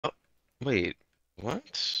Wait,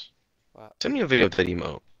 what? What? Send me a video of that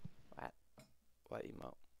emote. What? What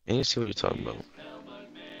emote? I need to see what you're talking about. Blah, blah,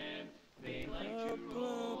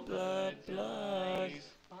 blah, blah, blah,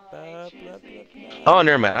 blah, Oh,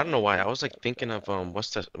 never mind. I don't know blah, why. I was like thinking of blah. what's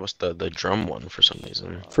the drum one for some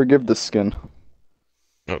reason. Forgive the skin.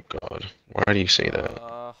 Oh God, why do you say that?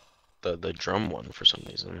 Uh, The drum one for some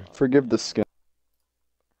reason. Forgive the skin.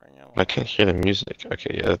 I can't hear the music.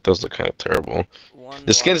 Okay, yeah, that does look kind of terrible. One The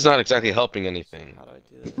one. skin's not exactly helping anything. How do I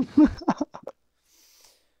do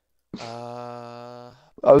this?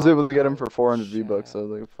 I was able to get him Pop for 400 chat, V-Bucks, so I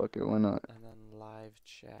was like, fuck it, why not? and then live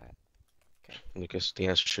chat. Okay. Lucas, the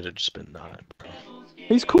answer should have just been not, bro.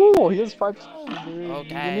 He's cool. He has 5 stars. He's a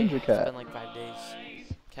Okay. ninja It's cat. been like 5 days.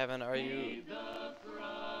 Kevin, are you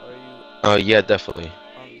Yeah, definitely.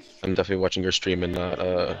 on the I'm stream? definitely watching your stream and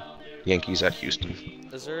not Yankees at Houston.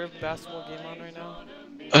 Is there a basketball game on right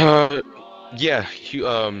now? Yeah,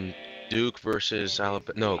 Duke versus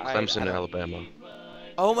Alabama. No, I Clemson and don't. Alabama.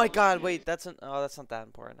 Oh my God! Wait, that's not that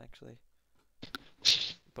important actually.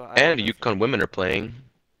 But I And wonder if UConn women are playing.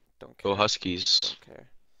 don't Go care. Huskies. Don't care.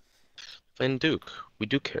 Playing Duke. We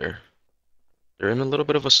do care. They're in a little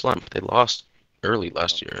bit of a slump. They lost early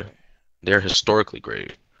last Don't year. care. They're historically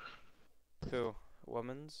great. Who?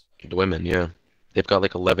 Women's? The women, yeah. They've got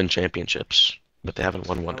like 11 championships, but they haven't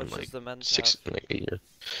won one How in much like does the men's six, have? like 8 years.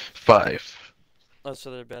 5. Oh,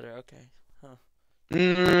 so they're better. Okay. Huh.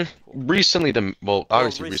 Mm, Cool. recently Well,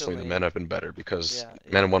 obviously recently the recently. men have been better because Yeah.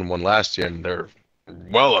 men won one last year and they're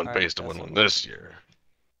well on Alright, pace to win that's one cool. this year.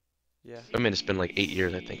 Yeah. I mean, it's been like 8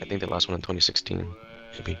 years, I think. I think they last one in 2016,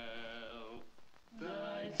 maybe.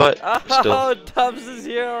 But still, Oh, Tubbs is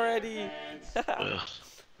here already. ugh.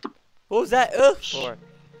 What was that? Ugh for?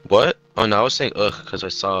 What? Oh no, I was saying ugh because I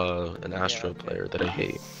saw an Astro okay. player that I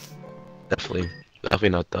hate. Definitely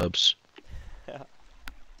not Dubs. Well,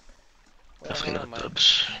 Definitely never not mind.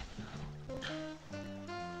 Dubs.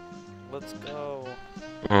 Let's go.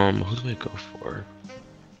 Who do I go for?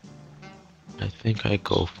 I think I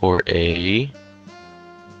go for a.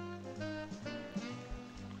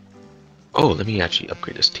 Oh, let me actually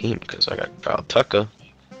upgrade this team because I got Kyle Tucker.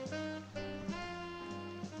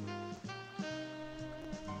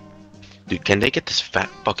 Dude, can they get this fat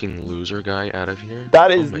fucking loser guy out of here?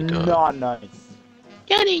 That is oh my God. not nice.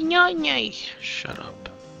 That is not nice. Shut up.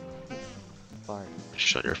 Sorry.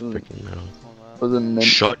 Shut your freaking mouth. Hold on. Wasn't meant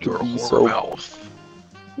Shut to your be whore so. mouth.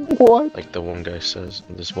 What? Like the one guy says.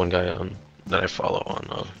 This one guy that I follow on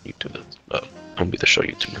YouTube. That's I'll be the show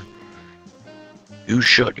YouTuber. You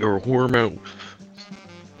shut your whore mouth.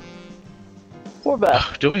 We're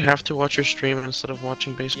back. Do we have to watch your stream instead of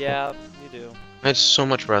watching baseball? Yeah, you do. I'd so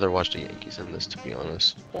much rather watch the Yankees than this, to be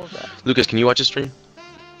honest. We're back. Lucas, can you watch the stream?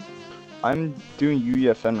 I'm doing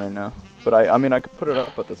UEFN right now, but I mean I could put it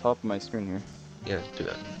up at the top of my screen here. Yeah, do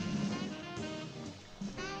that.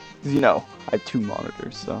 'Cause, you know, I have 2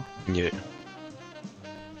 monitors, so. Yeah. Wait,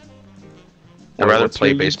 I'd rather what's play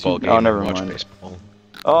your baseball YouTube? game Oh, than never watch mind. baseball.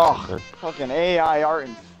 Oh, Okay. fucking AI art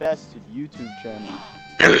infested YouTube channel.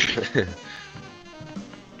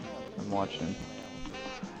 I'm watching.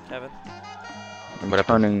 Kevin. I'm What happened?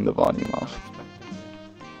 turning the volume off.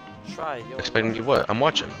 Try. You'll Expecting you learn. what? I'm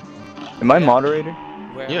watching. Am I Yeah. moderator?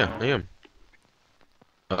 Where? Yeah, I am.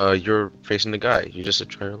 You're facing the guy. You just said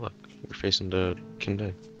try your luck. You're facing the King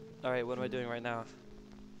Day. Alright, what am I doing right now?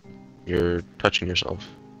 You're touching yourself.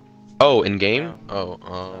 Oh, in game? No.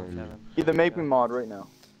 Oh, Kevin. Either make me mod right now.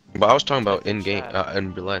 But I was talking about Type in in game, chat.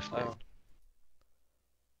 in real life. Like. Oh.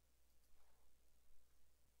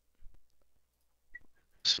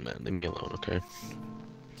 Listen, man, leave me alone, okay?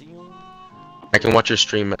 Ding. I can watch your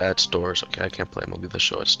stream at stores. Okay, I can't play. I'm gonna leave the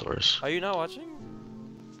show at stores. Are you not watching?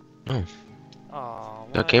 No. Aw,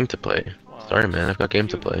 Got what? game to play. Aw, Sorry, man. I've got game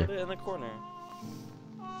to cute. play. Put it in the corner.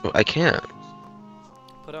 Well, I can't.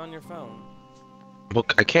 Put it on your phone. Well,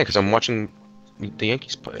 I can't because I'm watching the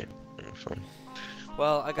Yankees play. Fine.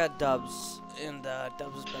 Well, I got Dubs, and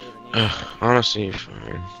Dubs is better than you. Honestly,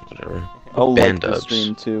 fine. Whatever. I'll Ban like the dubs.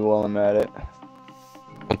 stream too while I'm at it.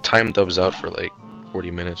 Well, time Dubs out for like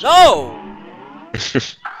 40 minutes. No! Let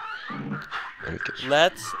me get-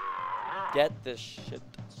 Let's get this shit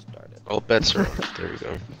started. All bets are off. There we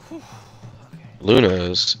go. Okay.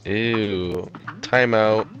 Luna's. Ew.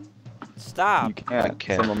 Timeout. Stop! You can't. 'cause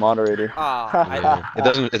can't. I'm a moderator. Ah,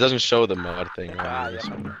 Yeah. It doesn't show the mod thing Ah, on this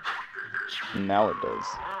yeah. one. Now it does.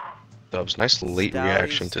 Dubs, nice late Stallion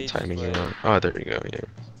reaction to stage timing play. it out. Oh, there we go. Yeah.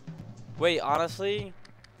 Wait, honestly,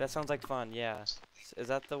 that sounds like fun. Yeah. Is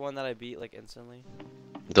that the one that I beat like instantly?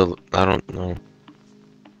 I don't know.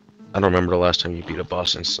 I don't remember the last time you beat a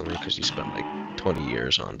boss instantly because you spent like 20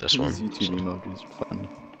 years on this one. These YouTube emojis are fun.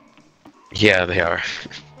 Yeah, they are.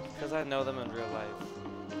 Because I know them in real life.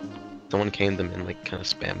 Someone came them in, like, kind of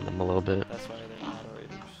spamming them a little bit. That's why they're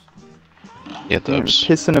moderators. Yeah, Damn, Dubs.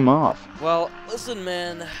 pissing him off. Well, listen,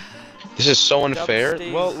 man. This is so Dubs unfair.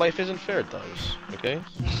 stays- Well, life isn't fair, Dubs. Okay?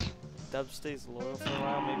 Dub stays loyal for a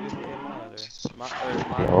while, maybe we'll get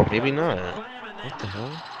monitor. Well, maybe not. What the hell?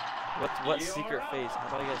 What secret phase?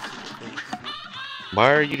 How do I get secret phase?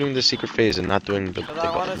 Why are you doing the secret phase and not doing the, 'Cause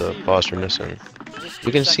I wanna the see boss real you're quick. missing? Just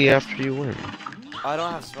We 2 can see seconds. after you win. I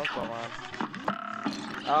don't have smoke bomb on.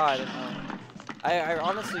 Oh, I didn't know. I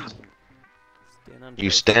honestly stand on You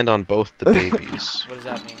both. stand on both the babies. What does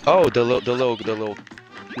that mean? Oh, the little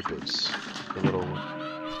cupids. The little.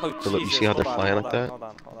 Oh, you Jesus, see how they're hold on, flying hold like on, that?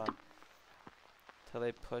 Hold on. Till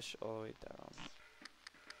they push all the way down.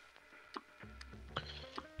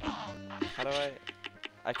 How do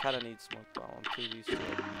I kind of need smoke bomb. I'm too used to it.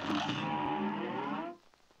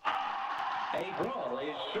 A brawl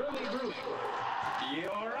is surely brewing.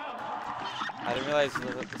 You're up. I didn't realize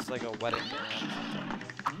it's like a wedding going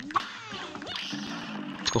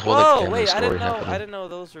It's the on. whole like, Whoa, family wait, I story didn't know. happening. I didn't know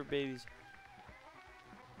those were babies.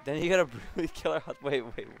 Then you gotta brutally kill her. Wait,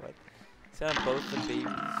 what? Is that on both the babies?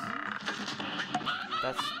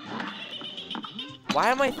 That's. Why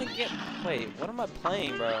am I thinking? Wait, what am I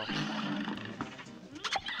playing, bro?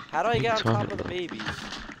 How do I get on top of the babies?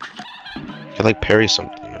 You could like parry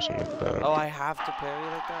something or something like that. Oh, I have to parry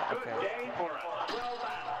like that? Okay. Day for us. Well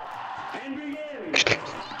done. And begin.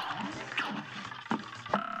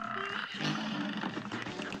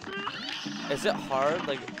 Is it hard,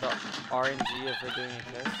 like the RNG of her doing a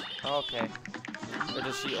kiss? Oh, okay. Or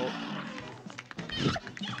does she?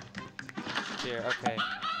 Here, okay.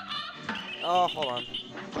 Oh, hold on.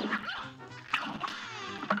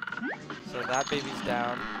 So that baby's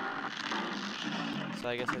down. So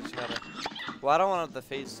I guess I just gotta. Well, I don't want the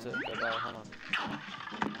face to go by. Hold on.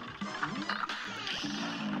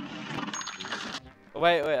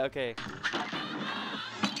 Wait, okay.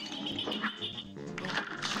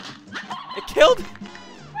 It killed!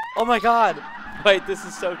 Oh my god! Wait, this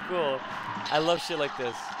is so cool. I love shit like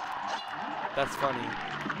this. That's funny.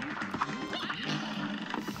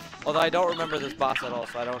 Although I don't remember this boss at all,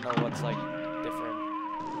 so I don't know what's like different.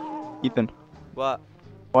 Ethan, What?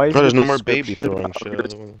 why is No, there's your no more baby description throwing of shit. your- out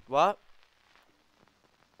of the window. What?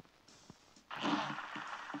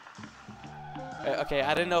 Okay,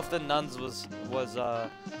 I didn't know if the nuns was cause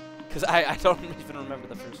I don't even remember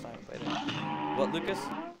the first time I played it. What, Lucas?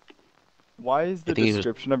 Why is the I think he was-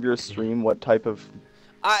 description of your stream what type of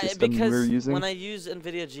system you were Because using? when I use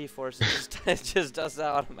NVIDIA GeForce, it just does that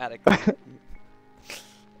automatically.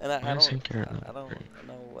 And I Why is don't he carrying that? know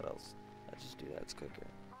what else. I just do that. It's quicker.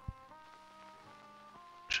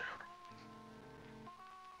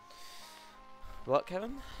 What,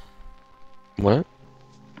 Kevin? What?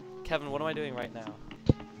 Kevin, what am I doing right now?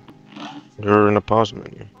 You're in a pause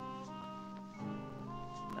menu.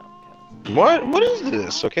 No, Kevin. What? What is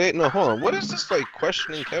this? Okay, no, hold on. What is this like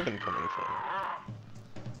questioning Kevin coming from?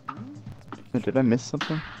 Did I miss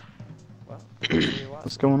something? What?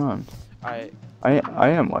 What's going on? I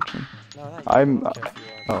am watching. no, not you. I'm- I don't care if you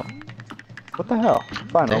watch. Oh. What the hell?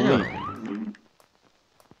 Fine, I'll leave. Damn,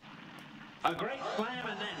 A great slam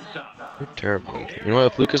and then some. you're terrible. You know what?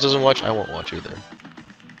 If Lucas doesn't watch, I won't watch either.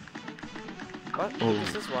 What? Oh.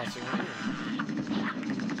 Lucas is watching. What do you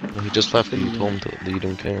mean? Well, he just left and you told him that you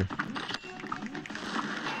don't care.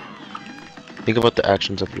 Think about the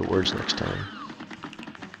actions of your words next time.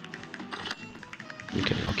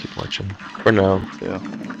 Okay, I'll keep watching. For now. Yeah.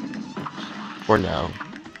 For now.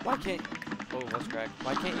 Why can't? Oh, that's correct.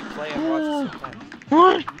 Why can't you play and watch at the same time?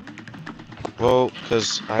 What? Well,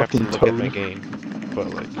 because I have to Fucking look at my toad. game. But,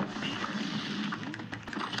 like...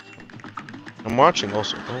 I'm watching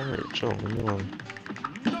also. Alright, chill. Leave me alone.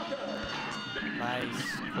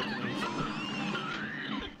 Nice. Quick and easy.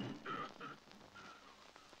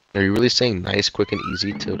 Are you really saying nice, quick, and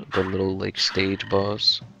easy to the little, like, stage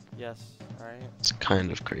boss? Yes. All right. It's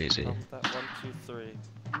kind of crazy. Up that 1, 2, 3.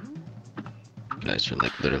 You guys are,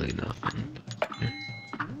 like, literally nothing.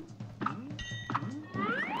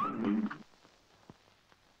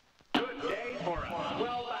 Good day for us.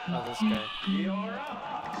 Well Oh, done. this guy. You're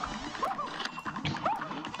up.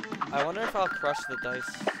 I wonder if I'll crush the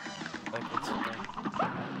dice like instantly.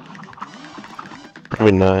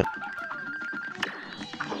 Probably not.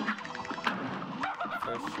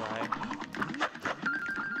 First try.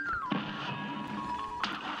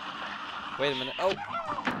 Wait a minute. Oh.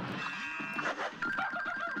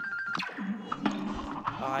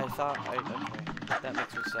 Oh, I thought okay. That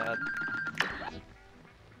makes me sad.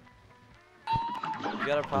 You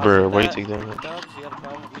got a problem Bro, with why you that, take that? Dubs? You got a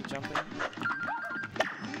problem with me jumping?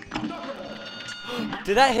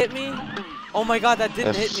 Did that hit me? Oh my god, that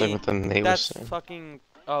didn't That's hit me. what the name was That's saying. fucking.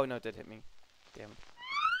 Oh no, it did hit me. Damn.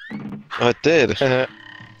 Oh, it did. Fuck.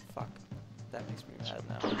 That makes me mad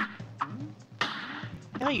now.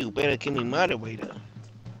 Now you better give me moderator.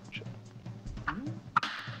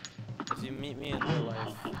 If you meet me in real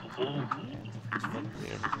life, it's fucking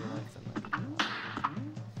weird in real life, then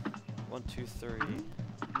 1, 2, 3.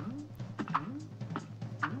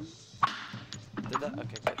 Did that?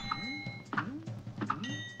 Okay, good.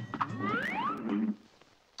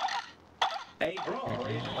 A brawl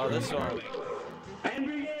is Oh, this one. and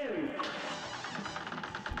begin.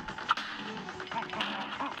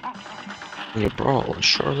 Your brawl,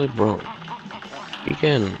 Charlotte Brawl.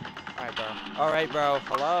 Begin. Alright, bro. Alright, bro.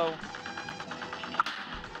 Hello?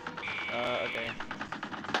 Okay.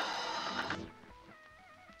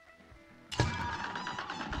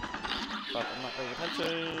 Fuck, I'm not paying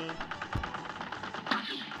attention.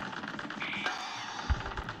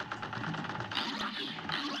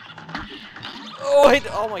 Oh, wait!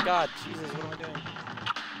 Oh my god. Jesus, what am I doing?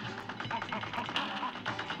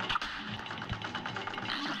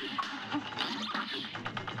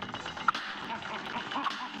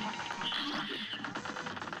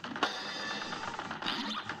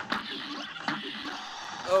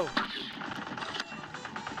 Oh.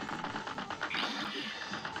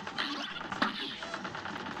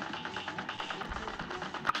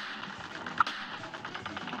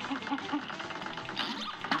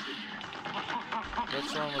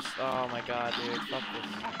 Which one was? Oh my god, dude! Fuck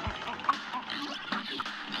this.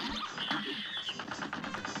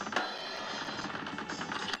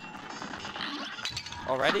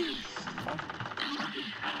 Already?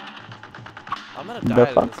 I'm gonna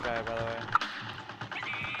die to this guy, by the way.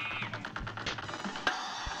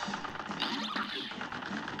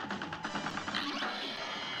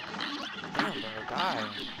 Damn, bro, die.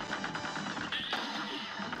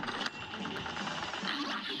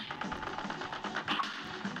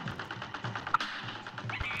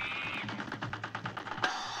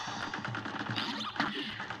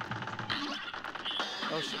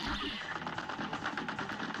 Oh shit.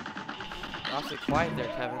 Awfully quiet there,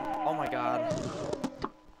 Kevin. Oh my god.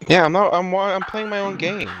 Yeah, I'm playing my own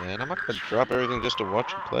game, man. I'm not gonna drop everything just to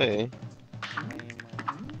watch you play.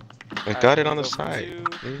 I Alright, got it I'm on the gonna go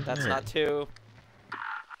for side. 2. That's Yeah. not 2.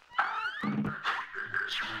 And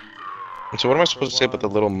so what am I supposed to say about the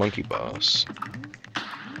little monkey boss?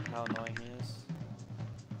 How annoying he is.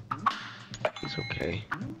 He's okay.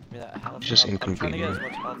 Give me that health. It's just I'm trying to get as inconvenient.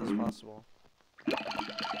 much health as possible.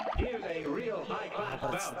 Here's a real high-class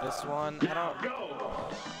But it's bout. this one. I don't. Go.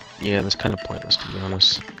 Yeah, that's kind of pointless to be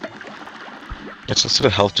honest. It's instead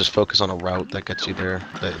of health, just focus on a route that gets you there.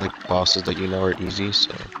 That, like bosses that you know are easy.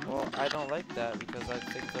 So Well, I don't like that because I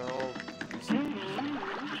think they're all.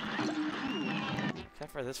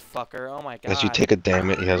 Except for this fucker. Oh my god. as you take a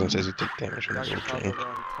damage, he hasn't says you take damage from the Target little combo drink.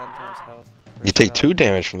 burn 10 times health. You take 2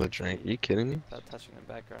 damage from the drink. Are you kidding me? Without touching the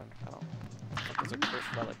background. I don't. Fuck is a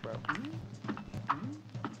cursed relic, bro.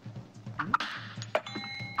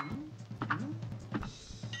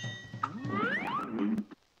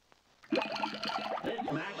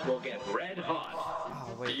 This match will get red hot.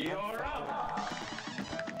 Oh wait. You're up.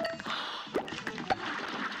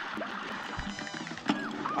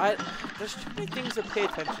 There's too many things to pay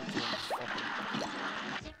attention to in this fucking.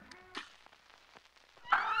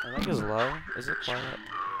 My mic is low. Is it quiet?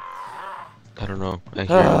 I don't know. I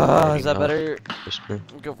hear Is that better? whisper.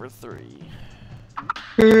 Go for 3.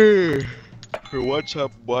 For what's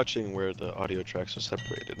up watching where the audio tracks are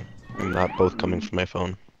separated and not both coming from my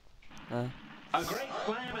phone. A great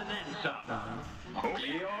slam and then some.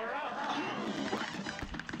 You're up.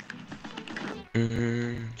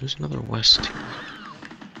 There's another West here.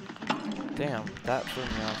 Damn, that threw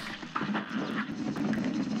me off.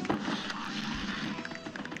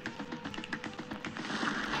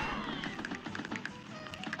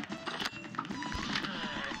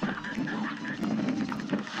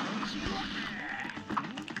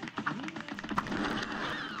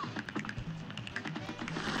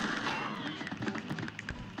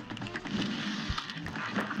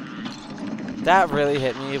 That really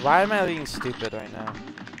hit me. Why am I being stupid right now?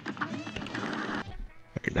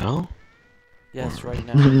 Right now? Yes, right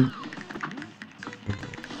now.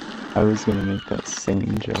 I was gonna make that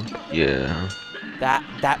same joke. Yeah.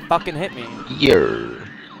 That fucking hit me. Yeah.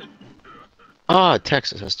 Ah,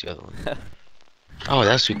 Texas. That's the other one. Oh,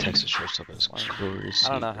 that's who Texas shows up as. I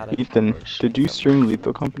don't know how to. Ethan, did you stream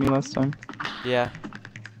Lethal Company last time? Yeah.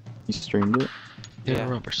 You streamed it? Yeah, Yeah.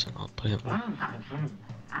 Robertson. I'll play him.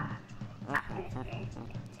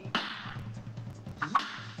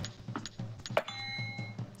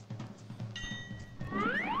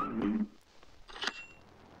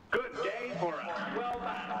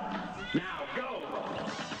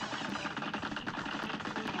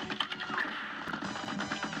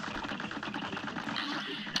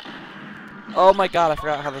 Oh my god, I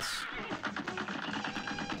forgot how this...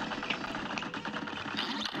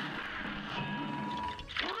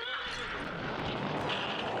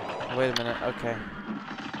 Wait a minute, okay.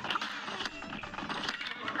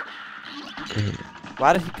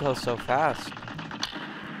 Why did he go so fast?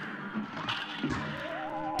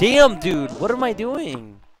 Damn, dude, what am I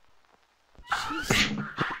doing? Jeez.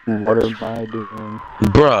 What am I doing?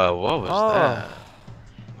 Bruh, what was Oh. that?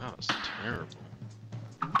 That was terrible.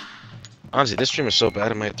 Honestly, this stream is so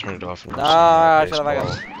bad I might turn it off and watch Ah, some shut up,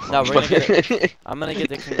 baseball. No, we're gonna get it. I'm gonna get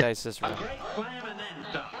the king dice this round.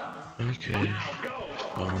 Okay.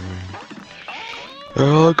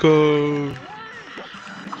 I'll go.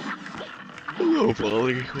 Hello,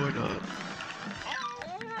 Polly. Why not?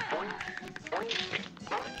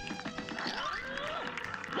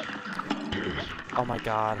 Oh my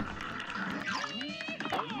god.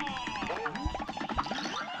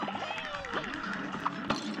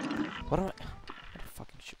 What am I? I'm gonna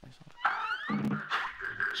fucking shoot myself.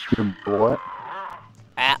 Your what?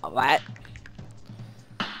 Ah, what?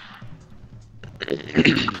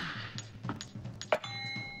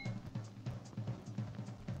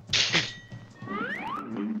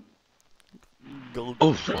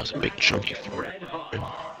 Oh, that was a big chunky for it.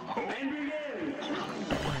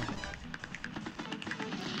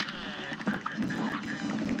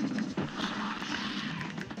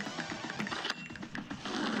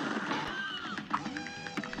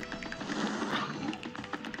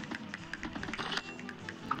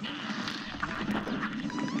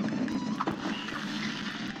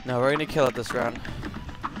 No, we're gonna kill it this round.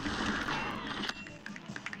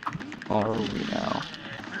 Are we now?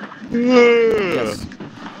 Yes.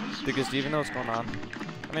 Because do you even know what's going on?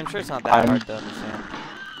 I mean, I'm sure it's not that hard to understand.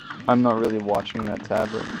 I'm not really watching that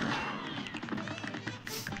tab right now.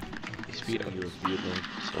 Speed up,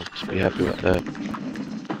 so just be happy with that.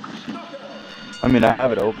 I mean, I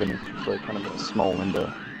have it open. It's just like kind of a small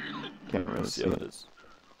window. Can't really see it.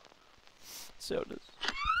 So it is.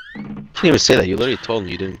 Can't even say that. You literally told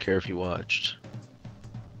me you didn't care if you watched.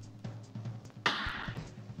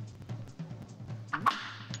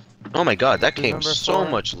 Oh my god, that came Number so 4.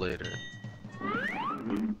 much later.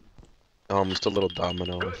 Just a little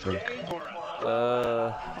domino, I think.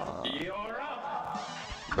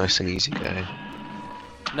 Nice and easy, guy.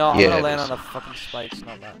 No, I'm Yeah, gonna it land is. on the fucking spikes,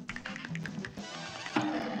 not that.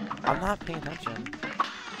 I'm not paying attention.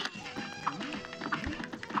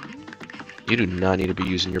 You do not need to be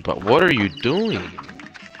using your butt. What are you doing?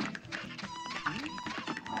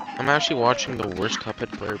 I'm actually watching the worst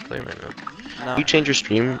Cuphead player play right now. No. You change your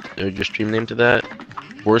stream name to that.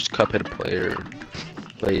 Worst Cuphead player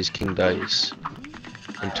plays King Dice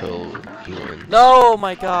until he wins. No,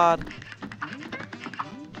 my god.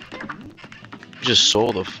 You just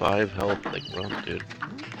sold a 5 health like run, dude.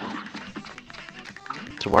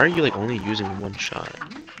 So why are you like only using one shot?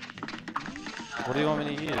 What do you want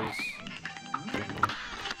me to use?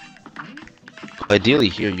 Ideally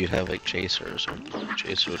here you'd have like Chaser or something.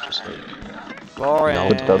 Chaser would just like Boring. Now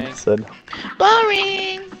what Dub said.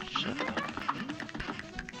 boring. Shut up.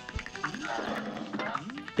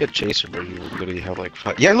 You had Chaser, but you would literally have like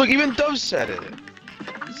 5. Yeah, look, even Dove said it.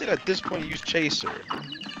 He said at this point you use Chaser.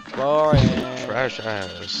 Boring. Trash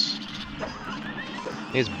ass.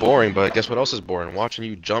 It's boring, but guess what else is boring? Watching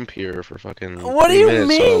you jump here for fucking What do 3 you minutes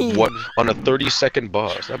mean? on a 30-second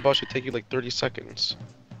boss. That boss should take you like 30 seconds.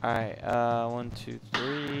 Alright, 1, 2,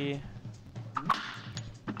 3.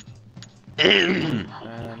 And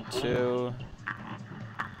 2.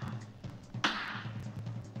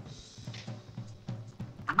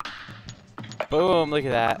 Boom, look at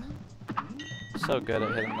that. So good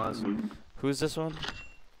at hitting those. Who's this one?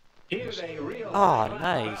 Oh,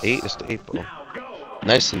 nice. 8 is the 8 ball.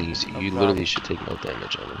 Nice and easy. You literally should take no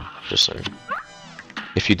damage on him. Just saying.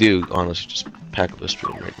 If you do, honestly, just pack the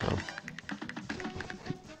stream right now.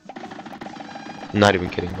 I'm not even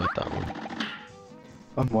kidding about that one.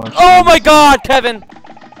 I'm watching. Oh my god, Kevin!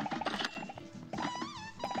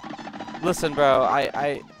 Listen, bro,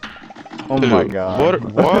 Oh my Dude,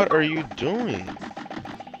 god. What are you doing?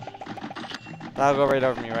 that'll go right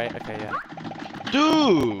over me, right? Okay, yeah.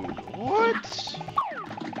 Dude! What?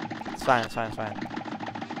 It's fine, it's fine, it's fine.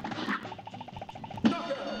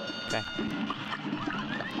 Okay.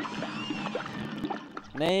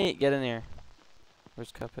 Nate, get in here.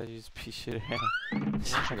 Where's Cuphead? He's a pea shooter.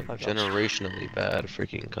 Generationally bad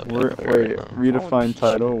freaking Cuphead Wait, player right now. redefine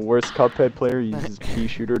title. Worst Cuphead player uses pea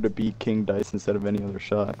shooter to beat King Dice instead of any other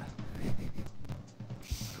shot.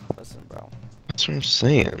 Listen, bro. That's what I'm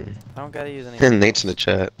saying. I don't gotta use any. And Nate's in the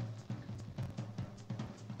chat.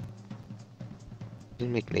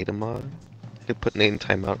 Didn't make Nate a mod? I could put Nate in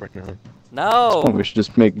timeout right now. Oh, No. we should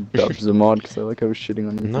just make Dubs a mod because I like how he's shitting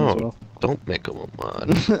on Ethan No. as well. Don't make him a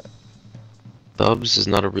mod. Dubs is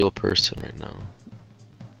not a real person right now.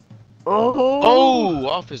 Oh,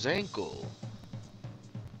 off his ankle.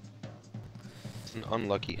 It's an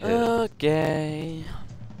unlucky hit. Okay.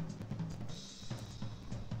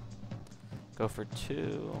 Go for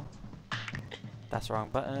 2. That's the wrong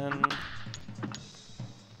button.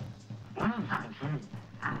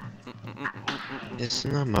 It's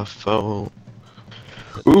not my fault.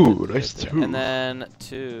 Ooh, nice 2. And then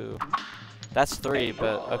 2. That's 3,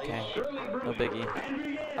 but okay. No biggie.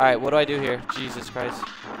 Alright, what do I do here? Jesus Christ.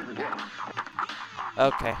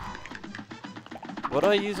 Okay. What do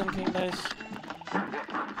I use on King Dice?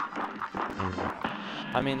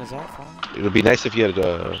 I mean, is that fun? It would be nice if you had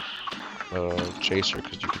a chaser,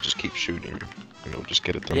 because you could just keep shooting. And it would just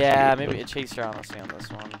get it done. Yeah, for you, maybe a chaser, honestly, on this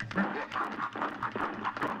one.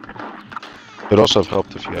 It would also have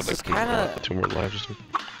helped if you had This like is kinda- 2 more lives or something.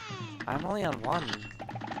 I'm only on 1.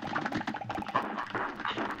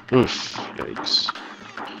 Oof, yikes.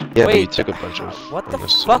 Yeah, but you Wait, took a bunch of. What the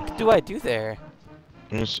unnecessary- fuck do I do there?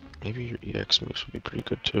 Maybe your EX moves would be pretty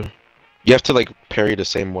good too. You have to like parry the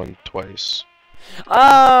same one twice.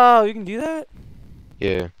 Oh, you can do that?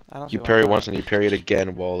 Yeah. I don't You see why parry not. once and you parry it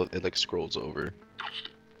again while it like scrolls over.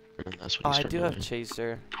 And then that's when Oh, you I start do have moving.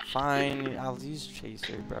 chaser. Fine, I'll use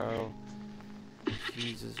chaser, bro.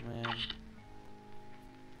 Jesus, man.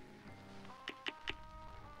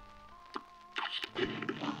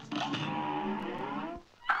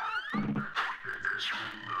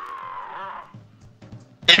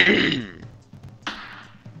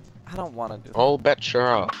 I don't want to do that. All bets are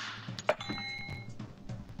off.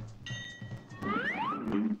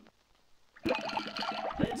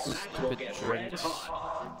 Stupid drinks.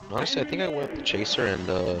 Honestly, I think I went with the chaser and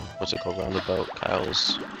what's it called, roundabout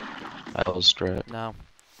Kyle's strat. No.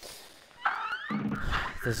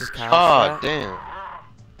 This is Kyle's Ah, strat? damn.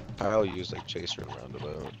 Kyle used like chaser and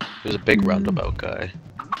roundabout. He was a big roundabout guy.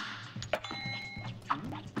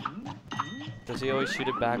 Does he always shoot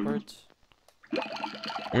it backwards?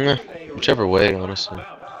 Whichever way, honestly.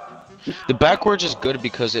 The backwards is good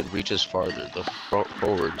because it reaches farther. The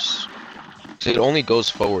forwards, so it only goes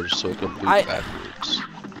forwards, so it can loop backwards.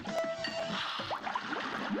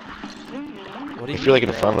 What do you If you're like mean,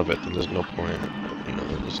 in bro? front of it, then there's no point. You know,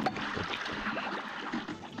 just,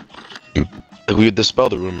 like, we would dispel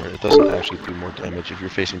the rumor. It doesn't actually do more damage if you're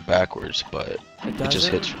facing backwards, but It it doesn't? just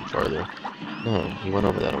hits from farther. No, you went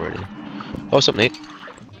over that already. Oh, what's up, Nate?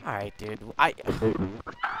 Alright, dude.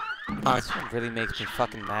 This one really makes me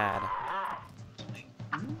fucking mad.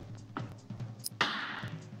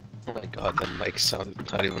 Oh my god, that mic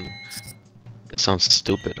sounded not even. It sounds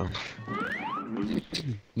stupid.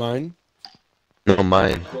 Mine? No,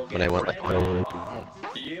 mine. When I went like.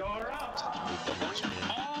 You're up.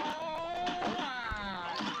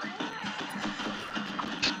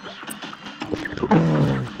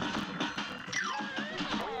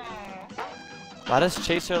 Why does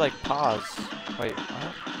Chaser like pause? Wait,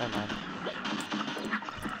 what? Never mind.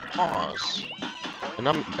 Pause. And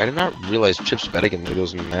I did not realize Chip's betting can make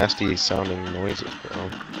those nasty sounding noises, bro.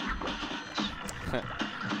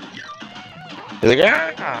 They're like,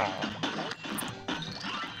 ah!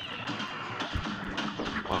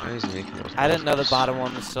 Why is he making those I didn't know the noises? bottom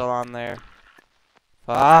one was still on there.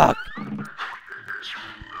 Fuck!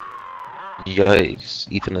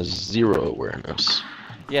 Yikes. Ethan has 0 awareness.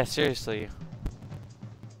 Yeah, seriously.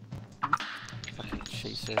 Fucking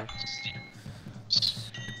Chaser.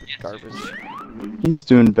 Garbage. He's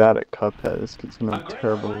doing bad at Cuphead. This kid's gonna have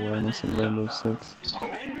terrible awareness in Rainbow Six.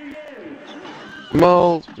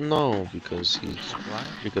 Well, no, because he's What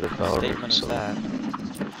pretty good at Valorant. statement is So. that?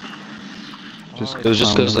 Just Oh, It was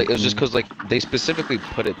just Um, cause like they specifically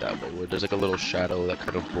put it that way, where there's like a little shadow that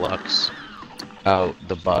kind of blocks out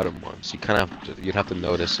the bottom one. So you kind of you'd have to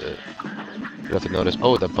notice it. You have to notice,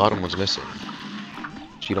 oh, the bottom one's missing.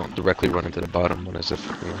 So you don't directly run into the bottom one as if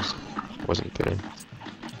it wasn't there.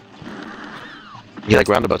 Yeah, like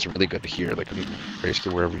roundabouts are really good to hear. Like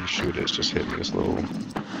basically wherever you shoot, it's just hitting this little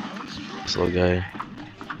guy.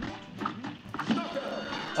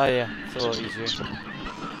 Oh yeah, it's a little easier.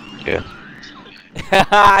 Yeah.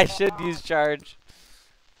 I should use charge.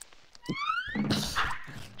 I'm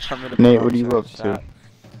gonna Nate, put what are you charge up to? shot.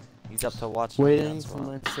 He's up to watching. Waiting as for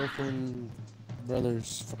well. my freaking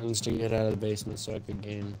brother's friends to get out of the basement so I could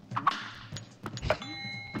game.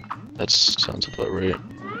 That sounds about right.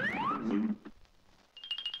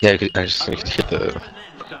 Yeah, I just need to get the.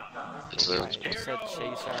 I said Chaser on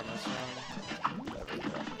this one.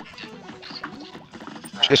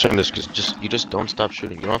 Chaser on this, because you just don't stop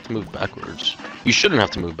shooting. You don't have to move backwards. You shouldn't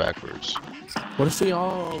have to move backwards. What if we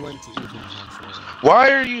all went to Ethan's house?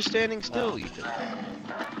 Why are you standing still, Ethan?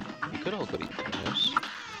 You could all go to Ethan's house.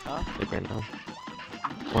 Huh? Like right now.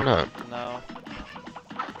 Why not? No.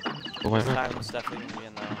 Why This not? time it's definitely gonna be a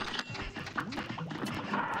no.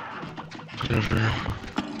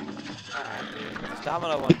 Alright, dude. This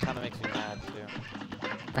domino one kind of makes me mad too.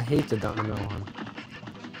 I hate the domino one.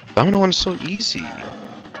 Domino one's so easy.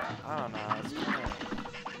 I don't know. It's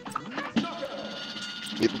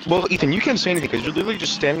kinda... Well, Ethan, you can't say anything because you're literally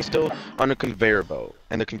just standing still on a conveyor belt,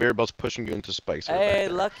 and the conveyor belt's pushing you into spikes. right Hey, back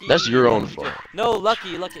there. Lucky. That's your own fault. No,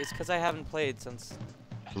 Lucky. It's because I haven't played since.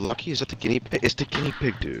 Lucky, is that the guinea pig? It's the guinea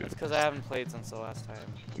pig, dude. It's because I haven't played since the last time.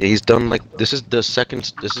 Yeah, he's done like this is the second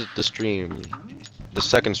stream, the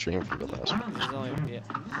second stream from the last one. There's only yeah.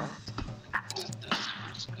 What?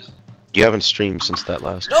 You haven't streamed since that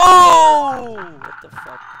last. No! What the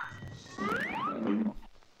fuck?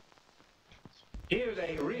 Here's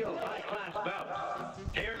a real high-class bout.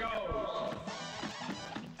 Here goes.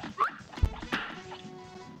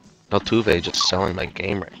 Altuve just selling my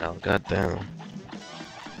game right now. God damn.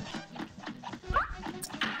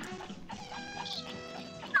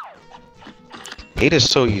 Eight is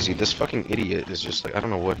so easy. This fucking idiot is just like I don't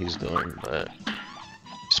know what he's doing, but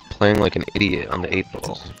he's playing like an idiot on the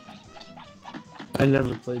 8-ball. I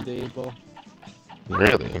never played the 8-ball.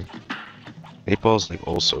 Really? 8-ball's like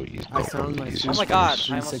also easy. I found my easy. Oh my god, I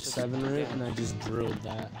 3, almost 6, just- 7 right, and I just drilled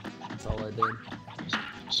that. That's all I did.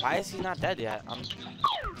 Why is he not dead yet?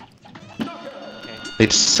 Okay.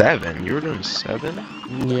 It's 7. You were doing 7?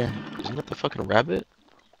 Yeah. Isn't that the fucking rabbit?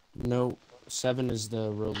 No, 7 is the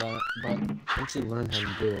robot, but once you learn how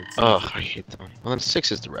to do it. Oh, I hate them. Well, then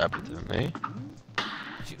 6 is the rabbit then, eh?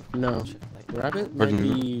 No. Like, Rabbit Or might n-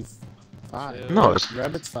 be 5. No, it's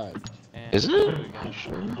Rabbit's 5. and is it? there we go.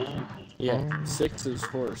 Sure. Yeah, 6 is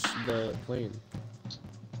horse, the plane.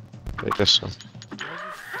 I guess so. Are you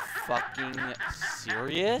fucking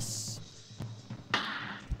serious?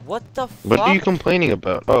 What the fuck? What are you complaining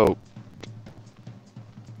about? Oh,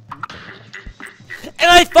 And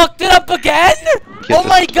I fucked it up again? Get Oh the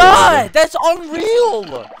my fuck god, that's unreal!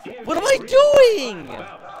 What am I doing?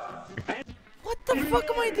 What the fuck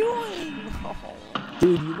am I doing? Oh.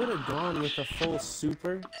 Dude, you would have gone with a full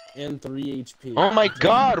super and 3 HP. oh my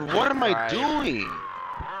God! What am I Right. doing?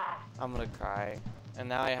 I'm gonna cry. And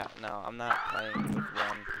now I have no, I'm not playing with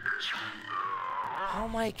one. Oh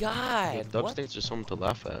my god! Dubs What? thinks there's something to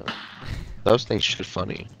laugh at. Dubs thinks shit's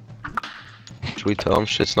funny. Should we tell him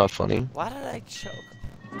shit's not funny? Why did I choke?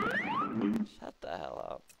 Shut the hell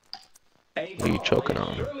up. What are you choking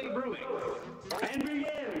on? Surely brewing. And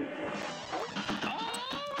begin.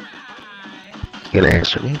 You gonna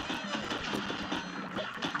answer me?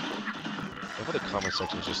 Over the comment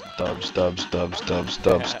section is just dubs, dubs, dubs, dubs,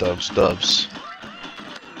 dubs, dubs, dubs.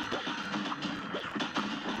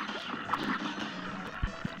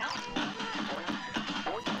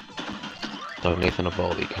 Dog Nathan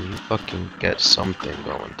Evaldi, can you fucking get something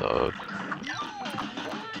going, dog?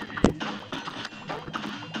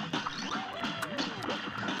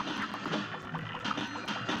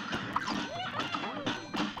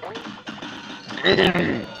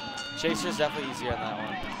 Chaser's definitely easier on that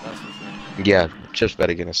one. That's for sure. Yeah, Chips bet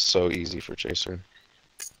again is so easy for Chaser.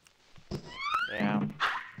 Yeah.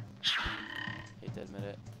 Hate to admit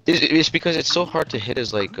it. It's because it's so hard to hit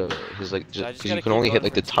his like I just just because you gotta can keep only hit going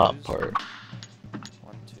like for the top twos? part.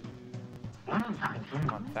 1, 2. Come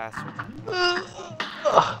on, faster.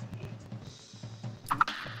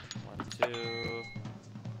 1, 2.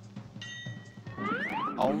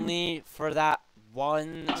 Only for that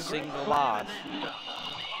one single boss.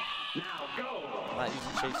 I'm not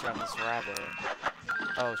using Chaser on this rabbit.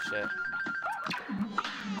 Oh shit.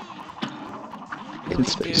 Really,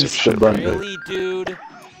 Space dude? of shit run it. Really, dude?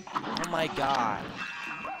 Oh my god.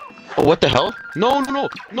 Oh, what the hell? No, no, no,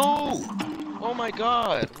 no! Oh my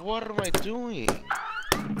God, what am I doing?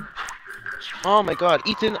 Oh my God,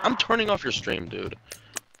 Ethan, I'm turning off your stream, dude.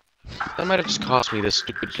 That might have just cost me this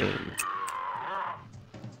stupid game.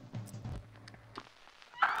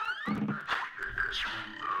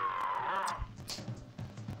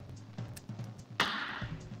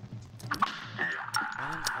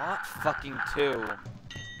 I don't want fucking 2.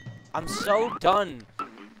 I'm so done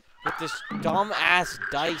with this dumb ass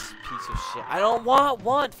dice piece of shit. I don't want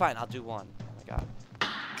 1. Fine, I'll do 1. Oh my god.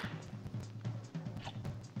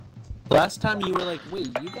 Last time you were like, wait,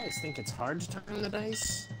 you guys think it's hard to turn the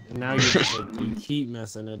dice? And now you're just like, you keep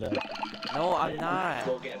messing it up. No, I'm not.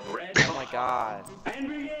 We'll get red. Oh my god. And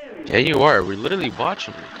begin. Yeah, you are. We're literally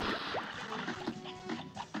watching it.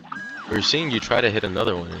 We're seeing you try to hit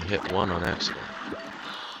another one and hit one on accident.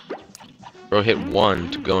 Bro hit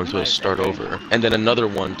one to go into a start over, and then another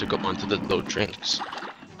one to go onto the low drinks.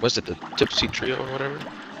 What's it, the Tipsy Trio or whatever?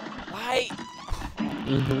 Why?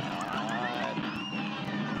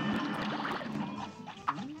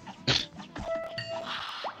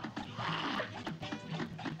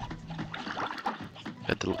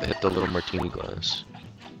 Hit the little martini glass.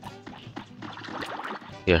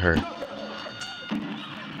 Yeah, her. Piss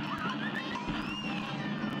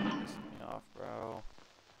me off, bro.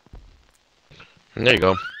 And there you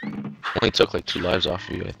go. Only took like 2 lives off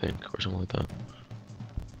of you, I think, or something like that.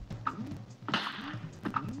 2,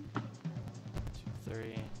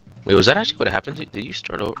 3. Wait, was that actually what happened? Did you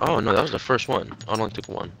start over? Oh no, that was the first one. I only took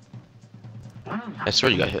 1. I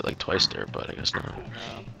swear you got hit like twice there, but I guess not. No.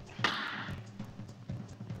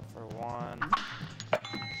 Go for 1.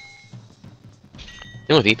 The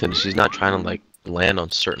thing with Ethan is he's not trying to like land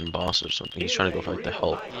on certain bosses or something. He's trying to go for like the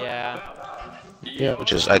help. Yeah. Yeah.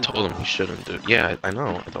 Which is, I told him he shouldn't do. Yeah, I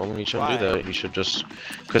know. I told him he shouldn't do that. He should just,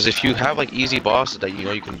 because if you have like easy bosses that you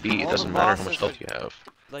know you can beat, it All doesn't the matter how much bosses health you have.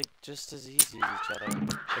 Like, just as easy as each other.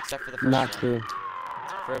 Except for the first Not one. true.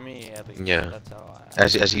 For me, at least. Yeah. That's how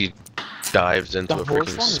As he dives into The a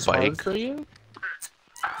horse freaking one is hard spike. for you?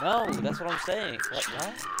 No, that's what I'm saying. What?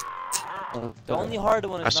 Oh, The only hard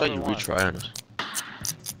one is I saw you number 1. retry on it.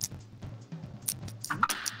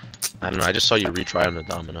 I don't know. I just saw you retry on the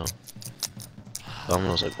domino.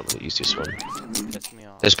 Domino's like one of the easiest one. Piss me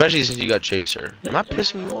off. Especially since you got Chaser. I'm not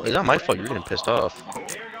pissing you off. It's not my fault you're getting pissed off.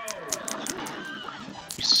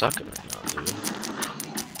 You suck at it now,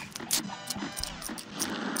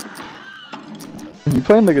 dude. You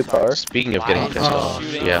playing the guitar? Speaking of Why getting is pissed he off,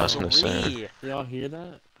 shooting yeah, I was gonna say. three? Y'all hear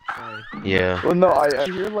that? Sorry. Yeah. Well, no, I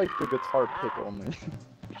hear like the guitar pick only.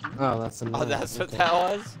 Oh, that's another. Oh, that's what that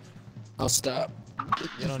was? I'll stop.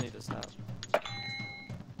 You don't need to stop.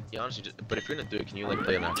 Yeah, honestly, but if you're gonna do it, can you like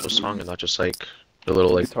play an actual song and not just like the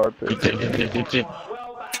little like Guitar pick. Do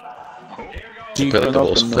you play like Turn the off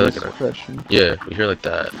little the play noise like an, suppression. yeah, we hear like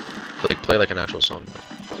that. Like play like an actual song.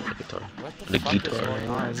 On the guitar. What The the fuck is guitar. going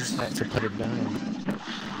I on? just have to put it down.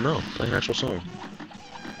 No, play an actual song.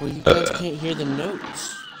 Well, you guys can't hear the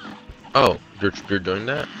notes. Oh, you're doing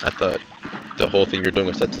that? I thought the whole thing you're doing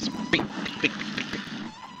was that just beep, beep, beep, beep, beep.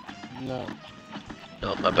 No.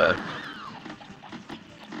 Oh, my bad.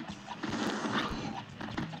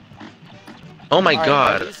 Oh my Alright,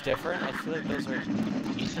 god! Are these different? I feel like those are...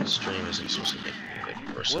 Ethan's stream isn't supposed to make me like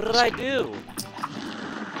worse. What at did this I game. do?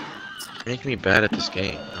 You're making me bad at this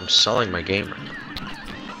game. I'm selling my game right now.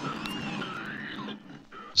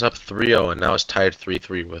 It's up 3-0 and now it's tied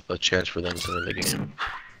 3-3 with a chance for them to win the game.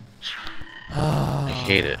 I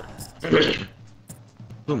hate it.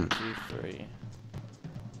 Boom. 2, 3.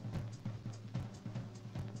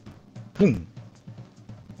 Boom.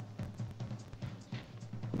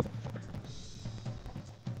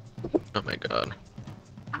 Oh my god.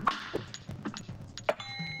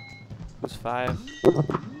 Who's 5?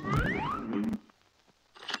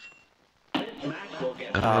 I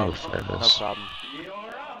don't know if that No is. problem.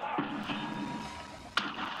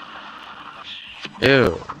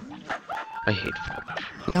 Ew. I hate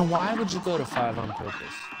 5. Now, why would you go to 5 on purpose?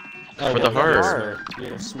 For the heart. heart.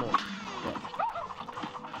 You're smart.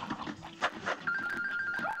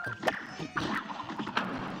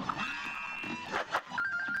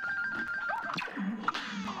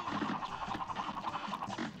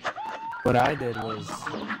 What I did was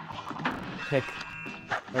pick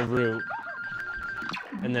a route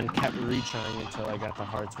and then kept retrying until I got the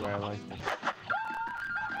hearts where I liked them.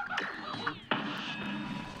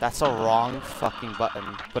 That's a wrong fucking button,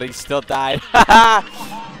 but he still died.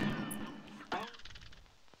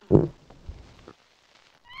 Do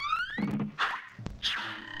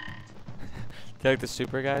you like the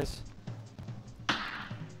super guys?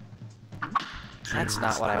 That's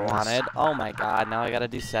not what I wanted. Oh my god, now I gotta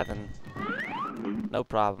do 7. No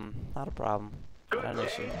problem. Not a problem. Not an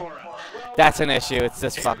issue. That's an issue. It's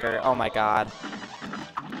this fucker. Oh my god.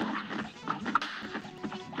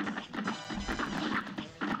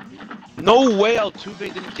 No way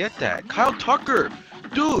Altuve didn't get that. Kyle Tucker!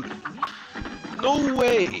 Dude! No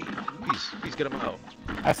way! Please get him out.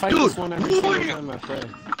 I fight Dude, this one every single what? time I play.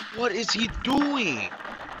 What is he doing?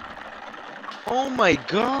 Oh my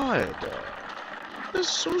god! That's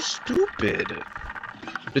so stupid.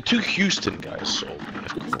 The 2 Houston guys sold me,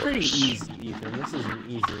 of It's pretty course. easy, Ethan. This is an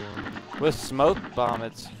easy one. With smoke bomb,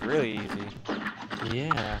 it's really easy.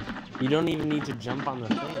 Yeah. You don't even need to jump on the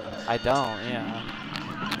thing. I don't, yeah.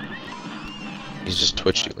 He's just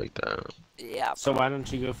twitchy like that. Yeah. So why don't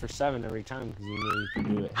you go for 7 every time? Because you know you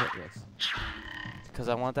can do it hitless. because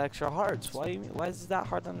I want the extra hearts. Why is that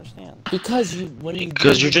hard to understand? Because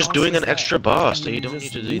Because you're just doing an extra boss, so you don't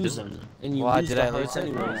need to do them. And you Why lose did the I hearts lose it?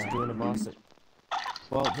 anyways No. doing a boss.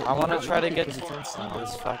 Well, I want to try to get because it's instant.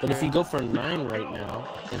 this fucker. But if you go for 9 right now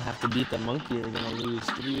and have to beat the monkey, you're gonna lose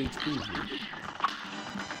 3 HP.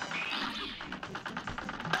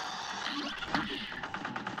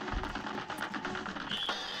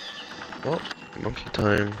 Well, monkey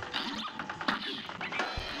time.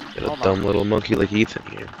 Get a Hold on. dumb little monkey like Ethan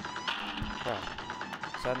here. Bro,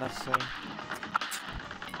 is that necessary?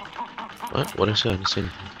 What? What did I say? I didn't say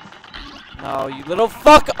anything. No, you little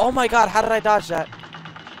fuck! Oh my god, how did I dodge that?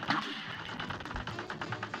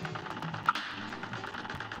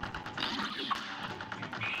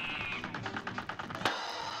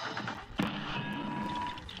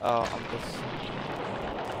 Oh, I'm just...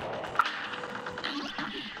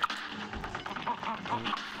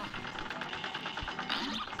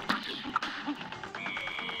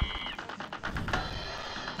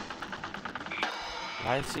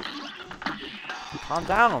 Why is he... Calm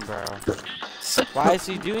down, bro. Why is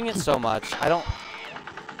he doing it so much? I don't...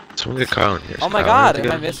 Someone get Kyle in here. Oh my god,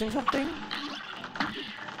 am I missing something?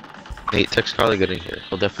 Nate, text Carl to get in here.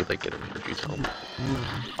 He'll definitely like get in here if you tell him.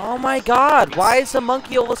 Oh my god, why is the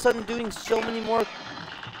monkey all of a sudden doing so many more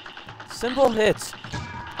symbol hits?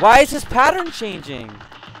 Why is his pattern changing?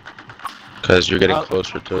 Because you're getting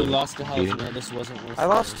closer to We lost the health. beating No, him. this wasn't worth I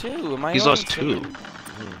lost 2. Am I He's only lost 2.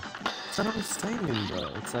 That's what I'm saying, bro.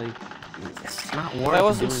 It's like it's not worth. If I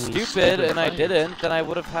wasn't doing these stupid and I fights. didn't, then I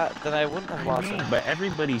would have had. Then I wouldn't have lost it. But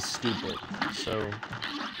everybody's stupid, so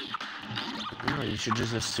no, you should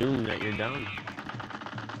just assume that you're done.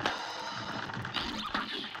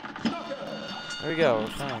 There we go. We're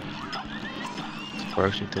fine.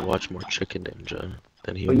 Sparks need to watch more Chicken Ninja,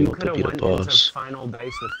 then he'll But be you able to could have beat a went into boss. final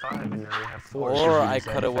dice with 5, and now you have 4. Or I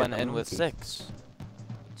could have went in with 6.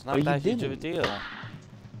 It's not But you that huge of a didn't. deal.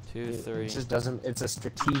 2, 3. It just doesn't. It's a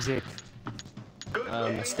strategic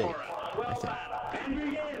mistake, I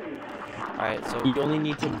think. Alright, so You only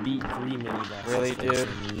need to beat 3 mini bosses. Really, first, dude?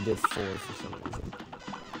 and you did 4 for some reason.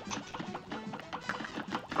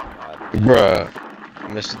 Bruh. I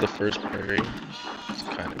missed the first parry. It's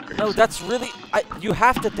kind of crazy. no, that's really. You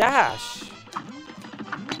have to dash.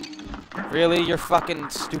 Really, your fucking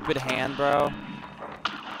stupid hand, bro.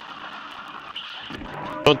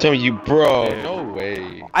 Don't tell me you, bro. Dude. No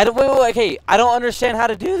way. I don't. Wait. Okay, I don't understand how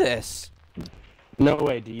to do this. No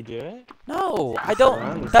way. Do you do it? No, I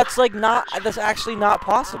don't. That's like not. That's actually not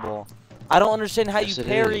possible. I don't understand how Yes, you it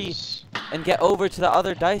parry is. and get over to the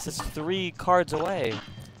other dice. It's 3 cards away.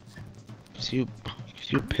 So you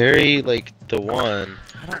parry like the one,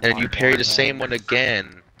 I don't and you want parry that, the same man. one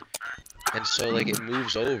again, and so like it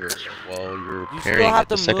moves over while you're You parrying still have it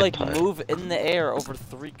the to second like time. move in the air over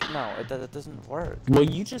 3. No, that doesn't work. Well,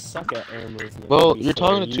 you just suck at air movement. Well, you're before.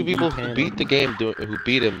 talking to 2 people who can- beat the game who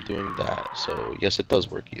beat him doing that. So yes, it does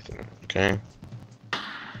work, Ethan. Okay.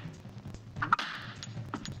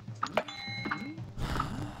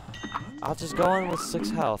 I'll just go in with 6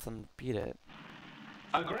 health and beat it.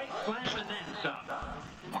 A great slam and then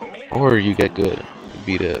some. Or you get good, you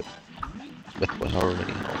beat it with however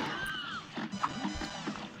many health.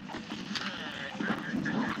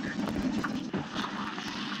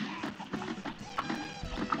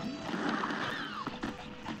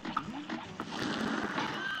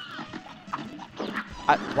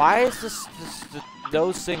 Why is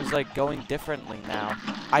those things like going differently now?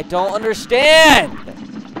 I don't understand.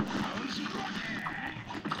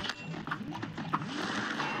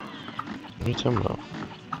 What are you talking about?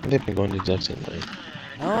 They've been going the exact same way.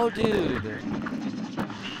 No, dude.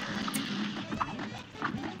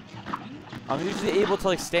 I'm usually able to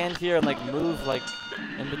like stand here and like move like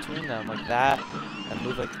in between them like that and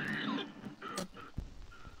move like.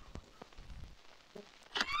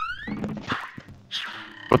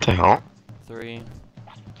 What the hell? 3.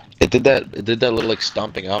 It did that. It did that little like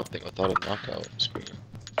stomping out thing without a knockout screen.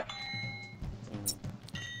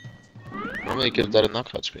 Normally it gives that a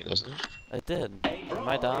knockout screen, doesn't it? It did. Am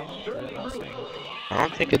I dumb? Did it not say? I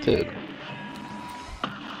don't think it did.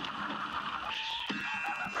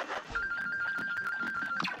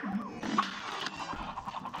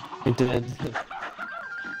 It did.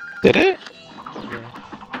 Did it?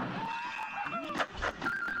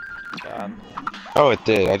 God. Oh, it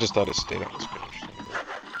did. I just thought it stayed on the screen.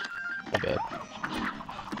 My bad.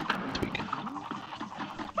 Tweak.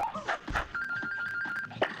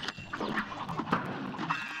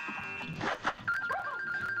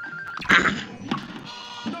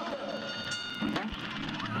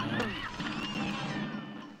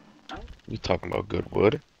 You talking about good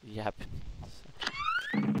wood? Yep.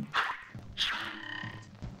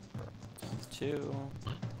 2.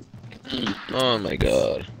 Oh my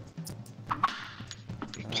god.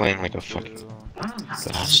 I'm playing like a fucking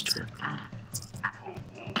bastard.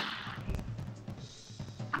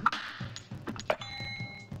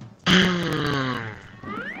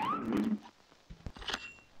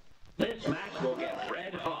 This match will get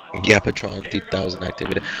red hot. Yapatron 3000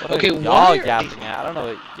 activity. What Okay, are y'all why? yapping at? I don't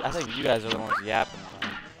know. I think you guys are the ones yapping.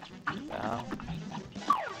 Wow.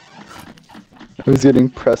 I was getting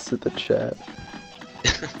pressed at the chat.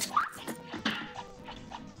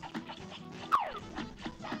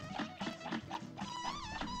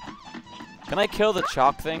 Can I kill the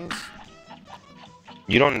chalk things?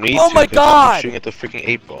 You don't need Oh to. my 'cause God! you're shooting at the freaking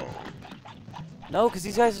 8-ball. No, because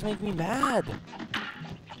these guys just make me mad.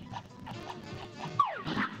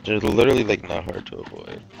 They're literally like not hard to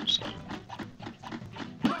avoid. So.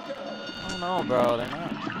 I don't know, bro. They're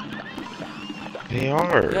not. They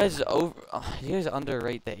are. You guys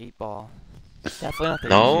underrate the 8-ball. Definitely not the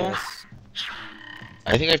No. easiest.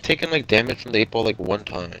 I think I've taken like damage from the 8-ball like 1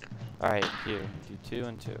 time. Alright, here. Do 2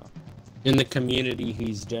 and 2. In the community,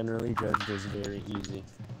 he's generally judged as very easy.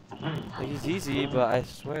 Like, he's easy, but I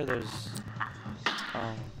swear there's...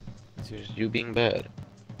 It's you being bad.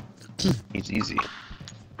 He's easy.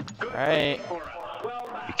 Alright,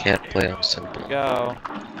 You can't play on simple. go.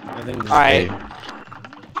 I think this Alright.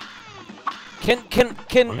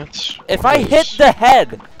 Can... What? If I hit the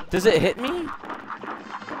head, does it hit me?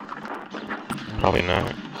 Probably not.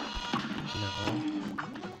 no.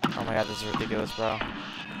 Oh my god, this is ridiculous, bro.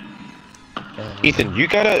 Ethan, you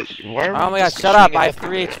gotta. Why are Oh we my god, just shut up! shooting I at have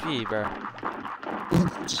 3 the- HP, bro.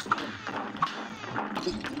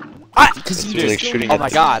 Because It's like shooting Oh at my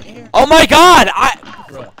the- god! Oh my god!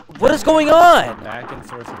 What is going on? Back and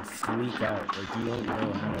forth and freak out. Like, you don't know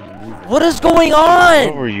how to maneuver. What is going What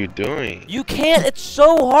on? were you doing? You can't. It's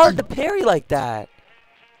so hard to parry like that.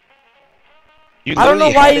 You I don't know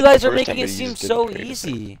literally why had you the guys are first time, making it but you seem just so didn't parry.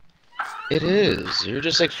 easy. It is. You're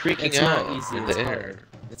just like freaking It's out not easy, in it's the air. hard.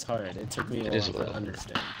 It's hard. It took me a It is a while to little.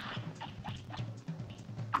 understand.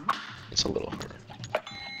 It's a little hard.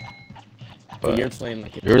 But you're But playing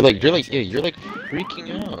like a you're like DJ.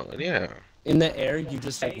 freaking out. Yeah. In the air, you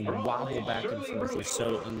just like wobble back and forth. You're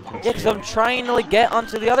so uncontrolled. Yeah, because I'm trying to like get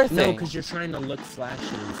onto the other No, thing. because you're trying to look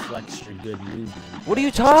flashy and flex your good movement. What are you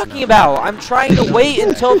talking about? I'm trying to wait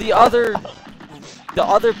until the other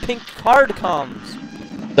pink card comes.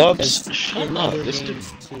 Dubs, Because shut in up. other This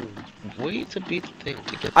games is too. way to beat the thing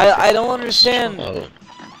to get. I don't understand.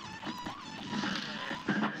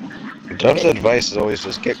 Dub's advice is always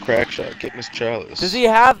just get Crackshot, get Miss Chalice. Does he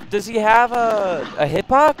have a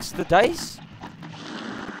hitbox? The dice?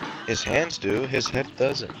 His hands do. His head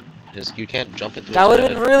doesn't. You can't jump into. That his would have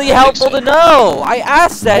head. been really That makes helpful to sense. know. I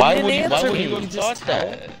asked that. Why You would didn't you? Why answer would you me. have thought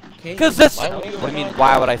that? Because this. Why would you I mean, have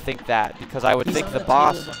why thought would I that? think that? Because I would He's think on the table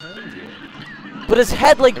boss. behind you. But his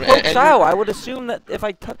head like And- pokes and- out. I would assume that if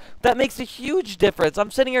I that makes a huge difference.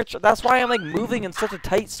 I'm sitting here. That's why I'm like moving in such a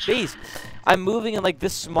tight space. I'm moving in like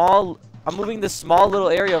this small. I'm moving this small little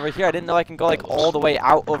area over here. I didn't know I can go like all the way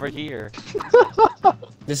out over here.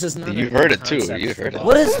 This is not. You a heard it too, concept you for heard it.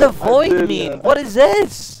 What does the void did, mean? yeah. What is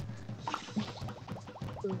this?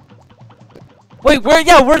 Wait,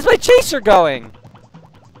 where's my chaser going?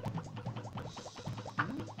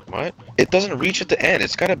 What? It doesn't reach at the end.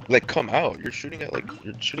 It's gotta like come out. You're shooting at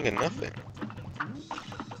nothing.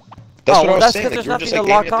 That's Oh, what I well, was that's saying. because Like, there's you're nothing just to like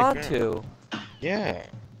lock aiming at the ground. onto. Yeah.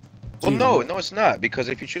 Well, no, it's not. Because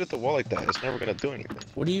if you shoot at the wall like that, it's never gonna do anything.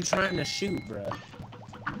 What are you trying to shoot, bro? That's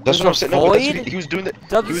There's what I'm a saying. No, but that's void? what he was doing that.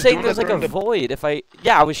 Dubs he is was saying doing there's that like a during the- void.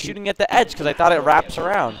 Yeah, I was shooting at the edge because I thought it wraps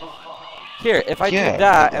around. Here, if I Yeah, do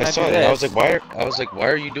that and I saw do it. this. I was like, why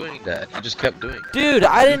are you doing that? You just kept doing it. Dude,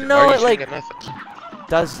 I didn't Why are know you it like shooting at nothing?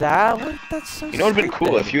 does that. What? That's so. You know, it'd been cool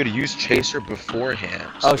stupid. if you had used Chaser beforehand.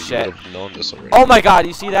 Oh, so shit. You would have known this already. Oh my God!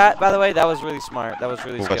 You see that? By the way, that was really smart. That was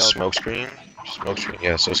really What, skilled. smoke screen? Smoke screen.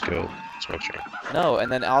 Yeah, so skilled. Smoke screen. No,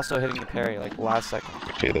 and then also hitting the parry like last second.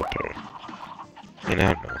 Okay, that parry. You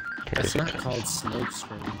know, no. That's not called smoke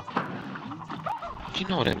screen. You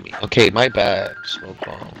know what I mean. Okay, my bad. Smoke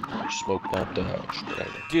bomb. Smoke bomb dash. Whatever.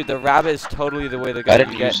 Dude, the rabbit is totally the way to go. I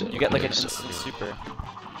didn't You get use it. you get like an Yes, instant yeah. super.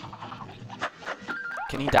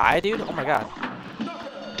 Can he die, dude? Oh my God.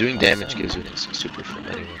 Doing damage gives you an instant super from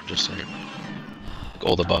anyone. Just saying. Like,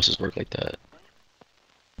 all the bosses work like that.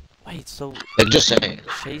 Wait, so Like, just saying.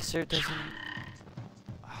 Chaser doesn't.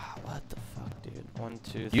 Ah, what the fuck, dude? 1,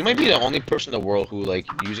 2. You might be the only person in the world who, like,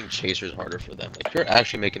 using Chaser is harder for them. Like, you're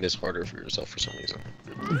actually making this harder for yourself for some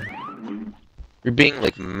reason. You're being,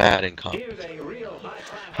 like, mad and confident. Here's a real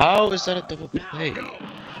high-class How is that a double play?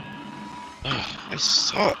 Ugh, I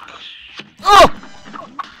suck. Oh!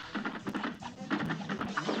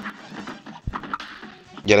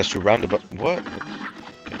 Yeah, that's true. Roundabout. What?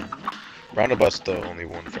 Okay. Roundabout's the only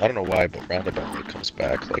one. I don't know why, but roundabout like, comes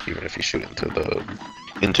back. Like even if you shoot into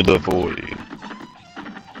the void.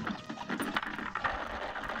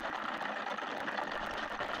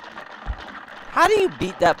 How do you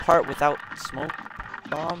beat that part without smoke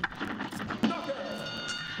bomb?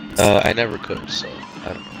 I never could, so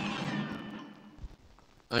I don't know.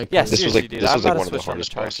 Yeah, This was seriously, like dude. this I'm was like about one to of the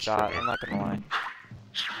switch on the hardest charge bosses for shot. me. I'm not gonna lie.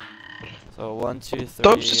 So 1, 2, 3.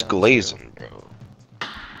 Dubs is and 2. glazing, bro.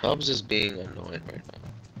 Dubs is being annoying right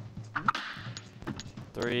now.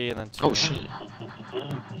 3 and then 2. Oh shit.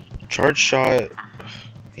 Charge shot.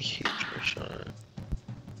 I hate charge shot.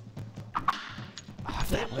 Oh, if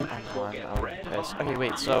that went on one, I would be pissed. Okay,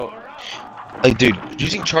 wait. So. Like, dude,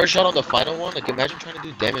 using charge shot on the final one. Like, imagine trying to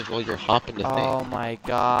do damage while you're hopping the Oh thing. my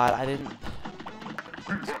god, I didn't.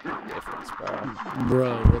 It's a big difference, bro.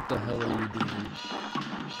 Bro, what the hell are you doing?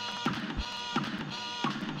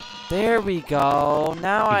 There we go.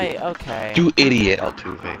 Now okay. You idiot,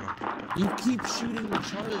 Altuve. You keep shooting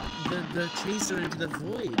the chaser into the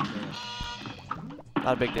void, bro.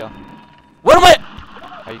 Not a big deal. What am I?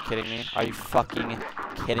 Are you kidding me? Are you fucking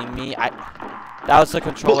kidding me? That was the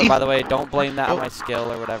controller, by the way. Don't blame that on my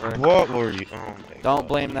skill or whatever. What were you? Oh my God. Don't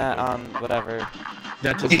blame that on whatever.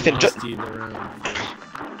 That just Ethan, lost you the round.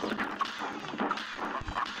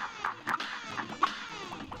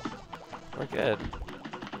 We're good.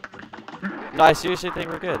 No, I seriously think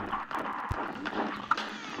we're good.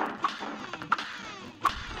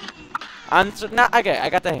 Okay, I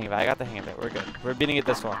got the hang of it. We're good. We're beating it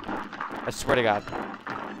this one. I swear to God.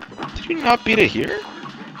 Did you not beat it here? It's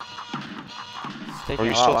Or taking are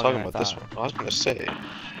you a still lot longer talking than about I this thought. one? I was gonna say.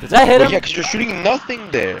 Does that hit Well, him? yeah, because you're shooting nothing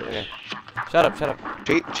there. Okay. Shut up.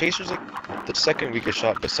 Chaser's like the second weakest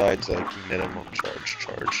shot besides like minimum charge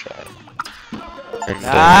shot. And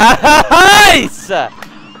Nice!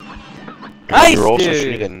 Nice, you're also dude.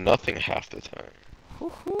 shooting at nothing half the time.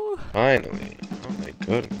 Woohoo. Finally. Oh my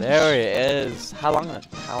goodness. There he is. How long does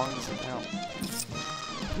it count?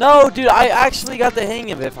 No, dude, I actually got the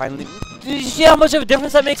hang of it finally. Did you see how much of a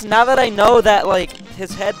difference that makes now that I know that, like,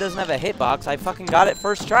 his head doesn't have a hitbox? I fucking got it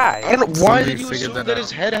first try. I don't know. Why Somebody did you figured assume that that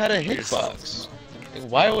his out. head had a hitbox? Like,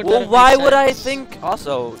 why would that Well, have why made would I sense? think...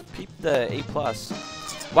 Also, peep the A+.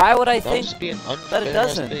 Why would I That would think just be an that unfair it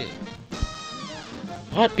doesn't? thing.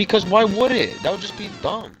 What? Because why would it? That would just be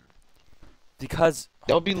dumb. Because...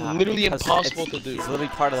 That would be God, literally because impossible to It's do. literally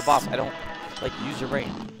part of the boss. I don't, like, use your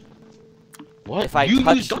brain. What? If I you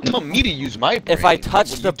touch- use, don't tell me to use my brain. If I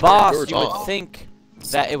touch when the you turn boss, yours you would off. think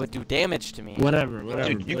that it would do damage to me. Whatever.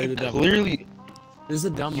 Dude, you Play the can devil. clearly, This is a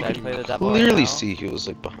dumb Should I one. play the devil right clearly now? see he was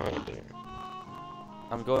like behind there.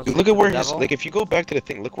 I'm going Dude, look at for where the his, devil. like if you go back to the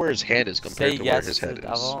thing, look where his hand is compared Say to where yes his to head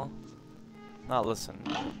the is. devil. Not listen.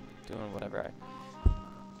 Doing whatever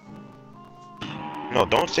No,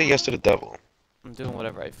 don't say yes to the devil. I'm doing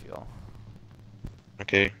whatever I feel.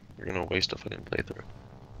 Okay? You're gonna waste a fucking playthrough.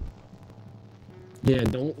 Yeah,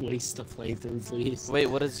 don't waste the playthrough, please. Wait,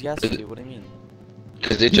 what does yes do? What do you mean?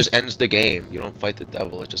 Because it just ends the game. You don't fight the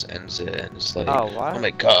devil, it just ends it, and it's like, Oh, what? oh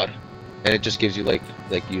my god. And it just gives you like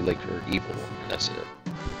you're evil, and that's it.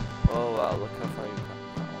 Oh, look how far you've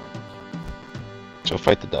come. So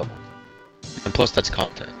fight the devil. And plus, that's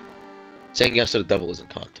content. Saying yes to the devil isn't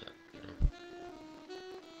content. You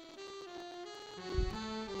know?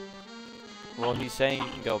 Well, he's saying you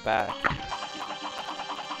can go back.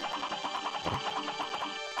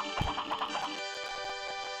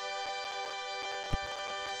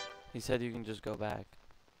 He said you can just go back.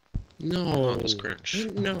 No. That's cringe.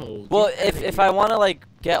 No. Well, get outta if here. I want to like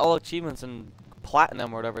get all achievements and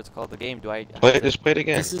platinum or whatever it's called the game, do I? Just play it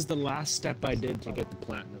again. This is the last step I did to get the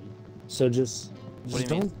platinum. So just What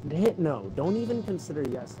do you mean? don't hit no. Don't even consider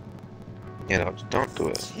yes. You know, don't do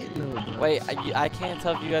it. Just hit no, bro. Wait, I can't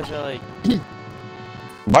tell if you guys are like.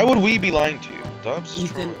 Why would we be lying to you? Dubs is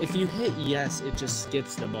Ethan, trolling. if you hit yes, it just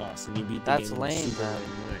skips the boss and you beat the That's game. in a lame, super then.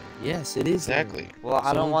 lame way. Yes, it is. lame. Exactly. Well, I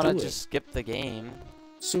So don't want to do it. just skip the game.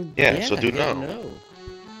 So Yeah, so do hit no.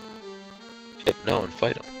 Hit no and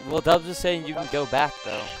fight him. Well, Dubs is saying you can go back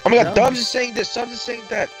though. Oh my god, Dubs- Dubs is saying this, Dubs is saying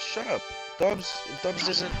that. Shut up. Dubs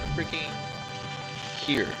isn't freaking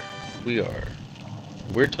here. We are.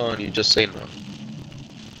 We're telling you, just say no.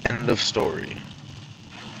 End of story.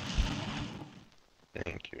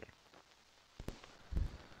 Thank you.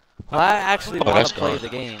 Well, I actually Oh, want that's to play gone. the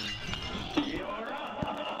game.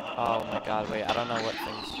 Oh my god, wait, I don't know what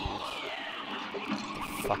things to use.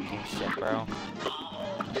 Fucking shit, bro.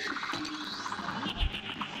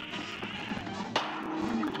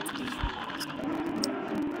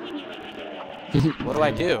 What do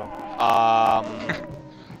I do?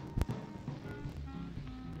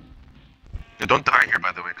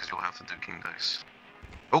 we'll have to do king dice.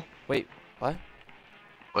 Wait, what?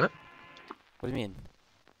 What? What do you mean?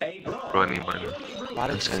 What do I mean by that? Why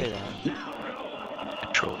did you say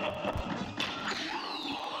that? Troll.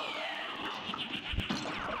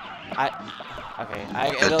 Okay,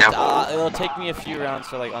 The devil. it'll take me a few rounds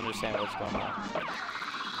to like understand what's going on.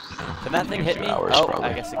 Can that thing hit me? Hours, Oh, probably.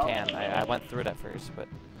 I guess it can. I went through it at first, but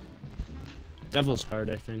Devil's hard,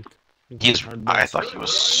 I think. He's. Hard I boss. thought he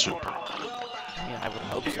was super. I mean, I would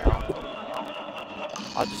hope so.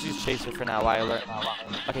 I'll just use Chaser for now while I learn.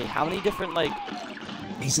 Okay, how many different like?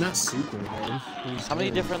 He's not super hard. How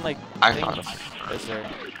many different like I thought things him. is there?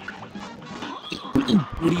 What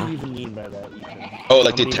do you even mean by that, Ethan? Oh,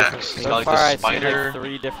 like the How many attacks. different He's So got like far, the I've seen spider. like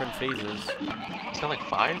 3 different phases. He's got like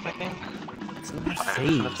 5, I think. It's not a 5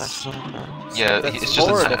 different attacks or phase. something like that. Yeah, That's it's just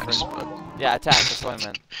 4 attacks. different. Yeah, attack. That's what I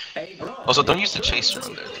meant. Also, don't use the chaser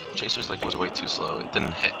on there. The chaser's like was way too slow. It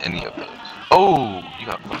didn't hit any of those. Oh, you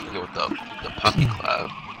got lucky with the puppy cloud.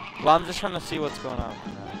 Well, I'm just trying to see what's going on.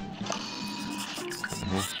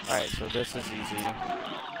 Mm-hmm. Alright, so this is easy.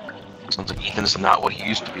 Sounds like Ethan's not what he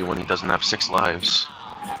used to be when he doesn't have 6 lives.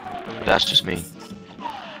 What do you mean? That's just me.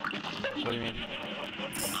 What do you mean?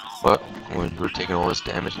 What? When you're taking all this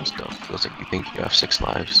damage and stuff, feels like you think you have 6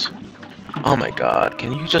 lives. Oh my god,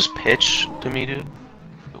 can you just pitch to me, dude?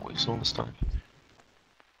 You're wasting all this time.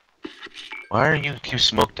 Why are you keep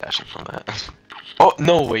smoke dashing from that? Oh,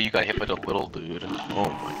 no way you got hit by the little dude. Oh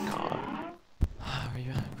my god. Are you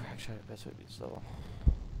gonna crack shot at best would be slow?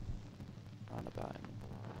 Roundabout.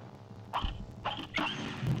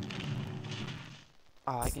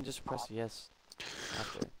 Oh, I can just press yes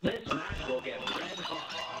after. This match will get red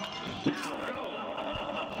hot.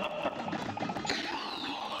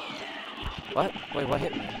 What? Wait, what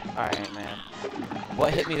hit me? Alright, man.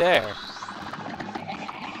 What hit me there?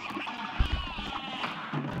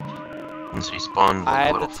 And so he spawned I like, a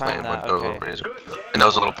had little to time flame that, with okay. razor. And that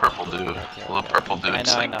was a little purple dude. Okay, A little purple dude.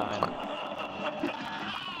 I know, I know.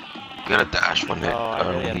 You gotta dash when Oh, I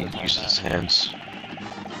really have to he time uses that. his hands.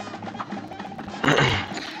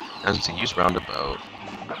 As to use roundabout.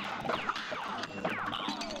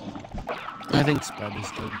 I think spread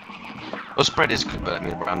is good. Well, spread is good, but I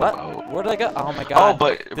mean roundabout. What? Where did I go? Oh my Oh, god.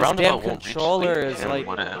 but this roundabout damn won't controller reach is the like.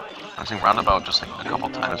 would it? I was saying roundabout just like a couple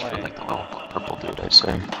No times for way. like the little purple dude. I'd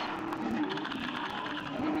say.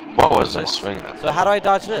 What was I swinging at? So how do I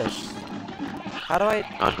dodge this? How do I?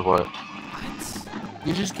 Dodge what? What?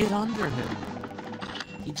 You just get under him.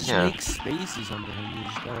 He just Yeah. makes spaces under him. You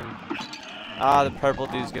just gotta... Ah, the purple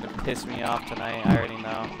dude's gonna piss me off tonight. I already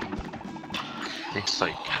know. Takes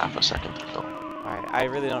like half a second to kill. Alright, I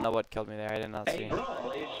really don't know what killed me there. I did not see. A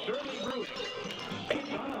brawl is surely brewing.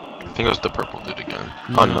 I think it was the purple dude again.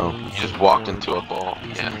 Oh no, he's he just an walked orange. into a ball.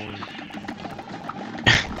 He's Yeah, an orange.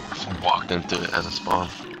 just walked into it as a spawn.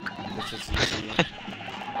 Which is easy.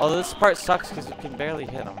 Although this part sucks because you can barely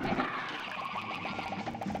hit him.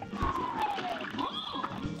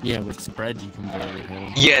 Yeah, with spread you can barely hit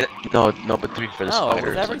him. Yeah, no, but 3 for the No, spider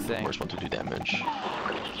with is like the everything. worst one to do damage.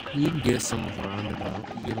 You can get some with roundabout.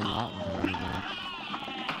 You get a lot with roundabout.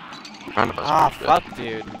 Roundabout's Ah, pretty good. fuck,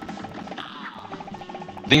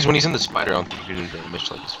 dude. Things when he's in the spider, I don't think you can do damage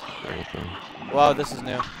like his feet or anything. Whoa, this is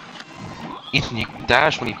new. Ethan, you can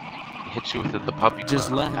dash when he hits you with the puppy. Just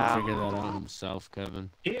cloud. let him Ah. figure that out himself, Kevin.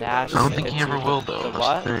 Dash. I don't think hits he ever you will, with though, The that's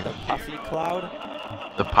what? the thing. The puffy cloud?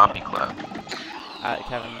 The poppy cloud.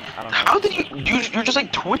 Kevin, I don't know. How did you're just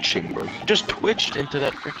like twitching, bro. You just twitched into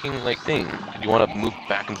that freaking like thing. You want to move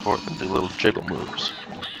back and forth and do little jiggle moves.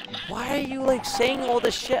 Why are you like saying all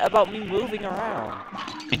this shit about me moving around?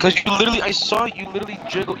 Because you literally, I saw you literally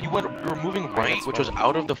jiggle. You were moving right, that's which was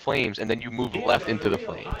out of the flames, and then you moved left into the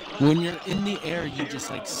flame. When you're in the air, you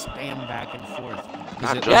just like spam back and forth.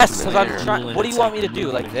 Not it- just Yes, in because the I'm air. trying. When What do it's you want me like to do?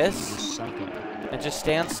 moving, Like you this? just suck it. And just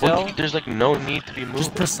stand Well, still? there's like no need to be moving.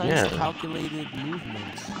 Just precise, Yeah. calculated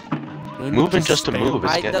movements. Don't Moving just to spam. move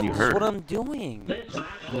is getting you That's hurt. what I'm doing.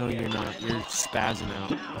 No, you're not. You're spazzing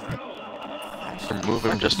out. You're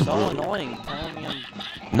moving just to so move. annoying. Telling me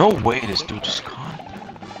I'm. No way, this dude just caught.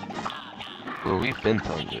 Well, we've been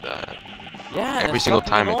telling you that. Yeah. and Every it's single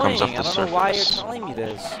fucking time it comes annoying. off the I don't know why you're surface. telling me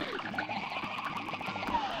this.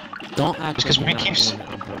 Don't act Just 'cause like we you're not keep doing it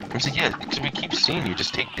on purpose. I'm saying, yeah, because we keep seeing you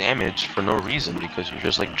just take damage for no reason because you're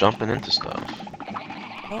just like jumping into stuff.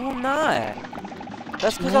 No, I'm not.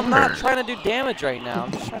 That's because I'm not Sure. trying to do damage right now.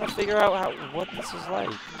 I'm just trying to figure out what this is like.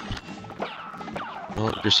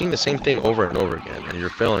 Well, you're seeing the same thing over and over again, and you're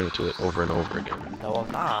failing to it over and over again. No,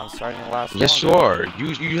 I'm not. I'm starting to last. Yes, you longer. are.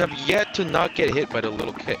 You have yet to not get hit by the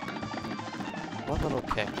little kick. What little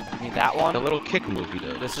kick? You mean that one? The little kick move he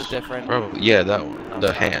does. This is different. Probably, yeah, that one. No, The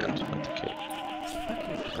it's not. hand, not the kick. It's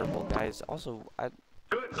fucking purple Oh, guys. Also,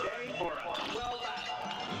 Good day for well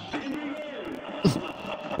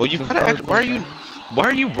Well, you kind of. Why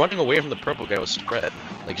are you running away from the purple guy with spread?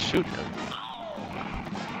 Like, shoot him.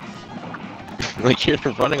 Like, you're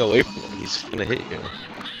running away from him. He's gonna hit you.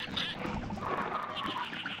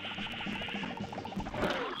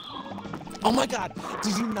 Oh my god,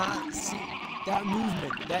 did you not see that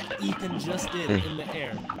movement that Ethan just did in the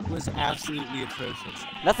air was absolutely atrocious.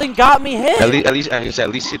 nothing got me hit. At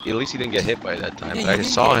least he didn't get hit by that time. Yeah, I you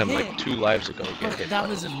saw didn't him get like hit. 2 lives ago get But hit. that by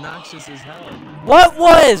was it. obnoxious as hell. What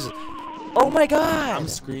was? Oh my god. I'm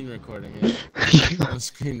screen recording it. I'm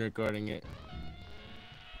screen recording it.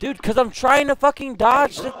 Dude, because I'm trying to fucking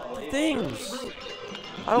dodge the things.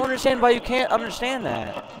 I don't understand why you can't understand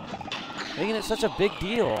that. Making it such a big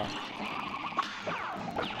deal.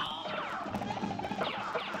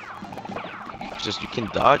 It's just you can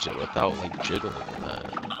dodge it without like jiggling and that.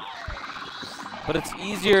 But it's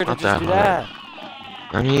easier to Not just that do hard.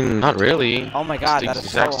 that. I mean, not really. Oh my It's god, the that is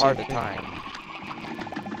exact so same hard to thing. time.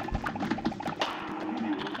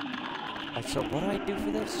 So what do I do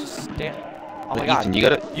for this? Just stand. Oh my But god. Ethan, you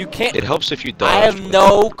gotta. You can't. It helps if you dodge. I have with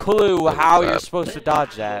no clue like how that. you're supposed to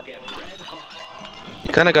dodge that.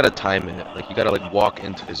 You kind of gotta time it. Like you gotta like walk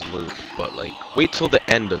into his loop, but like wait till the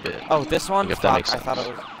end of it. Oh, this one? If that Fuck, makes I thought it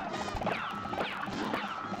sense. was.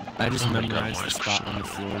 I just Oh my God, memorized the Mark, spot on the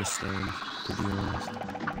floor to stand, to be honest.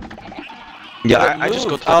 Yeah, But I just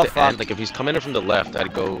go move. to Oh, the fuck. end. Like if he's coming in from the left,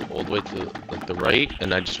 I'd go all the way to like the right,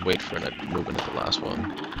 and I just wait for it and move into the last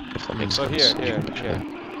one. If that makes So sense. here.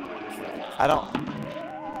 I don't.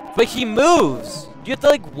 But he moves. You have to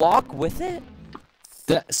like walk with it.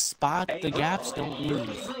 The spot, the gaps don't move.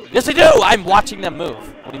 Yes, I do. I'm watching them move.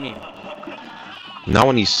 What do you mean? Not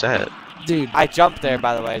when he's set. Dude, I jumped there,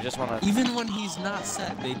 by the way. I just want to. even when he's not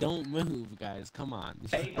set, they don't move, guys. Come on.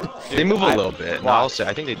 They move a I- little bit. No, I'll say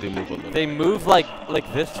I think they do move a little. They move like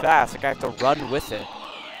this fast. Like I have to run with it.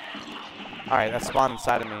 All right, that spawned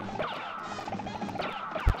inside of me.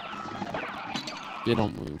 They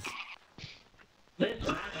don't move. This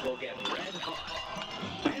match will get red hot.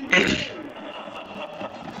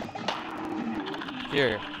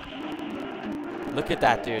 Here. Look at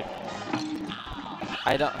that, dude.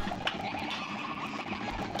 I don't.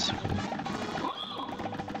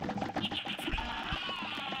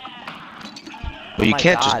 But you my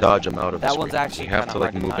can't just God. dodge him out of That the one's screen. actually You have kinda to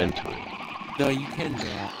like hard to move time. into it. No, you can do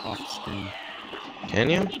that off screen. Can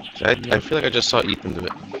you? I feel like I just saw Ethan do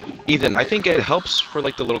it. Ethan, I think it helps for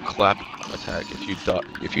like the little clap attack if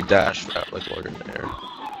you dash like while you're in the air.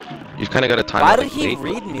 You kind of got to time Why it, did like, he late,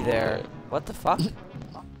 read me there? What the fuck?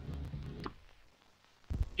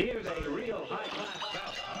 Here's a real high-class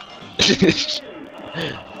bout.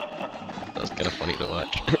 That was kind of funny to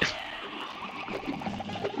watch.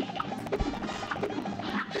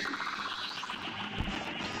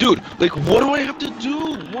 Dude, like, what do I have to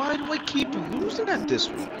do? Why do I keep losing at this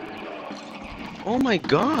one? Oh my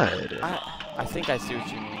god. I think I see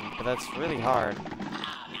what you mean, but that's really hard.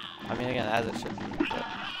 I mean, again, as it should be, but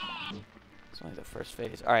it's only the first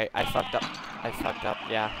phase. All right, I fucked up.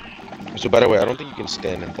 Yeah. So, by the way, I don't think you can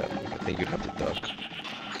stand in that move. I think you'd have to duck.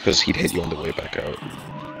 Because he'd hit you on the way back out.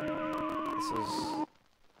 This is.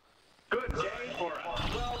 Good day for a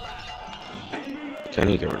well battle. Can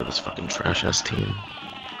you get rid of this fucking trash ass team?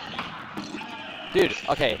 Dude,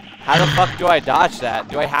 okay. How the fuck do I dodge that?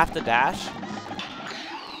 Do I have to dash?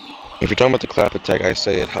 If you're talking about the clap attack, I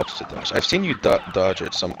say it helps to dash. I've seen you dodge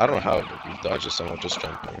it some. I don't know how, but you've dodged it somehow just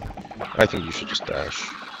jumping. I think you should just dash.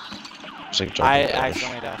 Just like jumping. I and dash.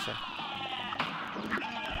 accidentally dashed it.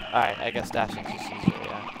 Alright, I guess dashing is just easier,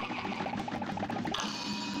 yeah.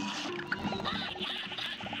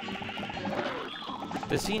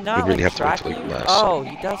 Does he not really like have to wait track till you? he lasts. Oh,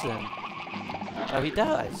 he doesn't. Oh, he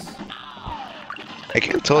does. I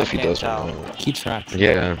can't tell I if he can't does tell. or not. He tracks.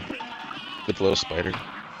 Yeah. With the little spider.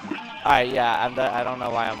 Alright, yeah, I don't know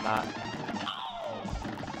why I'm not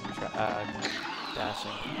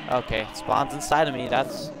dashing. Okay, it spawns inside of me.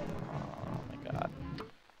 That's. Oh my god.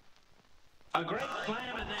 A great slam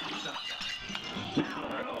and then some.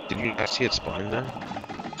 Did you not see it spawning there?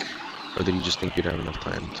 Or did you just think you'd have enough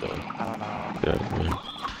time to I don't know. get out of the way?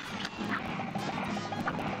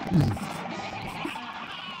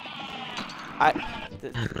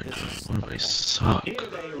 This Oh my god, is. what do I suck? Here's a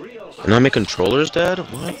real And now my controller's dead?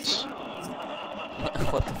 What?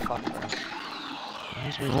 What the fuck, man? Why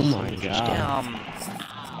is Oh my controller just God. dead?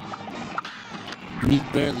 We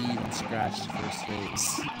barely even scratched first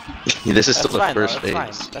phase. Yeah, this is That's still the fine, though, first that's phase.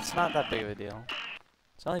 fine. That's not that big of a deal.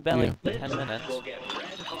 It's only been like 10 minutes. will get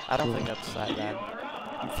red hot. I don't think that's that bad.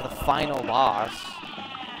 And for the final boss.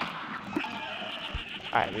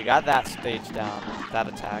 Alright, we got that stage down. That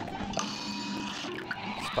attack.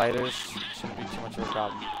 Spiders shouldn't be too much of a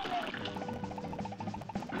problem.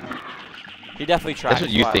 He definitely tried. That's what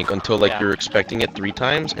you think until like Yeah. you're expecting it 3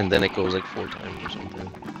 times and then it goes like 4 times or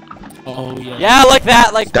something. Oh yeah. Yeah, like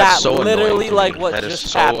that, like That's that. so Literally annoying to like me. what That is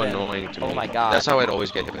just so happened. annoying to me. Oh my god. That's how I'd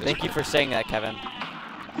always get hit. Thank you for saying that, Kevin.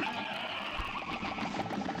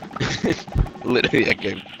 Literally,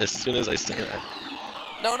 again, as soon as I say that.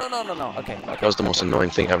 No. Okay. That was the most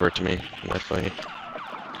annoying thing ever to me in that fight.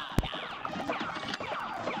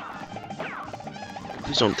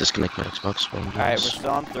 Please don't disconnect my Xbox One. Alright, we're still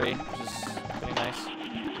on 3, which is pretty nice.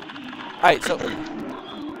 Alright, so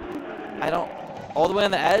I don't all the way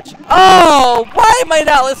on the edge. Oh, why am I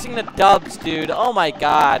not listening to dubs, dude? Oh my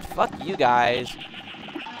god. Fuck you guys.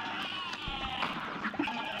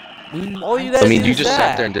 All you guys I mean, do you is just that.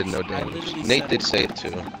 sat there and did no damage. literally Nate said did it. say it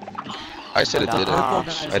too. I said it did. Nah.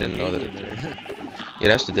 I didn't know that it did. Yeah,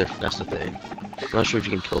 that's the difference. That's the thing. I'm not sure if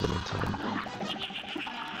you can kill them in time.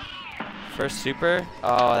 First super?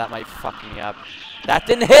 Oh, that might fuck me up. That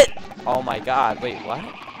didn't hit! Oh my god, wait, what?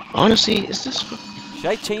 Honestly, is this? Should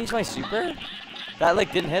I change my super? That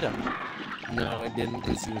like didn't hit him. No, it didn't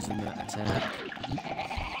because he was in the attack.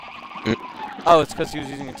 Oh, it's because he was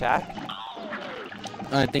using attack?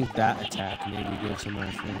 I think that attack maybe gives him more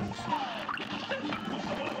frames.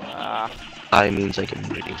 I means like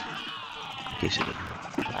immunity. In case you didn't know.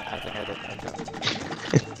 I think I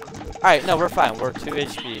did. Alright, no, we're fine. We're 2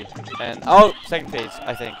 HP. And oh, second phase,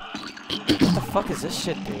 I think. What the fuck is this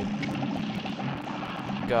shit, dude?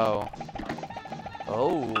 Go.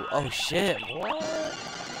 Oh shit, what?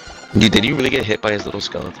 Did you really get hit by his little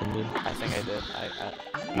skeleton, dude? I think I did.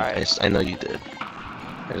 Alright. I know you did.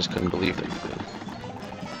 I just couldn't believe that you did.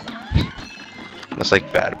 That's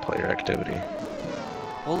like bad player activity.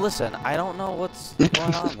 Well, listen, I don't know what's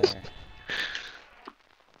going on there.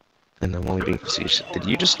 And I'm only being facetious. Did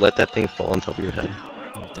you just let that thing fall on top of your head?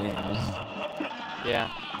 Oh, damn. Yeah.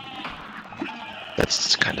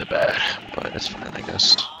 That's kind of bad, but it's fine, I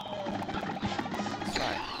guess. It's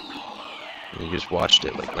fine. You just watched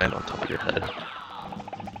it like land on top of your head.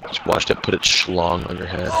 Just watched it put its schlong on your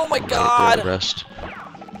head. Oh my and let it god! go to rest.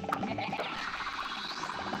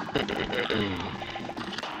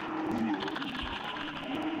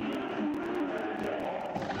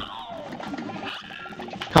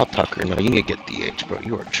 Kyle Tucker, no, you need to get DH, bro.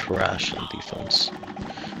 You are trash on defense.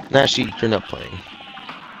 Nashi, you're not playing.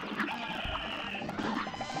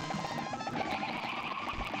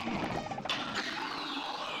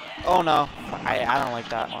 Oh no. I don't like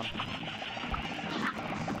that one.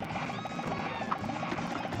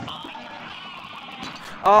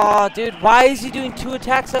 Oh, dude, why is he doing 2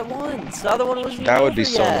 attacks at once? The other one wasn't That even would be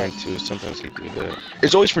over so yet. annoying too. Sometimes he'd do that.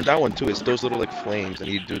 It's always for that one too. It's those little like flames, and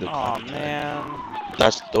he'd do the. Oh attack. man.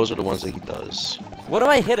 Those are the ones that he does. What am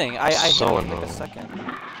I hitting? I hit So him in like annoying. a second.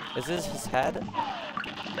 Is this his head?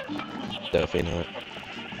 Definitely not.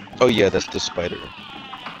 Oh yeah, that's the spider.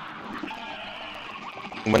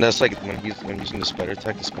 When that's like when he's using the spider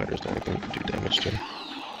attack, the spider's the only thing that can do damage to him.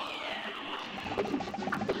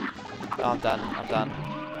 Oh, I'm done. I'm done.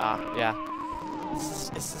 Ah, yeah. It's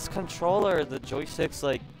this controller. The joystick's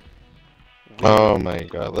like. weird. Oh my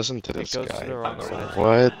god, listen to It this goes to guy. the wrong side.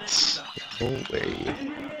 What? No way.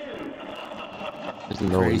 There's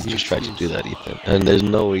no way you Crazy just tried to do excuse. that, Ethan. And there's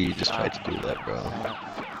no way you just tried to do that, bro. I don't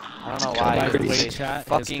know It's why. kinda By the crazy. way, It's chat, his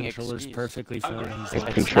fucking controller's excuse. perfectly fine. He's His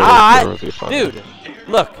like, controller's not! perfectly fine. Dude,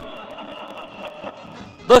 look.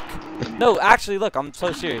 Look. No, actually, look. I'm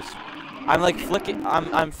so serious. I'm like flicking.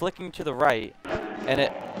 I'm flicking to the right, and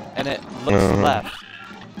it looks left.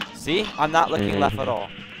 See? I'm not looking left at all.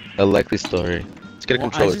 A likely story. Let's get a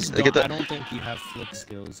well, controller. I just Get don't, I that. don't think you have flick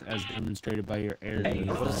skills as demonstrated by your air. Hey,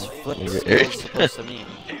 movement. What is flip Your skills air- supposed to mean?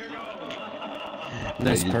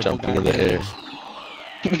 This you purple jumping guy in the air.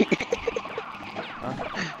 damage.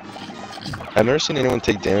 I've never seen anyone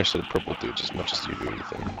take damage to the purple dudes as much as you do,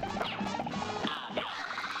 Ethan.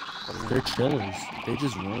 They're chillers. They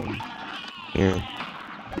just run. Yeah.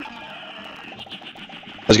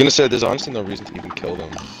 I was gonna say there's honestly no reason to even kill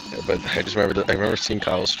them, but I just remember I remember seeing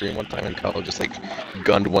Kyle stream one time and Kyle just like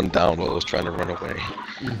gunned one down while it was trying to run away.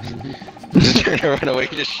 Just trying to run away,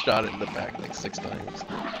 he just shot it in the back like 6 times.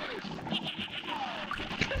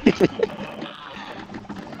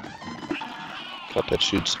 Cuphead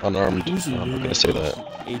shoots unarmed. Who's I'm not gonna say that.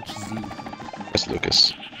 HZ. That's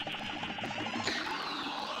Lucas.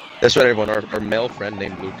 That's right, everyone. Our male friend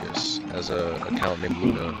named Lucas has a account named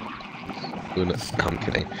Luna. Luna. No, I'm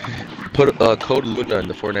kidding. Put code Luna in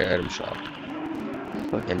the Fortnite item shop,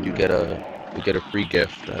 and you get a free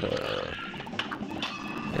gift at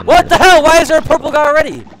And What the hell? Why is there a purple guy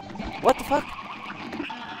already? What the fuck?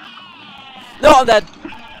 No, I'm dead.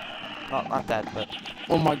 No, not dead, but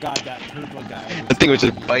Oh my god, that purple guy. The thing was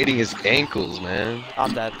just biting his ankles, man.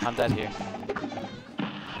 I'm dead. I'm dead here.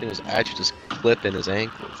 It was actually just clipping his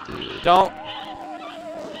ankles, dude. Don't.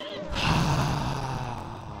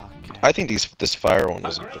 I think this fire one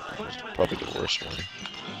was probably the worst one.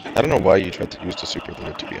 I don't know why you tried to use the super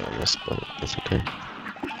glue, to be honest, but that's okay.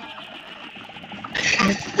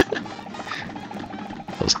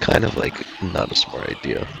 That was kind of like not a smart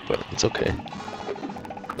idea, but it's okay.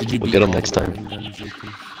 Did you We'll beat get him all next the time. running guns,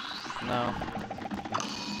 JP? No.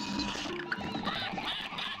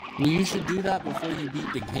 Well, you should do that before you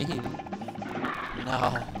beat the game.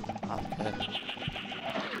 No. I'm good.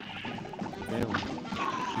 Ew.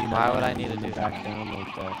 You Why know, would I need to do back down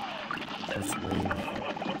like that? That's lame.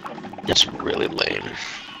 It's really lame.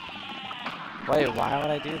 Wait, why would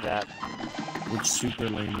I do that? It's super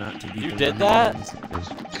lame not to beat You the did running that? guns.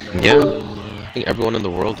 Yeah. I think everyone in the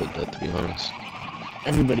world did that, to be honest.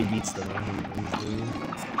 Everybody beats the running guns, dude.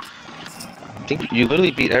 I think you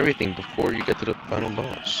literally beat everything before you get to the final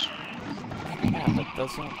boss. Yeah, that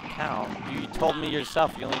doesn't count. You told me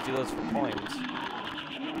yourself you only do those for coins.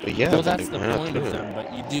 But yeah, Well, that's like, the why not point do of it? them,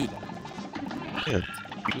 but you do that. You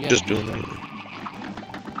Yeah, just do do it. that.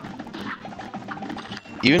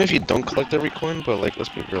 Even if you don't collect every coin, but like, let's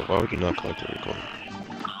be real, why would you not collect every coin?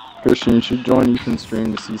 Christian, you should join Ethan's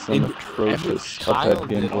stream to see some Hey, atrocious Kyle Cuphead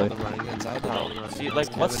did all the gameplay. running guns. I did all the running See, guns.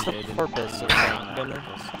 like, what's the Kevin did. purpose of saying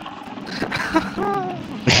purpose?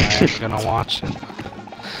 I'm gonna watch it.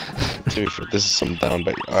 Dude, this is some down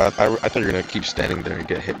bait. I thought you were gonna keep standing there and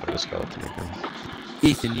get hit by the skeleton again.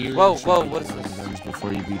 Ethan, you Whoa, should whoa, beat what the is running this? guns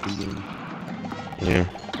before you beat the game. Yeah.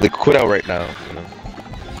 Like, quit out right now, you know?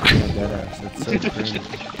 Yeah, deadass. That's so cringe.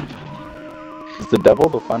 Is the devil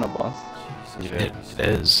the final boss? It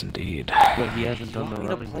is indeed. But he hasn't You done want the me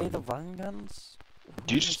to running play gun. the run guns?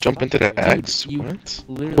 Do you just jump into that axe? you- What?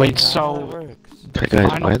 Literally, Wait, that's so- how it works. Hey guys,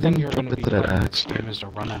 Final why thing didn't you you're jump gonna be into that doing in axe, this game dude? is to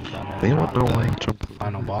run and gun it. They don't know around why you the jump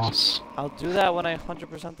final boss. I'll do that when I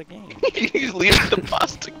 100% the game. You leave the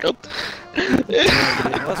boss to go.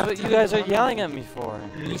 That's what you guys are yelling at me for.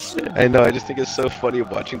 You should. I know, I just think it's so funny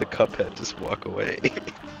watching the Cuphead just walk away.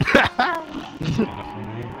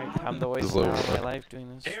 I'm the waste Low. of my life doing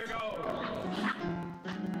this. Here goes.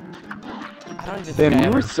 I don't even Damn, think I you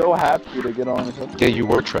ever... were so happy to get on with Yeah, you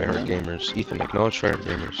were tryhard gamers. Ethan, acknowledge tryhard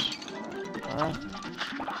gamers. Huh?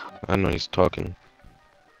 I know he's talking.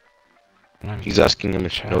 I'm He's asking him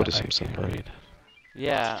if you chat, notice I him can't sometime. read.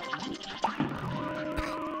 Yeah.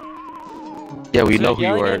 Yeah, we So know who you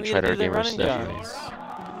yelling are, at me to do tryhard the gamers, running definitely. guns.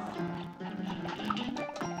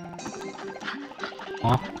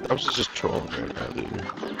 Huh? I was just trolling right now, dude.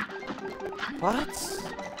 What?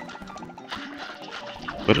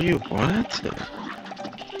 What are you, what?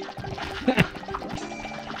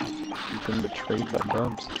 Ethan betrayed by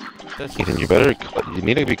Dubs. This Ethan, you is- better, you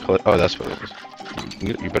need to be collect. Oh, that's what it is.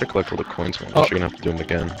 You better collect all the coins, man. Oh. You're gonna have to do them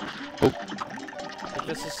again.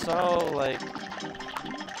 This is so, like...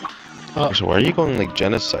 So why are you going like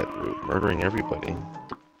genocide route, murdering everybody?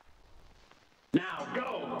 Now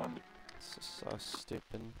go. This is so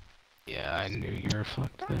stupid. Yeah, I knew you were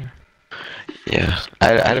fucked there. Yeah, I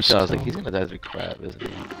had a feeling, I was like, he's gonna die to the crab, isn't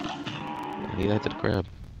he? And he died to the crab.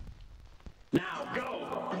 Now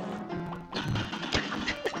go.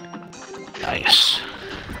 Nice.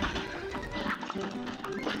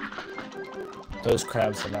 Those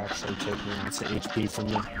crabs have actually taken lots of HP from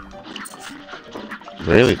me.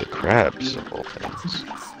 Really, the crabs of all things.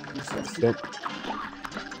 Yep.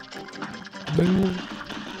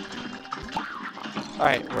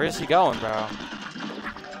 Alright, where is he going, bro?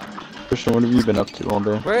 Christian, what have you been up to all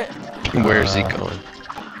day? Where... Where is he going?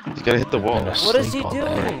 He's gotta hit the wall. Gotta What is he sleep all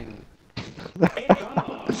day. doing?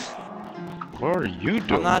 What are you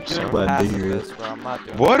doing? I'm not doing son? Glad to passive hear it. this, bro. I'm not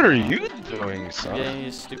doing What are you doing, I'm son? getting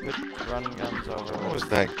these stupid running guns over. What was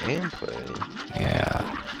that gameplay?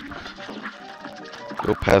 Yeah.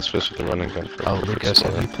 Go pacifist with the running gun for Oh, Lucas,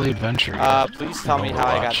 have you played Venture? yet? Please tell me how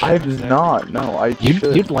I got Overwatch. I that. have not. No, I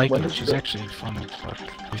should. You'd like When it. is She's the- actually fun as fuck.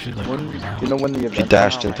 You should like When, her now. you know when the He event?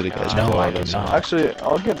 dashed Oh into my the guy's God. No, car. I did not. Actually,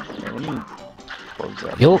 I'll get. Let me close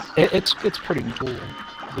that. It's pretty cool.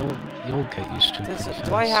 You'll get used to it. Does pretty it-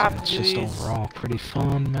 do I fast. have to It's do just these? overall pretty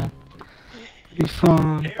fun, man. Pretty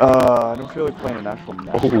fun. I don't feel like playing an actual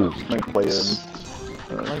match. Oh. I'm just gonna play it.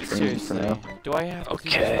 Like, For seriously. now. Do I have to do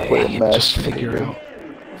Play Okay, it match. just figure out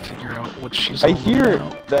what she's. I all hear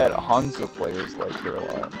about. that Hanzo players like her a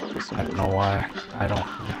lot. For some I don't reason. know why. I don't.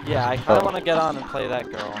 Yeah, I kind of want to get on and play that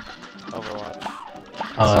girl. Overwatch.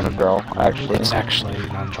 Son of girl, actually. It's actually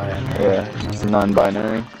non-binary. Yeah, it's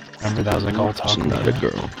non-binary. Remember that was like all talk Not about a it?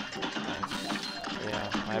 girl. Yeah,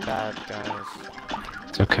 my bad, guys.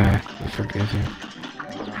 It's okay. We forgive you.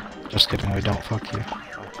 Just kidding. We don't fuck you.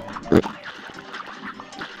 Okay.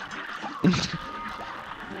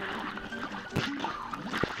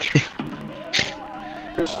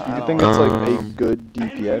 Do you think it's like a Um, good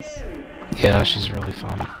DPS? Yeah, she's really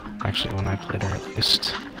fun. Actually, when I played her, at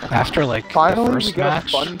least after like Finally, the we first get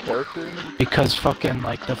match. a fun character. Because fucking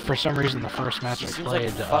like for some reason the first match She I seems like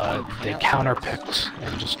played, fucking they cancer. counterpicked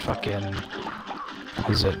and just fucking what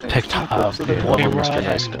was it picked clips of the Moira video. Mr.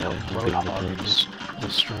 Nice and Guy. Roadhog was the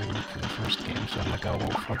stream for the first game, so I'm like, oh well,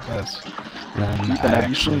 fuck this. And then Ethan, I have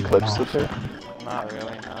you actually seen went clips off. of her? Not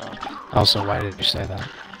really, no. Also, why did you say that?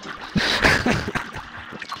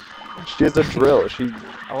 She has a drill. She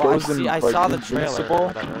Oh, goes I see. in, I like, saw the trailer. invincible. Or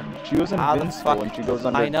whatever. She was How the invincible fuck- when she goes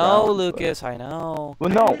underground. I know, but- Lucas. I know. Well,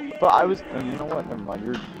 no, but I was. You know what? Never mind.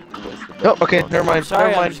 You're. wasted. Oh, okay, never I'm mind. sorry.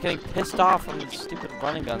 Never I'm mind. just getting pissed off from the stupid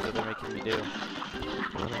running guns that they're making me do.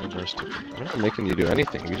 We're not making you do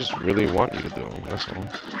anything. We just really want you to do them. That's all.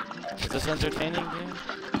 Is this entertaining, dude?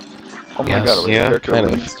 Oh my Yes. god, Yeah, yeah, character kind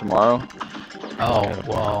of. leaves tomorrow. Oh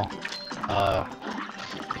well,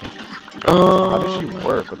 How does she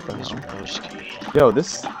work? What the hell? Yo,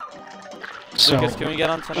 this. so Lucas, can we get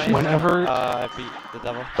on tonight? whenever I beat the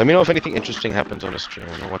devil. Let me know if anything interesting happens on the stream.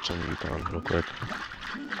 I'm gonna watch some Yukon real quick.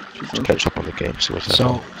 Just catch up on the game, see what's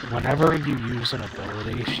so happening. whenever you use an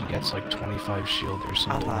ability, she gets like 25 shield or I'm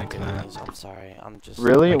something not like doing that. these. I'm sorry. I'm just.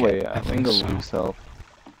 Really? Okay, Wait, I I think think so. I'll lose health.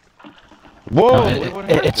 Whoa! No, what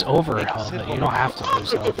it's happened? over health. You don't have to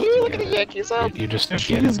lose health to get it. You just She's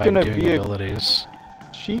get it by gonna doing be a- abilities.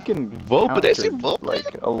 She can Whoa, but they say counter, whoa. like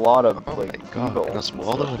a lot of Oh like my god, evils can I and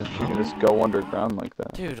swallow stuff. it? She can just go underground like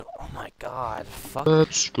that. Dude, oh my god. Fuck.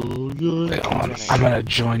 Let's go, yeah. Wait, hold on. I'm gonna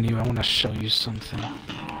join you. I want to show you something.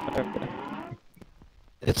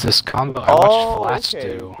 It's this combo I watched Flats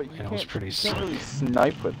do, but you and it was can't- pretty you sick. can't really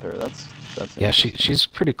snipe with her. That's Yeah, interesting. she's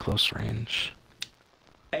pretty close range.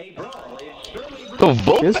 A brawl is surely The She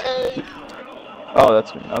vote. has- Oh,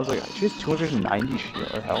 that's weird. I was like, she has 290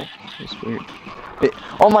 shield or health. That's weird.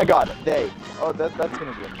 Oh my god, they. Oh, that's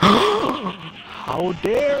gonna be. How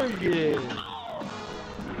dare you!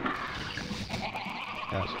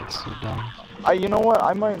 That's so dumb. You know what?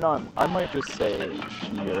 I might not. I might just say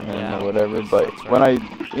she or him Yeah, or whatever. But that's when I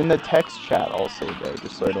in the text chat, I'll say they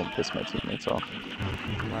just so I don't piss my teammates off.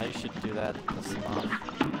 No, you should do that. Piss them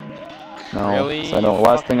off. No, Really? 'cause I know.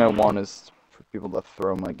 Last thing I want is for people to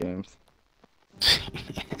throw my games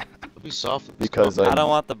Be soft. because I don't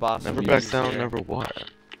want the boss. Never to be back down, here. never what?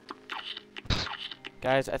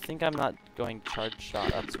 Guys, I think I'm not going charge shot.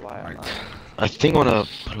 That's why I'm not. I think I wanna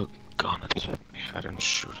put a gun at his head and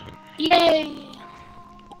shoot him. Yay!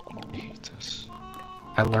 I hate this.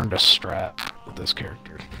 I learned a strat with this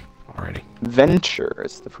character already. Venture.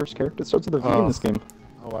 It's the first character that starts with a V in this game.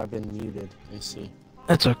 Oh, I've been muted. I see.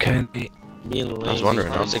 That's okay. Me and Lane. I was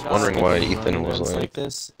wondering. I was like wondering why Ethan was Guns like.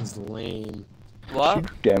 this is lame. What?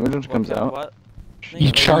 Damage when she comes out. What?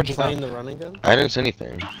 You charge Are you that. playing the running gun? I didn't say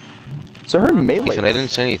anything. So her melee. Ethan, I didn't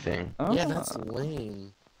say anything. Oh. Yeah, that's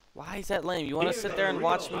lame. Why is that lame? You want to sit there and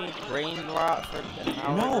watch me brain rot for an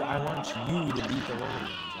hour? No, I want you to beat the running guns.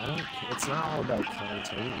 I don't. It's not all about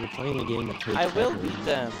content. You're playing the game to play. I will beat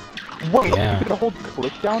them. What? Yeah. You gotta hold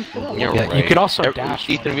click down for that? You're Yeah, you right. could also dash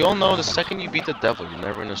Ethan, one. we all know the second you beat the devil, you're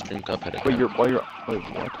never gonna stream Cuphead again. Wait, wait, what? The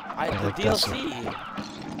like that DLC.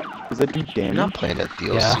 Does that do You're damage? not playing that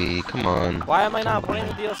DLC. Come on. Why am I not playing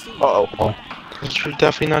the DLC? Uh-oh. You're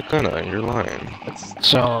definitely not gonna. You're lying. That's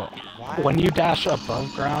So, Why? when you dash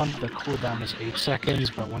above ground, the cooldown is 8 seconds,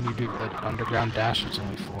 but when you do the underground dash, it's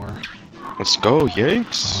only 4. Let's go,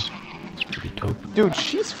 Yanks. It's pretty dope. dude,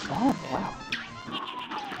 she's fun. Wow.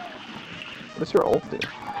 What's your ult do?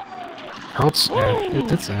 It's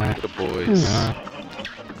it's The boys.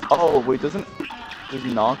 Oh, wait, does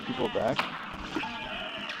he knock people back?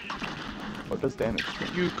 What does damage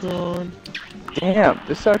do? Yukon. Damn,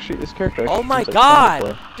 this character actually Oh my seems like fun to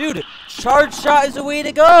god! Dude, charge shot is the way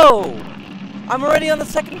to go! I'm already on the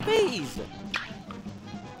second phase!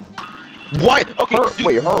 What? Okay, Her- dude,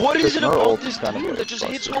 wait, her- what is it her about ult's this kinda team like that just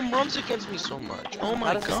hits busted. home runs against me so much? Oh my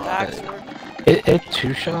How does the stacks god. work? It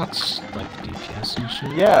 2 shots, like DPS and shit.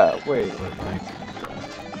 play. Yeah, wait. But like,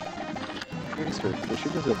 Who's her? Does she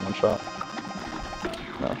just have one shot?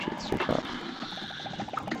 No, she gets 2 shots.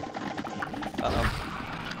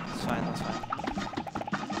 It's fine, that's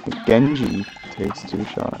fine. Genji takes 2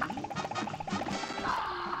 shots.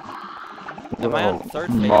 Am I on Whoa, third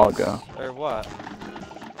phase? Maga. Or what?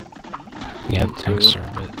 Yeah, Two. thanks,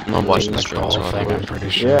 sir. But I'm not watching the like stream, the so whole I thing, don't I'm know. pretty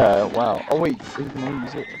sure. Yeah, wow. Oh wait, so you can only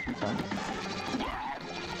use it a few times.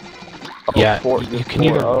 Oh, Yeah, four, you just can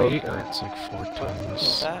either four. Oh, wait or okay. it's like 4 What's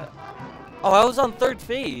times. that? Oh, I was on 3rd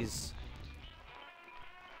phase.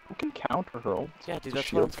 You can counter her ult. Yeah, dude, The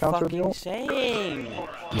that's what I'm shields counter the fucking ult? saying.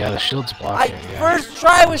 Yeah, the shield's blocking. Yeah. First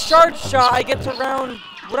try with shard That's shot, what I get it to is. round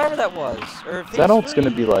whatever that was, or phase That ult's 3.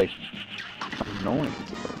 gonna be like annoying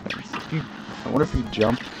to things. If you, I wonder if you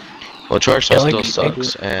jump. Well, charge Yeah, shot like, still it-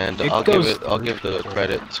 sucks, and it I'll give goes it. I'll through give the people.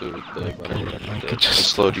 credit to the Like, running gun. like It it just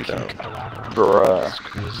slowed you fucking down. collateral. Bruh. It's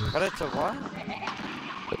crazy. Credit to what?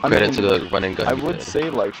 I Credit to mean, the running gun. I you would did. say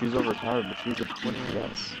like she's overpowered, but she's a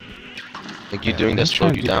DPS. Like you Yeah, doing that I'm slowed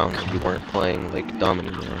trying you to down. do Like you weren't playing like dumb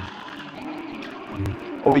anymore.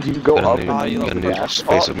 Oh wait, you can go Got a up new- and got then a you new can dash.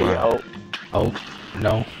 space Oh, of okay, mind. oh. Oh,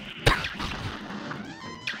 no.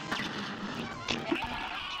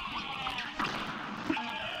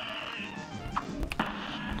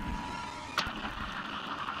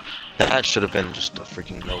 That should have been just a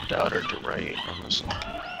freaking no doubter to right, honestly.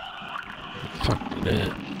 Fuck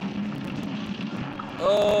it.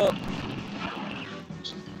 Oh,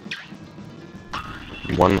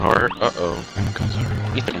 One heart. Uh oh. And it goes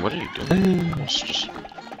everywhere. Ethan, what are you doing? It's just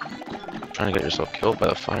trying to get yourself killed by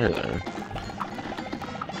the fire there.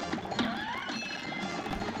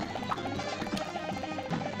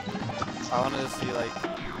 I wanted to see like.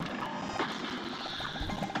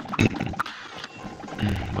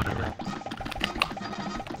 Whatever.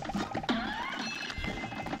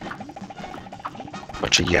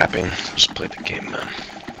 Bunch of yapping. Just play the game, man.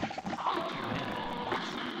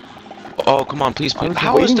 Oh, come on, please, I please. was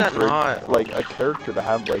How is waiting that for not? like a character to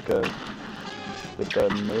have like a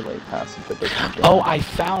melee passive that doesn't go. Oh, I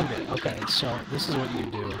found it. Okay, so this is what you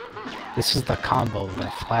do. This is the combo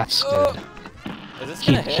that Flats did. Is this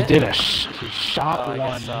He, gonna hit? he did he shot Oh, I one,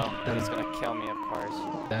 guess so. then It's gonna kill me, of course.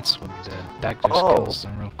 that's what he did. That just Oh. kills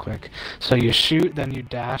them real quick. So you shoot, then you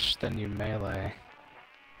dash, then you melee.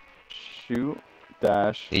 Shoot,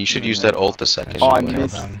 dash. You should and use then- that ult the second. Oh, I you Kill land.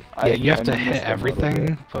 missed. them. I- Yeah, you have I to missed hit them a little bit.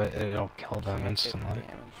 everything, but it'll kill them Can't take the instantly. damage,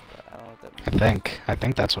 but I don't know what that means. I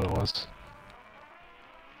think that's what it was.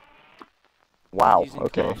 Wow. Using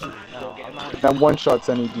Okay. caution. No, I'm not That using- one shots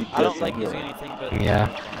any DPS. I don't like in using here. anything but. Yeah.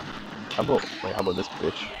 How about wait? How about this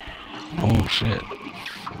bitch? Oh shit.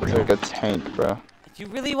 It's like a tank, bro. Do you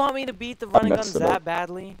really want me to beat the running guns messed it up. that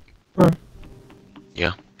badly?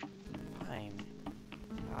 Yeah. Fine.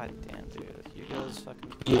 God damn, dude. You guys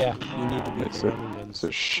fucking. Yeah, you need to be It's the a- running guns. So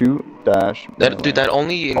shoot, dash. That melee. dude, that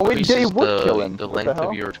only Oh, wait, increases Dave would kill him. the What the length hell?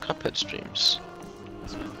 of your Cuphead streams.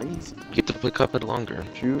 That's crazy. You get to play Cuphead longer.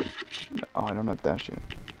 Shoot. Oh, I don't have dash yet.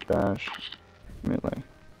 Dash. Melee.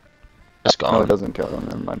 It's No, it gone. doesn't kill him.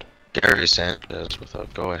 Never mind. Gary Sanchez with a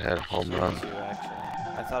go-ahead home run. Two, actually.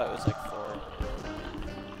 I thought it was like 4.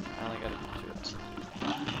 I only got to do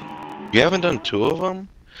 2. You haven't done 2 of them?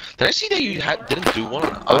 Did I see that you didn't do one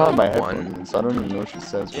on I don't have my one? headphones. I don't even know what she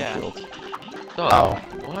says for Yeah. shield. Oh,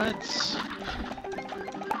 what?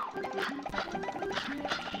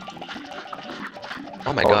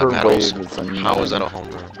 Oh my Oh, god, her Metals. wave is How was that annoying. a home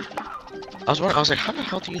run? I was wondering, I was like, how the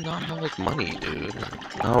hell do you not have like money, dude?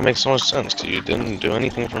 Now it makes so much sense, because you didn't do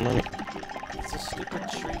anything for money. It's a stupid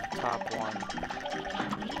tree top one.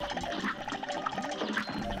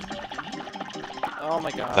 Oh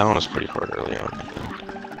my god. That one was pretty hard early on.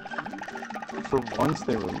 For once,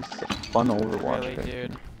 they released a fun Overwatch Really,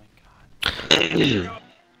 character. dude?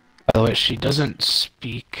 By the way, she doesn't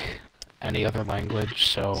speak any other language,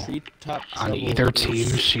 so on either team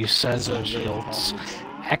she says in shields,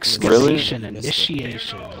 excavation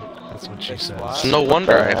initiation. That's what she says. So no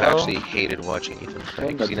wonder the I've hell? actually hated watching Ethan play,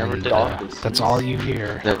 because he never And, did dog that. is- that's all you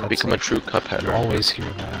hear. Never That's become a like- true You Cupheader. always hear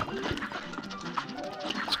that.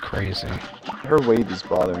 It's crazy. Her wave is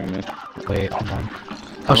bothering me. Wait, hold on.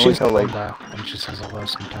 I Oh, like she's how, like- that, and she says hello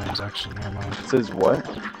sometimes, actually, never mind. It says what?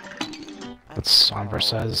 What Sombra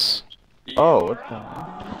says. Oh, what the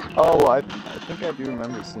Oh, I think I do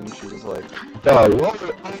remember seeing she was like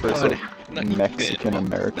first like, Mexican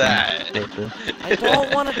American that. character. I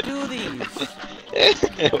don't want to do these.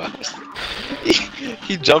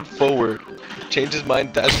 he jumped forward, changed his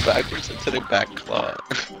mind, dashed backwards, and took a back claw.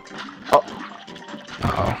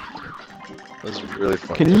 Uh-oh. That was really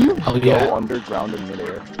funny. Can you Oh, go yeah. underground in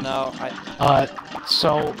midair? No, I.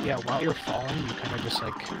 So, yeah, while you're falling, you kind of just,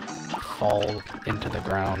 like, fall into the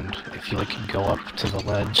ground if you, like, go up to the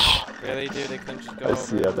ledge. Really, dude? They couldn't just go I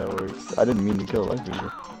see over. how that works. I didn't mean to kill that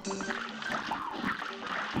people.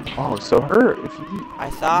 Oh, so her, if you... I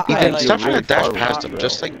thought You I can like. Stop trying to really dash far past away, him. bro.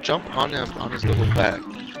 Just like jump on him on his little back.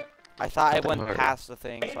 I thought I Nothing went hard. past the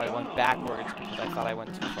thing, so I went backwards because I thought I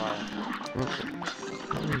went too far.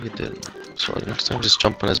 No, you didn't. So next time, just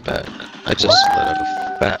jump on his back. I just let out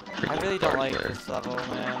a fat. I really don't like there. this level,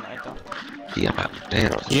 man. I don't. Yeah,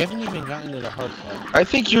 damn. You haven't even gotten to the hard part. I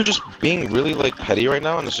think you're just being really like petty right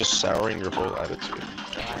now, and it's just souring your whole attitude.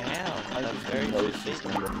 I am. That's very No, true. she's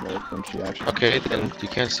gonna get more when she actually. Okay, then you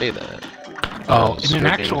can't say that. Oh, So in an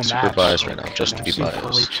you're actual being match, super biased like, right now, just to be once you fully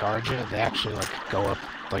biased. charge it, they actually like go up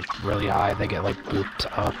like really high. They get like booped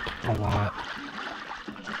up a lot.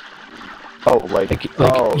 Oh, like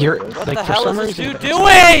oh, you're What like the for hell some is this reason dude it's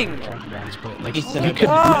doing? Runs, but like He you said could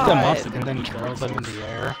boot them up God. and then twirl them in the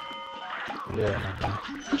air. Yeah.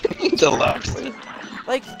 Deluxe.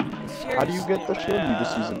 Like, how do you get the shield? You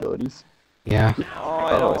just use man. abilities. Yeah. Oh,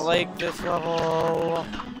 I Oh, I don't see. like this level.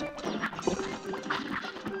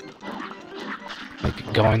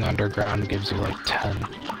 Like going underground gives you like 10.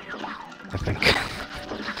 I think.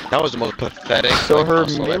 That was the most pathetic. So like, her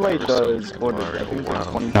hustle I've melee ever does seen. what is Alright, that? I think it's wow.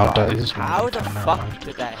 like 25. No, it is How the never fuck mind.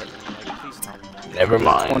 did that hit me? Like, please tell me. Never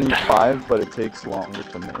mind. 25, but it takes longer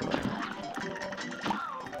to melee.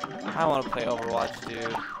 I want to play Overwatch,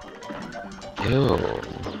 dude. Ew.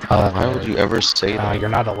 Why would you ever say that? You're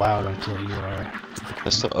not allowed until you are.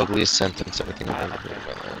 That's the ugliest sentence I think I've ever heard in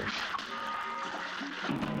my life.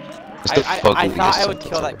 It's the I ugliest thought I would sentence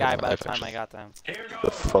kill I've that ever guy heard in by my the life, time I actually. got them. The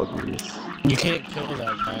fuggies. You can't kill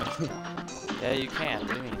that guy. Yeah, you can. What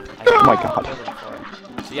do you mean? Oh my God. Killed him for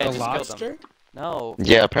it. So yeah, The just killed him. lobster? No.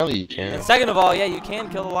 Yeah, apparently you can. And second of all, yeah, you can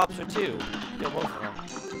kill the lobster too. Kill both of them.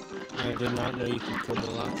 I did not know you could kill the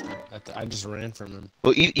lobster. I just ran from him.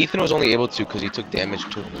 Well, Ethan was only able to because he took damage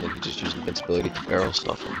to him, and then he just used invincibility to barrel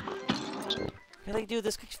stuff him. So Really, dude,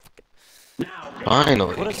 this guy's fucking.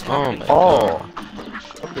 finally, What is oh happening? my Oh.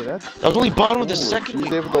 god, Okay, that's. that was only bottom of the cool. second.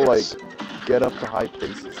 She's able to like get up to high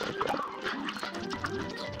places like that.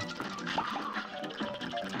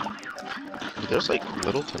 There's like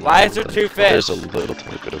little tiny. Why is there two fish? There's a little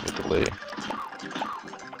tiny bit of a delay.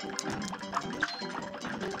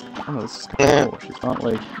 Oh, this is kind of cool. She's not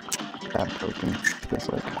like that broken. It's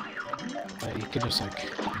like. You could just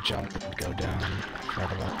like jump and go down.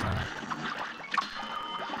 Right about that.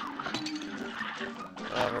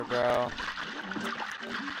 Whatever, bro.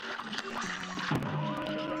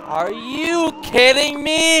 Are you kidding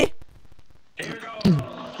me?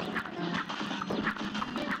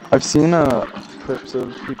 I've seen clips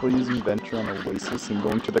of people using Venture on Oasis and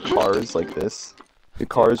going to the cars like this. The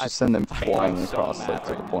cars just send them flying I'm so across mad like to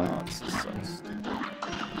the right point. now. This is so stupid.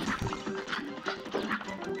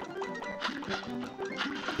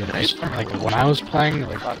 Yeah, like when I was playing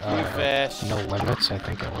like Fuck you, fish. No Limits, I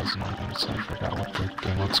think it was No Limits. I forgot what the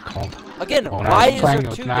game was called. Again, When why I was is playing there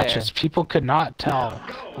with two matches, there? people could not tell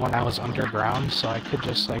when I was underground, so I could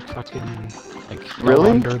just like fucking like go Really?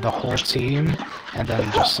 under the whole team and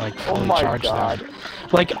then just like Oh fully my charge God. them.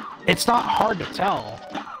 Like it's not hard to tell,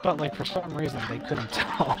 but like for some reason they couldn't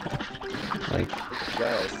tell. Like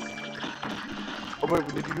Yes. Oh, wait,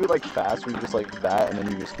 did you do it like fast, or you just like that, and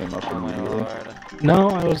then you just came up Oh my immediately? lord. no,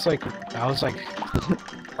 I was like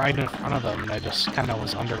right in front of them, and I just kind of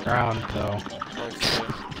was underground though. Close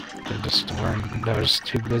to. They just weren't. They were just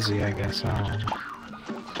too busy, I guess. I don't know.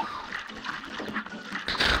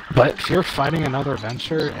 But if you're fighting another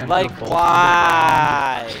venture and Like, you're both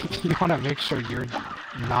why? underground, you want to make sure you're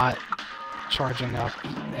not charging up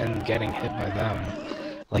and getting hit by them.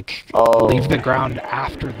 Like, Oh. leave the ground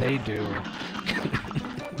after they do.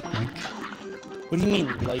 Like, What do you mean,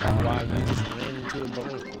 like, why we just ran into a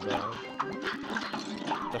boat, bro?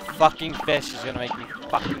 The fucking fish is gonna make me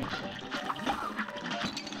fucking.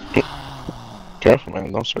 Careful,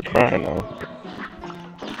 man! Don't start crying now.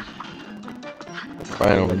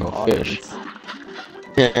 Crying over no fish.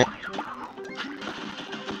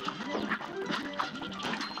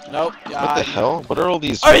 Nope. What the hell? What are all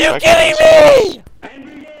these? Are you retracted kidding me?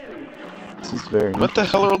 This is very. What the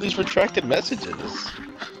hell are all these retracted messages?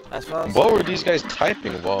 That's what I was What were these guys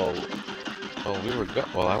typing while we were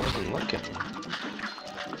while I wasn't looking?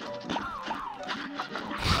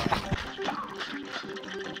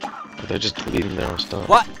 They're just deleting their own stuff.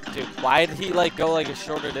 What? Dude, why did he like go like a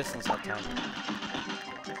shorter distance that time?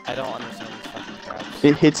 I don't understand these fucking crabs.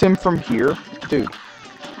 It hits him from here, dude.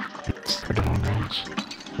 it's pretty long range.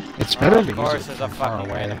 It's better to Of use course, it there's a from far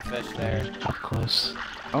fucking away random fish there. than up close.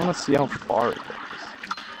 I want to see how far it goes.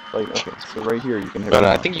 Like, okay, so right here you can hit. But him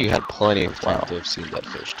I up. think you had plenty of time Wow. to have seen that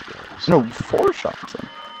fish, to be honest. No, 4 shots him.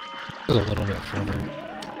 It's a little bit further.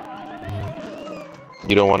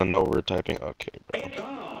 You don't want to know we're typing? Okay,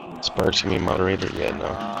 bro. Sparks, you mean moderator? Yeah,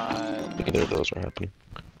 no. Neither of those are happening.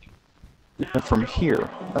 Even from here.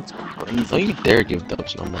 That's crazy. Don't you dare give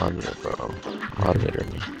Dubs no monitor, bro. Moderator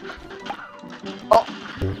me.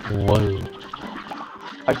 Whoa.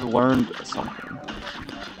 I've learned something.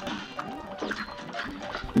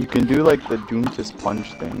 You can do like the Doomfist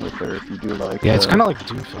punch thing with her if you do like. Yeah, it's kind of like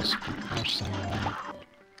Doomfist punch thing.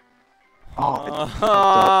 Oh, it's fucked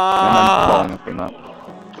up. And I'm blowing everything up.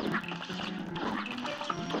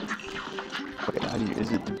 Wait, how do you?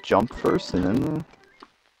 Is it the jump first and then?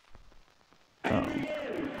 Oh.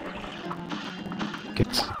 Get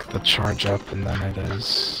the charge up and then it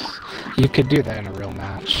is. You could do that in a real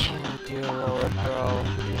match. Oh dear lord, bro.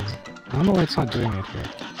 I don't know why it's not doing it here.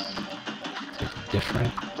 It's like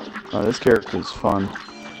different. Oh, this character is fun.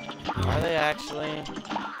 Are they actually?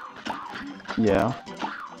 Yeah.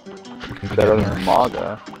 Better than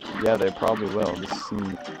Maga. Yeah, they probably will. This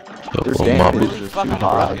seems. Their Oh, damage Really is just too fucking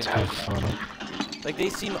high. broken. Have fun. Like they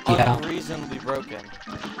seem Yeah. unreasonably broken.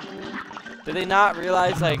 Did they not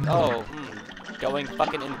realize like, oh, going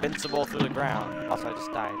fucking invincible through the ground? Also, I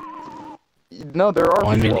just died. No, there are.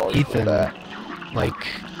 Well, I mean, flaws for Ethan, that. like,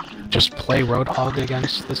 just play Roadhog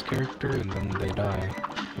against this character and then they die.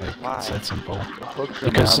 Like, Why? it's that simple. Hook them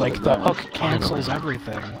Because, out like, of the ground. hook cancels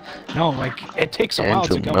everything. No, like, it takes a And while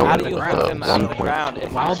to to go melt How out do of you the hook ground. them out of the 1.5. ground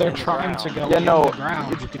if While you're they're in the trying to ground? go Yeah, in no, the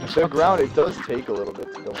ground, you can just The hook ground, them. it does take a little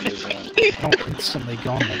bit to go underground. They don't instantly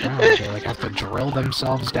go in the ground. They, like, have to drill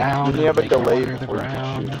themselves down. You have a and they go delay under the before you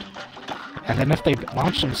can ground. And then if they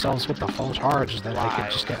launch themselves with the full charge, then they Why?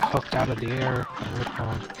 can just get hooked out of the air.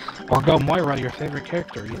 Or go Moira, your favorite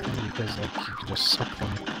character, Ethan, because like you can just suck them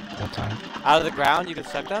all the time. Out of the ground, you can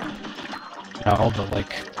suck them? No, but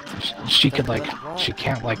like she could like she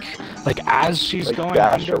can't like as she's Like, going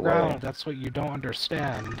dash underground. away. That's what you don't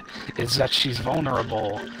understand is that she's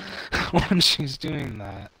vulnerable when she's doing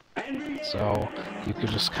that. So you could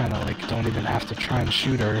just kind of like don't even have to try and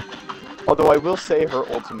shoot her. Although I will say her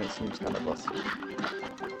ultimate seems kind of busted.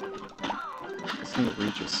 This thing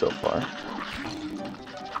reaches so far.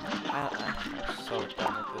 I'm so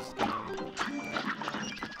done with this game.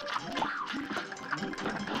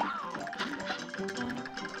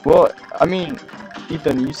 Well, I mean,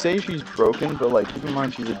 Ethan, you say she's broken, but like, keep in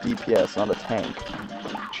mind she's a DPS, not a tank.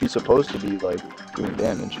 She's supposed to be like doing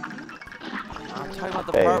damage. I'm talking about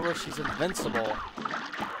the Hey. part where she's invincible.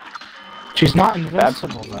 She's not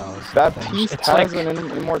invincible though. is the thing. Baptiste It's has like, an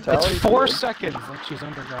immortality. it's 4 shield. seconds that she's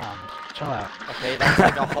underground. Chill out. Okay, that's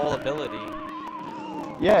like a whole ability.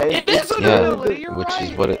 Yeah, It is an Yeah, ability, you're which right.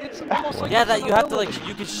 is what it- It's almost like Yeah, an that you have to like, ability.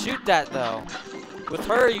 you can shoot that though. With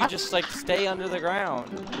her, you just like stay under the ground.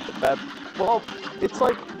 Well, it's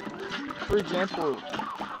like, for example,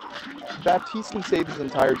 Baptiste can save his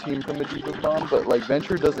entire team from a debuff bomb, but like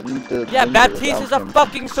Venture doesn't need to. Yeah, linger Baptiste is without a him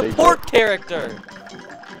fucking to save support character.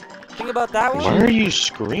 Think about that Why one. are you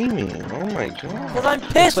screaming? Oh my god. Because I'm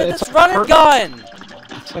pissed at It's this like run and gun.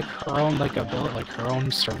 It's like her own like ability, like her own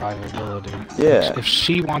survivability. Yeah. If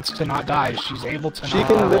she wants to not die, she's able to. She not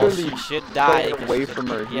can die. literally She should die. stay 'cause away she's a- from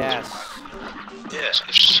her heal. Yes.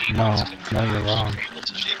 No, you're wrong.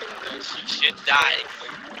 She should die.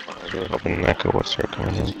 I was hoping Echo would start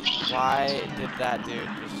coming in. Why did that dude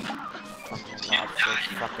just fucking log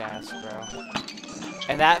so fuck ass, bro?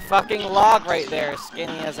 And that fucking log right there,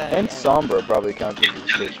 skinny as a. And Sombra probably counts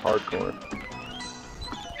as a bit hardcore.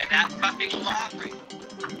 And that fucking log right.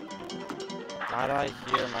 Why do I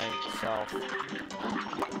hear myself?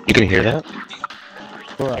 You can hear that?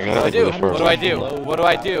 What do I do? What do I do? What do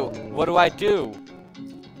I do? What do I do?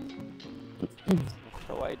 What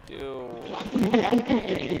do I do?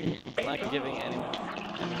 I'm not giving anyone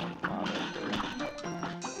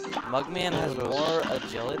Mugman has more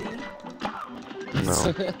agility?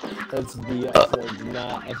 No. That's BS. That's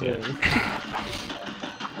not a thing.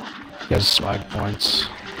 He has swag points.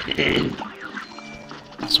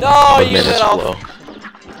 No, The you minute's little. low.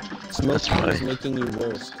 Smoke fine. is making you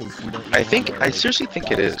worse because you don't. I know think- how to, I like, seriously think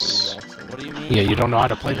it balance is. the reaction. What do you mean? Yeah, you don't know how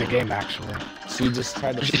to play the game actually. So you just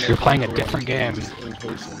try to. You're smoke playing a through different it, game. You're just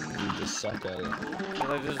impatient. And you just suck at it. 'Cause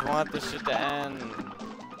I just want this shit to end.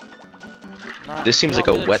 Not- This seems you like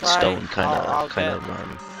a want me to try? whetstone kind I'll of get-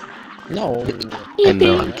 No. I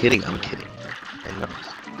know, I'm kidding, I'm kidding. I know.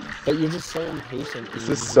 But you're just so impatient. This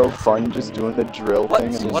is so fun, just doing the drill What?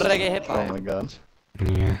 thing. And What just- did I get hit by? Oh my god.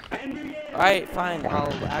 Yeah. Alright, fine.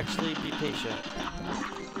 I'll actually be patient.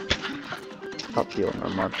 Stop healing our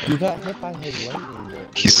mark. You got hit by his lightning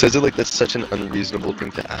bolt. He says it like that's such an unreasonable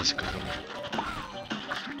thing to ask of him.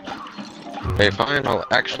 Okay, fine, I'll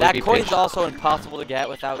actually That be coin's patient. also impossible to get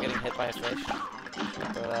without getting hit by a fish.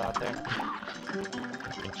 Throw that out there.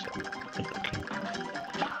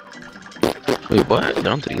 Wait, what?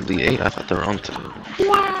 They're on to the Elite 8? I thought they were on to...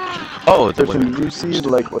 Oh, the Christian, women. did you see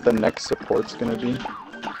like what the next support's gonna be?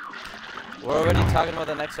 We're already talking about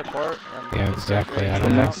the next support. And Yeah, exactly, I The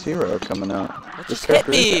don't know. next hero coming out. What This just hit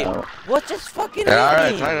character is me? out. What just fucking Yeah, alright,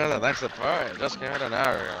 hit me? talking about the next support. Just came out an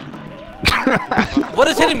hour ago. What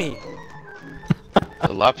is hitting me?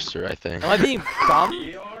 The lobster, I think. Am I being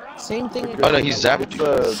dumb? Same thing. Oh no, he's zapped It's,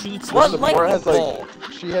 you. What the lightning support has like bolt?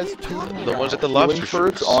 she has two The ones at the healing lobster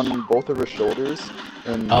turrets shoots. on both of her shoulders,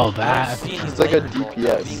 and Oh, I've that. seen It's these like a lightning bolts. Am I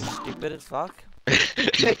being DPS. stupid as fuck?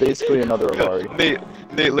 she's basically another Amari.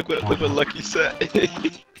 Nate, look what Lucky said.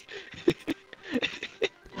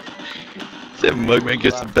 Said Mugman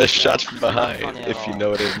gets the best shots from behind, if you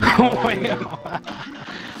know what I Oh my mean. god.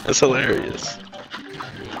 That's hilarious.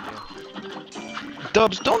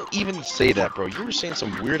 Dubs, don't even say that, bro. You were saying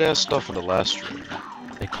some weird ass stuff in the last stream.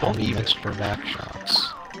 They call me Even. Mr.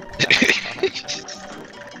 Backshots.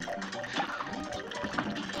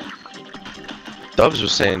 Dubs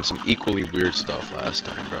was saying some equally weird stuff last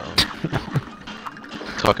time, bro.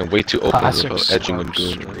 Talking way too openly Classic about edging and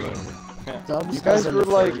Sparks goon, bro. You guys were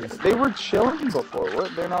like, they were chilling before.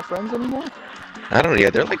 What? They're not friends anymore? I don't know, yeah,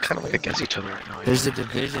 they're like kind of like against each other right now. There's a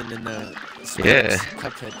division in the Yeah.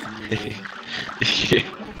 Cuphead community. Yeah.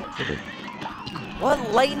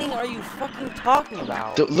 What lightning are you fucking talking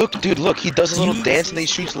about? Look, dude, look, he does a little Jesus. dance and he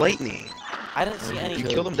shoots lightning. I didn't see any. You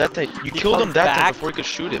killed him that time. You He killed him comes that time back? before he could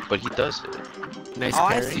shoot it, but he does it. Nice Oh,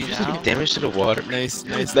 I parry. see You just now. do damage to the water. Nice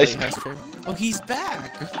Nice. lighthouse trim. Oh, he's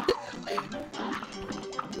back.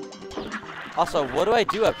 Also, what do I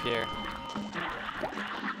do up here?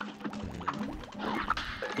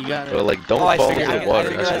 You got it. But like, don't Oh, I fall figured. into I the didn't water.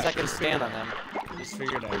 realize I That's can stand on them. Just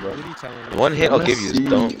figured out. What did he tell the me? one hint I'll give you is See-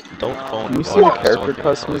 don't fall in Can you the see the water. That's the character one thing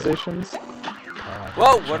I'll tell you. customizations?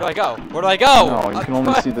 Whoa, where do I go? Where do I go? No, you can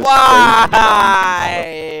only see this Why?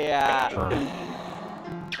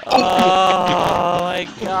 Oh my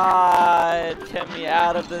god! Get me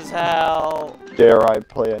out of this hell! Dare I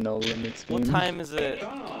play a no limits game? What time is it?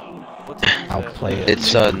 What time is I'll it? play it.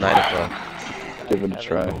 It's 9 o'clock. Give it a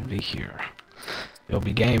try. You'll be here. You'll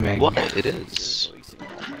be gaming. What? It is.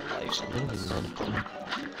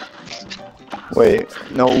 Wait,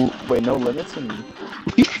 no limits and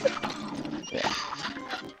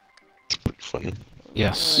Funny.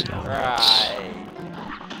 Yes. Right.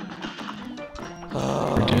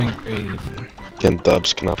 We're doing great. Again,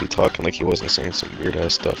 Dubs cannot be talking like he wasn't saying some weird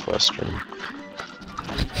ass stuff last stream.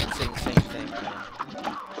 Same thing.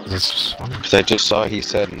 Man. This is funny. Cause I just saw he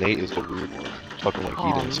said Nate is the weird one. Talking like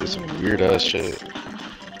he didn't say some weird ass shit.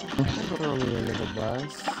 Throw me under the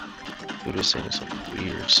bus. He was saying some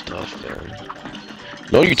weird stuff, man.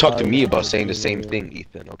 No, you talk to me about saying the same thing,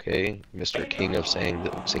 Ethan, okay? Mr. King of saying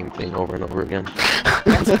the same thing over and over again.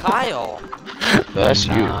 That's Kyle. No, that's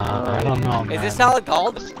you. I don't know, man. Is this solid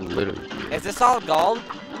gold? That's literally you. Is this solid gold?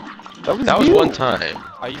 that was That was you. one time.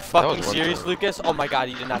 Are you was fucking one serious, time. Lucas? Oh my god,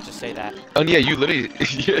 you did not just say that. Oh yeah, you literally.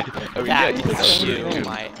 Yeah. I mean, yeah, That Ethan, that was was you, literally you.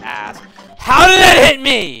 my ass. How did that hit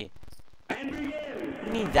me? What do you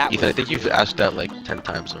mean that Ethan, I was think you've asked that like 10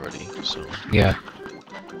 times already. So. Yeah.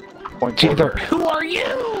 Point It's either, forward. who are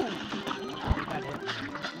you?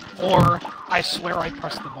 Or, I swear I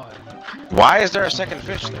pressed the button. Why is there a second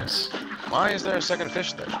fish there? Things. Why is there a second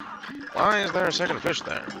fish there? Why is there a second fish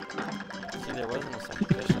there? See, there wasn't a second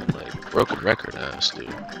fish. Like broken record ass, dude.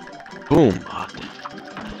 Boom. Oh,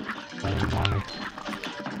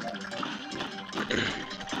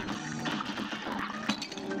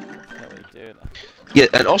 Dude. yeah,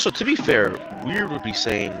 and also to be fair, Weird would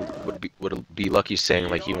be Lucky saying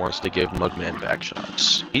like he wants to give Mugman back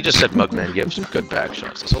shots. He just said Mugman gives good back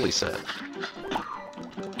shots. That's all he said.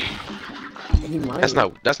 He might.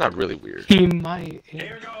 That's not really weird. He might.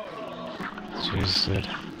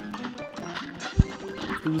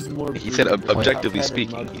 Who's more? He said breedable, objectively Cuphead or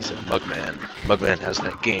speaking, he said Mugman. Mugman has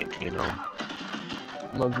that game, you know.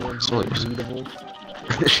 Mugman's So more it was- breedable.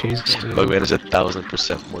 Jeez, dude. Mugman is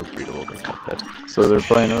 1,000% more breedable than Cuphead. So they're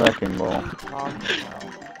playing Wrecking Ball.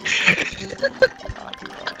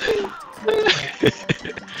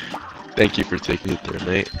 Thank you for taking it there,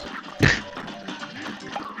 Nate.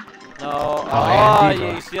 No. Oh, Oh, Andy,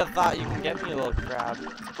 you see, I thought you can get me a little crab.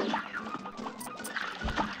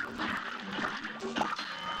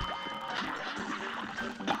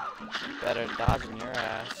 Better dodging your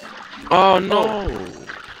ass. Oh no!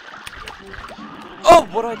 Oh,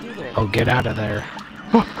 what do I do there? Oh, get out of there.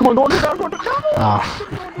 Come on, go down, go down. Oh.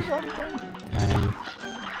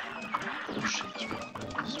 Oh shit, it's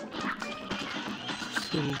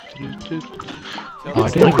Oh, I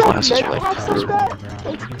didn't glasses realize are like that was that.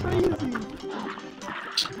 on the ground.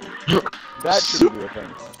 I That's didn't know that. crazy. That should be a thing.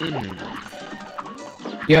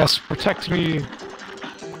 Mm. Yes, protect me.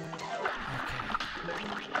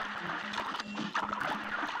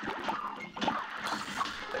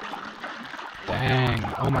 Dang.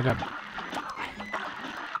 Oh my god.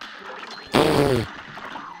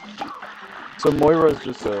 So Moira's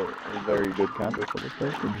just a very good camper for this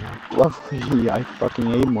person. Lovely, I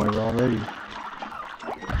fucking ate Moira already.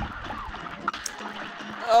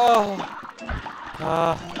 Oh.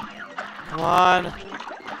 Come on.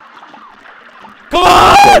 Come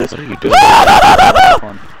on! What are you doing?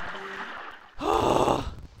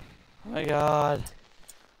 Oh my god.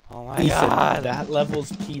 Oh my Ethan, god. that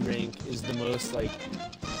level's P rank is the most like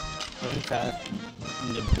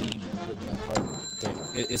unfathomably hard thing.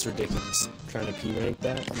 It's ridiculous trying to P rank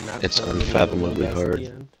that. And not It's putting any unfathomably low res at hard. the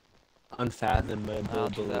end. Unfathomably. I'll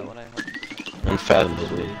do that one, I hope.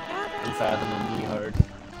 Unfathomably. Unfathomably hard.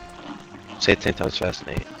 Say it 10 times fast,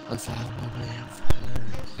 Nate. Unfathomably.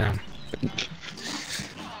 Damn. At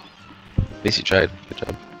least you tried. Good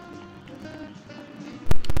job.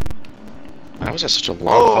 How was that such a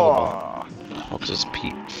long follow-up? Oh, because it's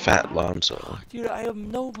Pete Fat Lonzo. Dude, I have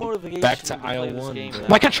no motivation Back to play aisle this 1. game now.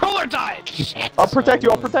 My controller died! I'll protect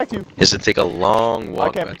you, I'll protect you! Is it take a long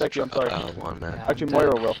walk can't back protect you, I'm sorry. One, man. Actually,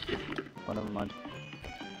 Moira will. Oh, never mind.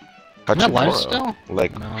 Am I alive Hachimura. still?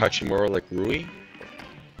 Like No. Hachimura, like Rui?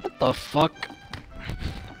 What the fuck?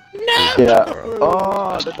 Yeah. Hachimura.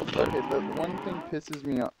 Oh, that's Basketball okay. player. The one thing pisses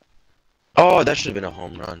me off. Oh, that should have been a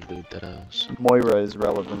home run, dude. That was. Moira is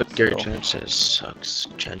relevant. But Gary still. Sanchez sucks.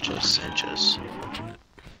 Sanchez.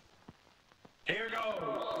 Here goes.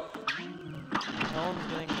 No one's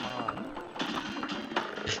getting mod.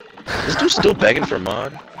 This dude's still begging for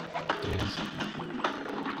mod. Yes.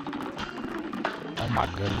 Oh my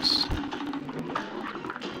goodness.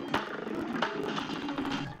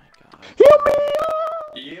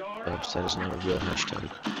 That is not a real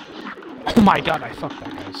hashtag. Oh my god, I fucked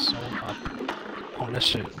that guy so up. Oh, this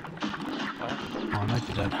shit. Oh, I might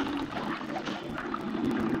be dead.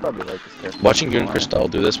 You probably like this character. Watching you and Cristal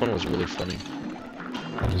do this one was really funny.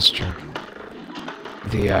 That is true.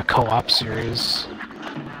 The co-op series.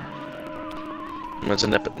 When's the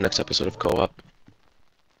next episode of Co-op?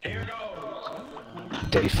 Here goes.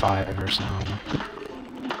 Day 5 or so.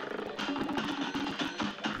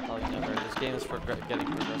 Probably never. This game is for getting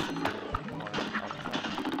progressive.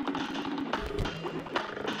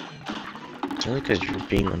 It's only because you're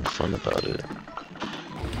being unfun about it.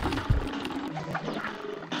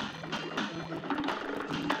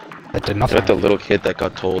 That did You're nothing. like the little kid that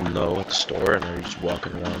got told no at the store and they're just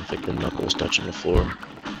walking around with like their knuckles touching the floor.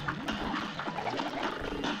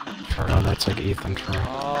 For real, that's like Ethan for real.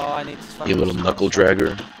 Oh, I need to You little knuckle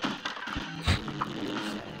dragger.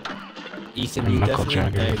 Ethan, I'm you knuckle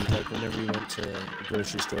definitely dragging. begged like whenever you went to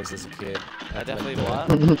grocery stores as a kid. I definitely like,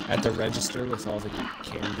 what? At the register with all the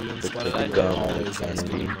candy and The stuff. what did I you do? were gum and always asking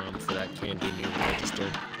candy. your mom for that candy near the register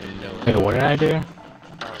and no. Wait, what did I do?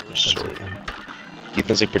 So,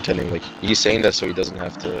 Ethan's like pretending like he's saying that so he doesn't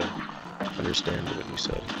have to understand what you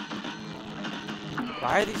said.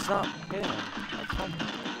 Why are these not hitting him? That's fun.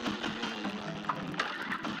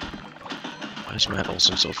 Why is Matt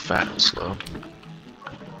Olson so fat and slow?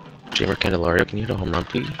 Jamer Candelario, can you hit a home run,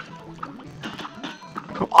 please?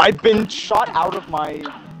 I've been shot out of my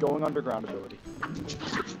going underground ability.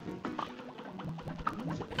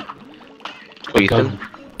 Oh, Ethan?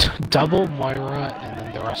 Double Moira and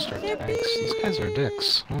then the rest are tanks. These guys are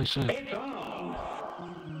dicks. Holy shit.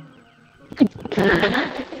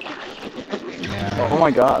 Yeah. Oh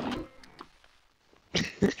my god. Here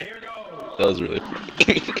goes. That was really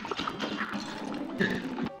funny.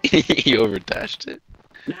 He overdashed it.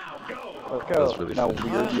 Now go. Okay, That's really now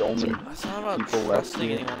funny. we're the only It's not about people left trusting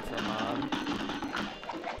here. anyone for mod.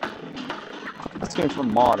 This game's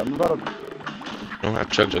from mod. I'm about to. I don't have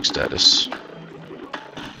Chug Jug status.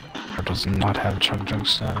 Or does not have Chug Jug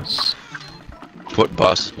status. What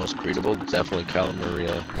boss is most greetable? Definitely Cal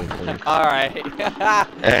Maria. Wink, wink. Alright.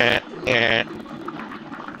 Eh.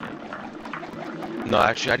 No,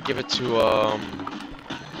 actually, I'd give it to,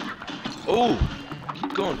 Oh!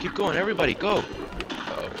 Keep going, everybody, go!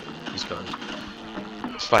 Oh, he's gone.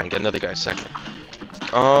 It's fine, get another guy second.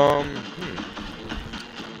 I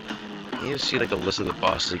need to see, like, a list of the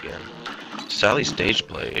bosses again. Sally's stage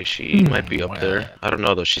play, she might be up there. I don't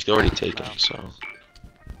know, though, she's already taken, so...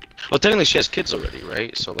 Well, technically she has kids already,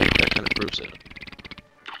 right? So, like, that kind of proves it.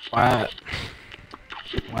 What?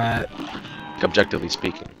 What? Objectively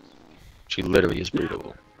speaking. She literally is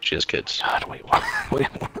breedable. She has kids. God, wait, what? Wait,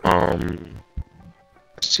 what?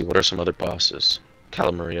 Let's see, what are some other bosses?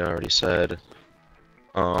 Calamaria, I already said.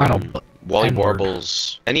 I don't. Wally N-word.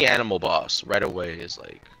 Warbles. Any animal boss right away is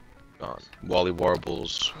like gone. Wally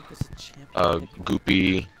Warbles,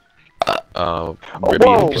 Goopy, Ribby whoa,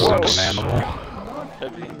 and Is that Brooks. an animal?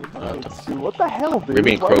 Dude, what the hell, dude?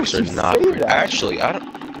 Ribby and Why Croaks would are you not say pretty. that? Actually, I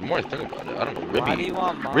don't. The more I think about it, I don't know. Why do you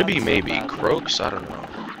want mine Ribby so maybe. bad? Croaks, I don't know.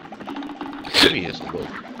 Ribby is a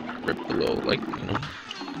little, like, you know.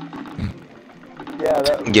 Yeah,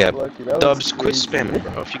 that was Yeah, lucky. That Dubs, was quit crazy.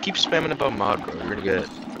 spamming, bro. If you keep spamming about mod, bro, you're gonna get.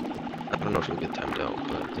 I don't know if you'll get timed out,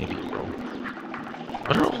 but maybe you will.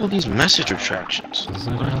 What are all these message retractions?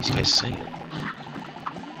 What are these guys saying?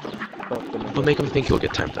 But make him think he'll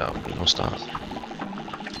get timed out. You know, stop.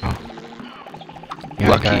 Yeah,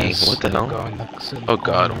 Lucky, guys, what the hell? going next in Oh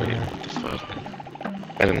god, corner. wait, what the fuck?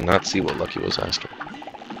 I did not see what Lucky was asking.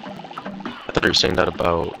 I thought you were saying that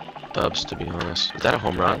about Dubs, to be honest. Is that a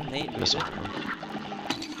home run? Nate That's a muted. home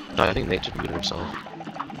run. No, I think Nate just muted himself.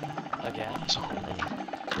 Again. That's a home run.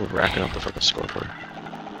 We're racking up the fucking scoreboard.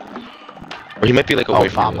 Or he might be like away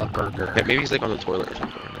from Obama you. burger. Yeah, maybe he's like on the toilet or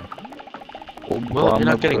something right now. Well, you're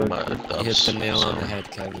not getting mud, You Dubs. hit the nail on so- the head,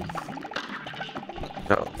 Kevin.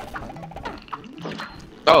 No.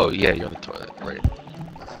 Oh, yeah, you're on the toilet, right.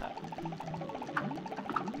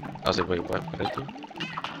 I was like, wait, what? What did I do?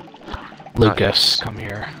 Lucas, come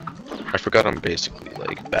here. I forgot I'm basically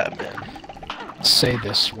like Batman. Say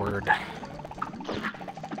this word.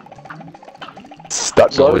 It's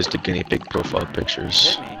Stuttgart? always the guinea pig profile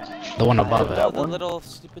pictures. Hit me. The one above Oh, it. the little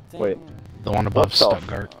stupid thing. Wait. The one above What the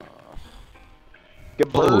Stuttgart. Oh,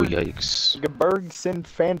 Geberg, yikes.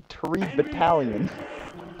 Gebergsinfanterie Battalion.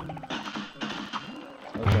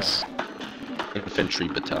 Nice. Infantry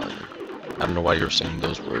battalion. I don't know why you're saying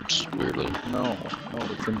those words weirdly. No,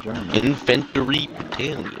 it's in German. Infantry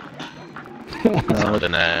battalion.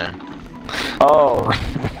 Sounding that. Oh,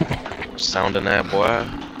 Sounding that, boy.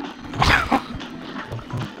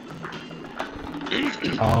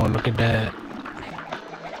 Oh, look at that.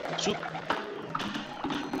 Soup.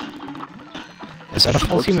 Is that a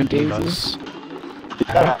full team of Whoopsie-daisy. divas? is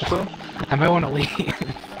that actually? I might want to leave.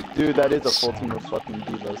 Dude, that is a full team of fucking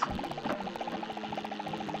divas.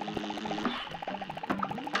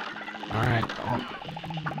 Alright. Oh.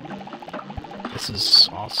 This is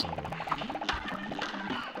awesome.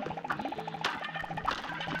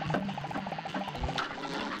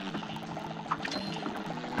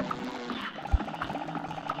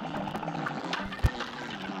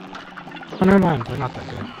 Oh, never mind. They're not that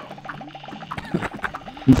good.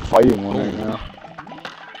 I'm fighting one right now.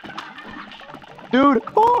 Dude,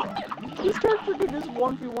 oh! This character can just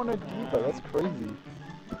 1v1 a diva, that's crazy.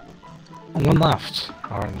 One left.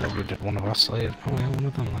 Or maybe did one of us leave? Oh, yeah, one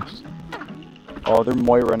of them left. Oh, they're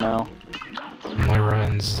Moira now. Moira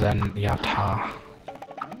and Zenyatta.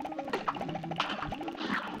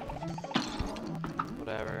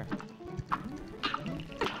 Whatever.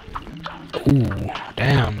 Ooh,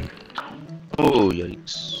 damn. Oh,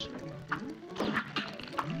 yikes.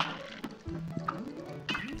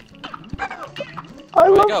 I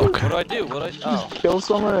Where love do I go? this. What do I do? What do I? Oh. Kill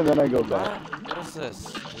someone and then I go back. What is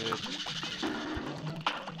this, dude?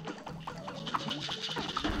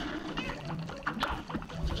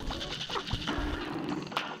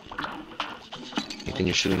 You think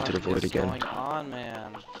you're shooting to the void What is again? going on,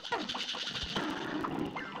 man?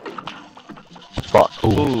 Fuck.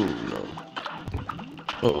 Oh, no.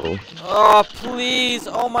 Uh-oh. Oh, please!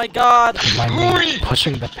 Oh my god! Mind me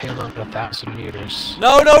pushing the payload 1,000 meters.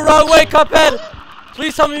 No, no, wrong way, Cuphead!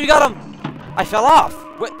 Please tell me you got him! I fell off!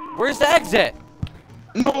 Where's the exit?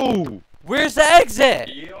 No! Where's the exit?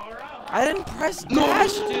 You're out. I didn't press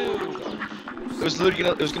dash, dude! It was literally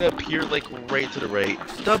gonna, it was gonna appear like right to the right.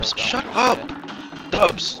 Dubs, So dumb. shut up!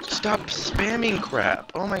 Dubs, stop spamming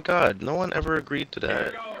crap. Oh my god, no one ever agreed to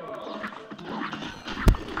that.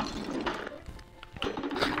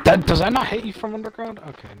 Does that not hit you from underground?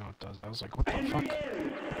 Okay, no it does. I was like, what the fuck?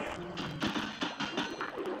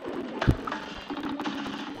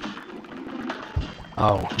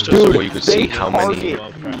 Oh, Just so where you could see they how many.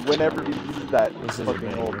 target whenever you use that This is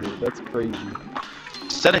fucking hole, amazing. dude. That's crazy.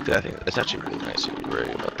 Aesthetically, I think it's actually really nice. You're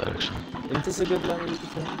worried about that actually. Isn't this a good level you can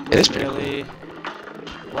play? It is pretty cool. Really?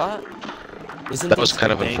 What? Isn't That was this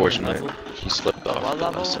kind a of banger unfortunate. level? He slipped off What the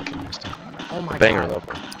level? last second. oh my Banger god.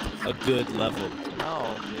 level. A good level.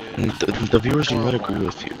 No, And dude. the viewers do not agree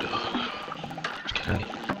with you, dog. Okay.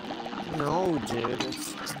 No, dude,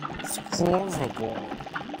 it's horrible.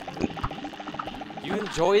 You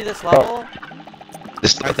enjoy this level?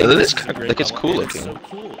 This, I think this this is a kind of, great like it's level, cool and looking. It's so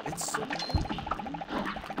cool. It's so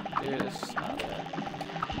Dude, it's just not it.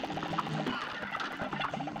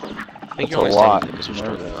 I think That's you're a only lot. saying because you're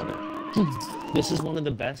struggling on it. This is one of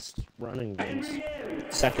the best running games.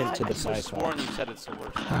 Second to the I could've sci-fi. sworn you said it's the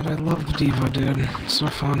worst. God, I love the Diva, dude. It's so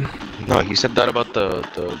fun. No, he said that about the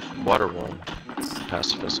water one.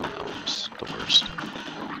 Pacifist on that one was the worst.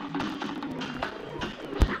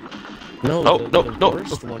 No, Oh, the, no, the no.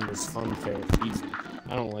 worst one was Funfair Easy.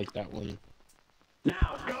 I don't like that one.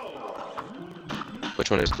 Now go.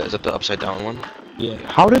 Which one is that? Is that the upside down one? Yeah.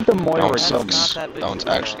 How did the That Moira one That's kill not me? sucks. that big That of one's a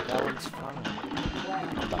deal. actually That terrible. one's fun.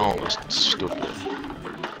 That one was stupid.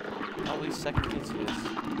 Always second easiest.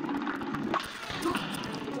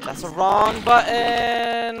 That's a wrong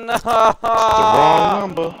button! The wrong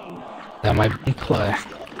number. That might be play.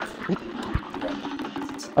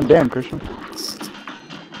 Oh, damn, Christian.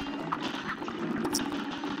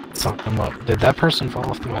 Something up. Did that person fall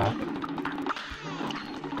off the map?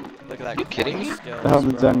 Look at that. You kidding me? skills, How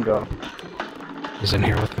did bro. Zen go? He's in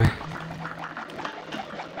here with me.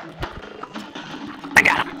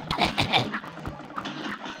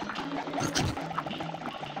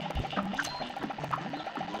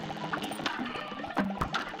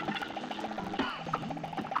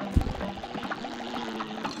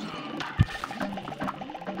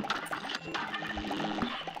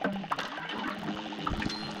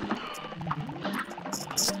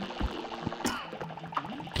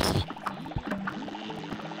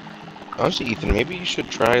 Honestly, Ethan, maybe you should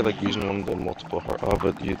try like using one of the multiple heart. Oh,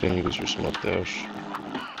 but you then you lose your smoke dash.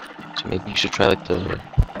 So maybe you should try like the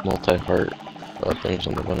multi-heart things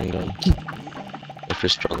on the running gun. If you're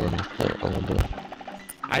struggling with that a little bit.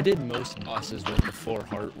 I did most bosses with the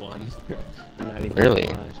 4-heart one. I'm not even Really?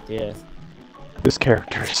 gonna lie. Yeah. This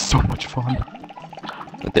character is so much fun.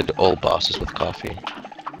 I did all bosses with coffee.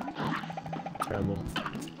 Terrible.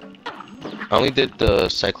 I only did the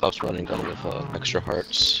Cyclops running gun with extra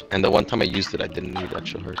hearts, and the one time I used it, I didn't need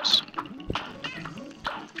extra hearts.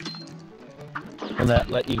 Well, that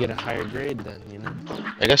let you get a higher grade then, you know?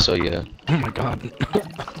 I guess so, yeah. Oh my god.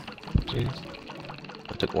 Jeez.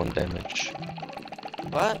 I took 1 damage.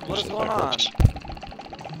 What? What is Using going on? Cyclops.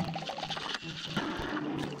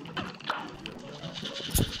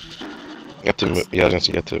 You have to, yeah, I was gonna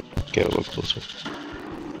say you have to get a little closer.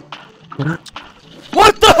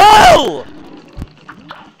 What the hell?!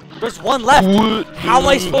 There's one left! How am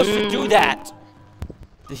I supposed to do that?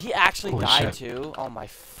 Did he actually Holy die shit. too? Oh my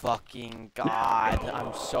fucking god.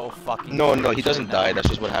 I'm so fucking No, confused he doesn't right now. die. That's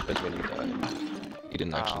just what happens when you die. He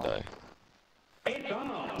didn't actually Wow. die. It's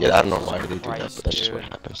on. Yeah, I don't know why they do that, Christ, but that's just what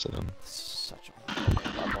dude. happens to them. Such a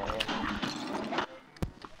horrible level.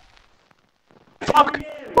 Fuck!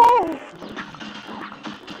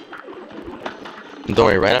 And don't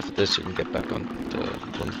worry, right after this, you can get back on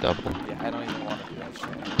the double. Yeah, I don't even want to do that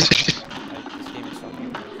shit. Like, this game is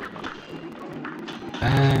fucking weird for me.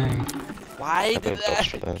 Dang. Why I did think that's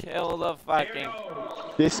for that that. kill the fucking...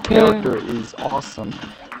 This character is awesome.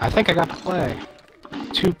 I think I got to play.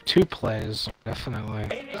 Two plays,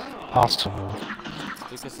 definitely. Possible.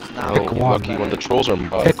 Lucas is Oh, now... Pick getting one. lucky better. when the trolls are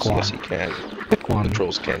mobs, Pick yes one. he can. Pick The one.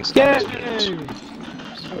 trolls can stop Yay! his units.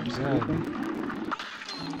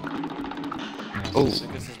 Oh.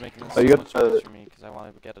 Lucas is making this Oh, you so got much worse the- for me because I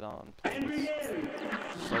want to get it on.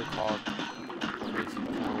 So-called crazy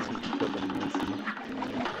power.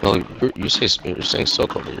 No, you're saying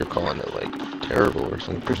so-called, but you're calling it like terrible or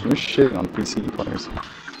something. Christian, you're shitting on PC players.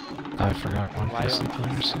 I forgot one Why person don't-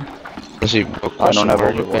 players. Let's see, what question, have why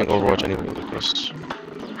are you Overwatch. playing Overwatch anyway, Lucas?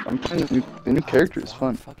 I'm playing the new character is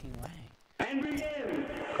fun. Fucking way.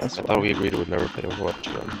 That's I why. thought we agreed we would never play Overwatch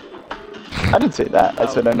again. I didn't say that. I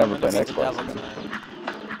said I never play an It's the Xbox. devil again. tonight.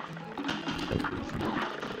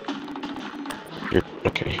 You're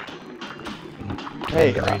okay.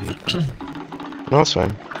 Hey, No, it's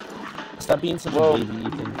fine. Stop being such Well- a baby,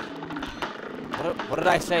 Ethan. What did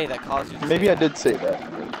I say that caused you to maybe say I did say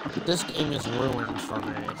that. This game is ruined for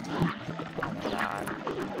me. that? Oh my god.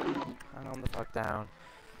 Calm the fuck down.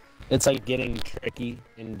 It's like getting tricky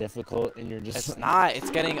and difficult, and you're just. It's not. It's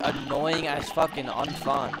getting annoying as fucking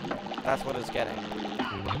unfun. That's what it's getting.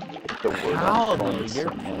 The word How unfun though? is You're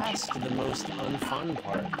so much. past the most unfun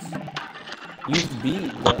parts. You've beat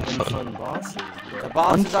the unfun bosses, The bro.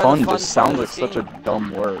 bosses are the Unfun fun just sounds part like of such the a game.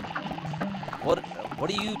 dumb word. What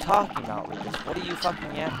are you talking about, Lucas? What are you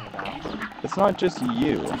fucking yapping about? It's not just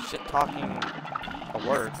you. Shit talking a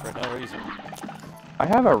word for no reason. I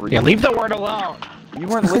have a reason. Yeah, leave the word alone! You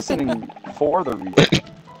weren't listening for the reason.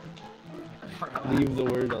 Leave the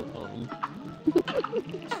word alone.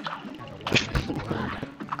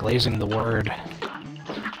 Glazing the word.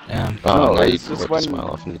 Yeah. Oh, No, now you it's can just wipe the when smile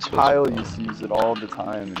off and it's Kyle used to use it all the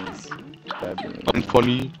time and it's bad.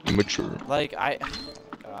 unfunny, immature. Like,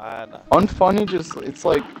 God. Unfunny just, it's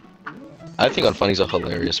like I think unfunny's a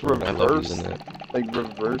hilarious word. I love Reverse. using it.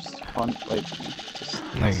 reverse fun, like just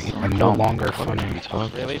Like, so no dumb. longer What are you funny.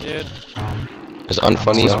 talking Really, dude? Is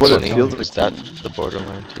unfunny That's what it unfunny? feels Is like. that the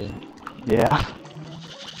borderline too? Yeah.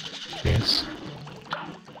 Yes.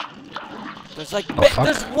 There's like, Oh, fuck.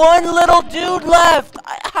 there's one little dude left.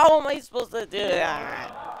 How am I supposed to do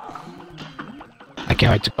that? I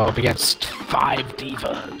can't wait to go up against 5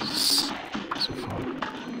 divas. So far.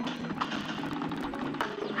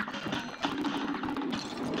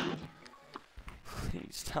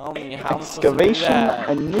 Please tell me how I'm supposed to do Excavation that.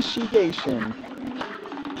 initiation.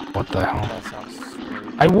 What the hell? That sounds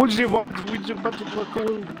weird. I would you want to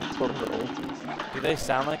parkour. That's what the old is. Do they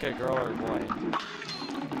sound like a girl or a boy?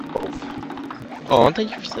 Both. Oh,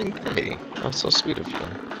 thank you for saying hey. That's so sweet of you.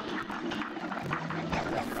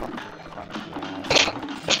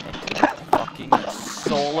 Fucking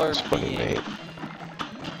solar That's funny, being. mate.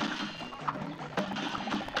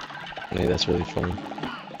 Hey, that's really funny.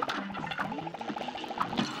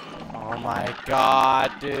 Oh my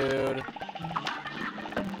god, dude.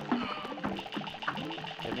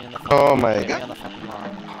 Get me in the fucking Oh line, my get me god. on the fucking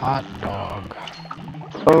line. Hot dog.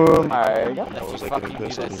 Oh my god. If you was, like, fucking getting do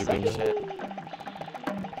pissed that at the sick beginning. shit.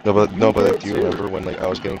 No, but You like, did do you too. remember when like I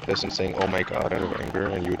was getting pissed and saying "Oh my god" out of anger,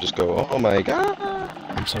 and you would just go "Oh my god"?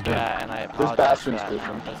 I'm so dead. Yeah, and I There's apologize for Bastion's that.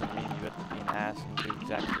 vision. It doesn't mean you have to be an ass and do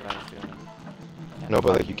exactly what I was doing. Yeah, No, but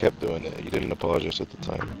fuck like you kept doing it. You didn't apologize at the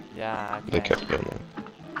time. Yeah, You okay. kept doing it.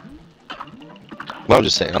 Well, I'm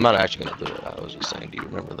just saying. I'm not actually gonna do it. I was just saying. Do you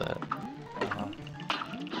remember that? Uh-huh.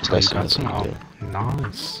 It's Oh, you nice to know got some. that you Oh, do.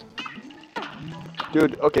 nice.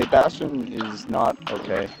 Dude, okay, Bastion is not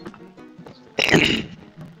okay.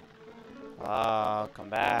 Oh, come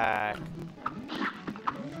back.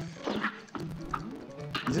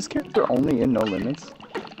 Is this character only in No Limits?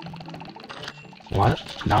 What?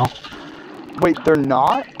 No, Wait, they're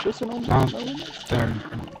not? Just in No No. Limits? they're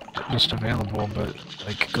just available, but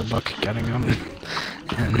like, good luck getting them.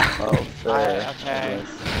 And Oh, sure. Okay.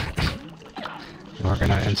 we're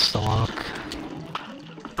gonna insta-lock.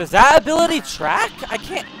 Does that ability track? I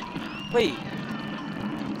can't. Wait.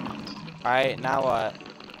 Alright, now what?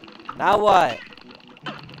 Now what?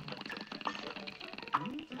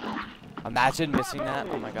 Imagine missing that.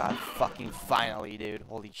 Oh my god, fucking finally, dude.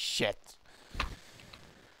 Holy shit.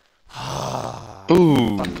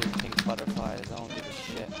 Ooh. Fucking pink butterflies. I don't give a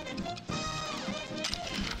shit.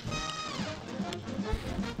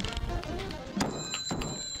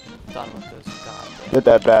 Done with this. God damn. Get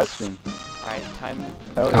that Bastion. Alright, time.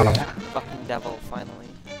 Hell Got yeah. him. Fucking devil, finally.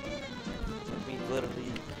 Took me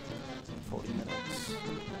literally 40 minutes.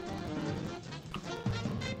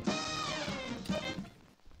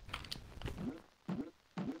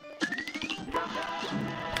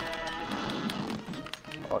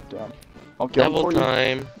 Oh, damn. I'll kill him Devil for you.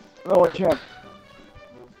 time. No, I can't.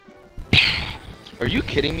 Are you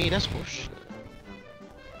kidding me? That's bullshit.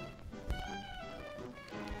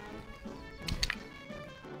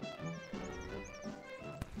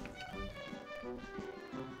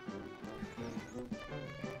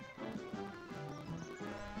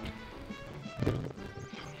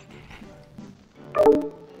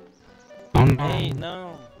 Oh no. Hey,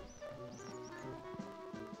 no.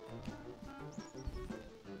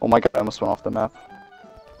 Oh my god, I almost went off the map.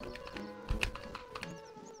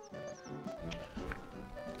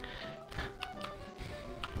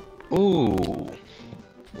 Ooh.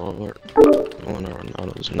 Lord. Oh no,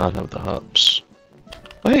 Ronaldo does not have the hops.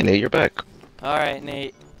 Oh, hey Nate, you're back. Alright,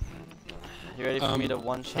 Nate. You ready for me to Hey,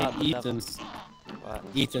 one-shot the devil? Ethan. What?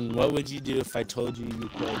 Ethan, what would you do if I told you you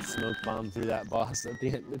could smoke bomb through that boss at the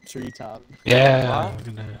end of the treetop? Yeah. What?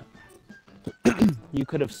 We're gonna... You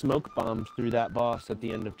could have smoke bombed through that boss at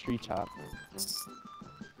the end of treetop.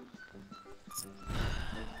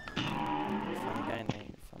 Funny guy,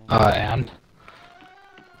 Nate. Funny guy. And?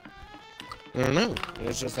 I don't know. It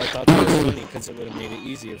was just I thought that was funny because it would have made it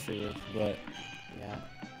easier for you, but Yeah.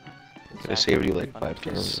 Could have saved you like Funny 5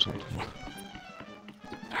 turns or something.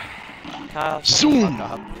 Kyle, shut the Zoom.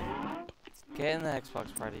 fuck up. Get in the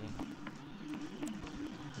Xbox party.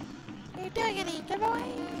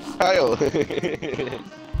 Kyle!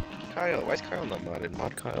 Kyle, why is Kyle not modded?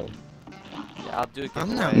 Mod Kyle. Yeah, I'll do it.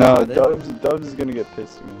 I'm not No, Dubs is gonna get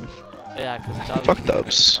pissed at me. Yeah, because Fuck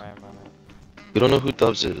Dubs. We don't know who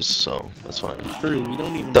Dubs is, so that's fine. true, we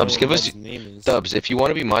don't even Dubs, know give what us- his name is. Dubs, if you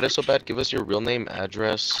want to be modded so bad, give us your real name,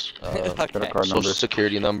 address, Okay. Credit card social number.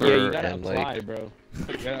 security number, Yeah, you gotta and apply, like, bro. You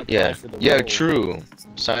gotta apply yeah, for the yeah, role. true.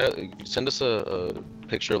 Send us a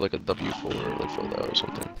picture of like a W4 like filled out or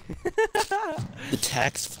something. The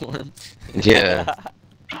tax form. Yeah.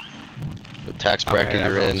 The tax bracket Okay, you're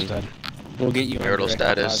everyone's in, dead. We'll get you on marital direct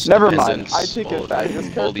status. deposit. Never mind, dependents, I take all- it back.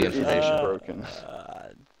 This all the character is information. broken.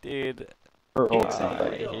 Dude. Or, oh, it's not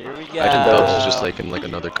that. Here we go. I think Dubs is just like in like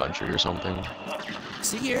another country or something.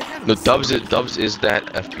 See, you're having No, fun. Dubs is that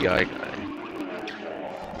FBI guy.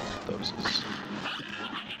 Dubs is.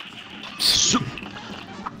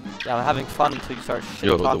 Yeah, I'm having fun until you start shit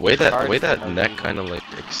Yo, the way talking that charge neck for no kind of like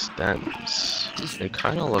extends, it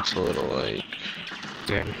kind of looks a little like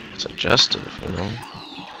suggestive, you know?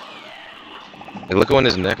 Like, look at when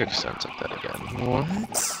his neck extends like that again.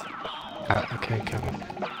 What? Okay, Kevin.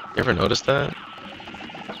 You ever noticed that?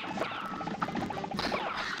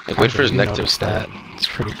 Like, wait for his You neck to noticed extend. that. It's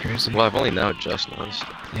pretty crazy. Well, I've only now just noticed it.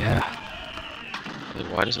 Yeah. Like,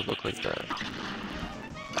 why does it look like that?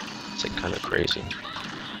 It's like kind of crazy.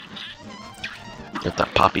 You have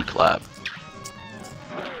that poppy clap.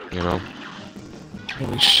 You know?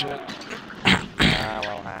 Holy shit.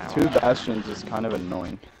 Two bastions is kind of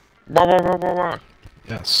annoying.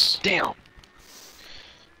 Yes. Damn.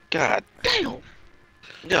 God damn.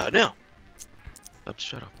 God damn.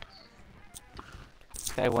 Shut up.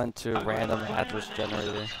 This guy went to a random address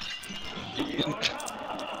generator.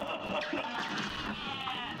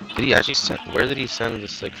 Did he actually send? Where did he send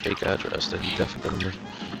this like fake address that he definitely didn't?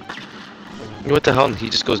 What the hell? He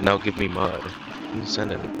just goes, now give me mud. He didn't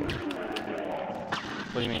send anything.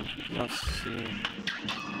 What do you mean? You don't see...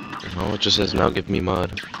 No, it just says, now give me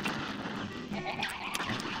mud.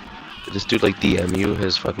 Did this dude like DM you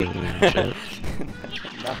his fucking shit?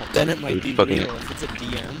 No. Then it might Dude, be fucking- real if it's a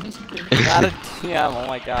DM. Not a DM, oh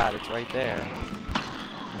my god, it's right there.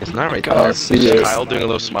 It's not right Oh, there. It's see just it. Kyle doing a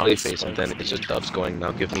little smiley face, and then it's just Dubs going,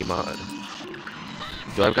 now give me mud.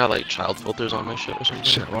 Do I've got like child filters on my shit or something?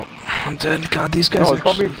 Shit, well, I'm dead. God, these guys No, it's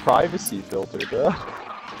probably actually... privacy filter, bro.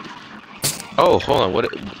 Oh, hold on. What?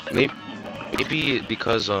 Maybe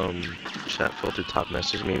because chat filter top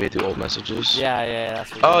message. Maybe I do old messages. Yeah,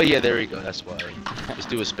 that's what Oh yeah, there we go. That's why. This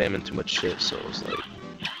dude was spamming too much shit, so it was like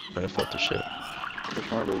trying to filter shit.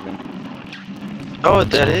 Which one are we doing? Oh,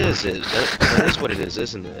 that is it. That is what it is,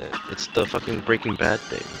 isn't it? It's the fucking Breaking Bad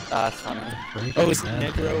thing. That's funny. Oh, it's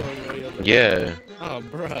Negro or Yeah. Oh,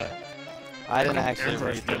 bruh. I didn't actually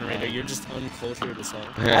Average read the generator, thing. you're just uncultured as hell.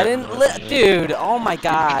 I didn't dude, oh my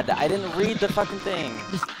god, I didn't read the fucking thing.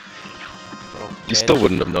 Little You bitch. still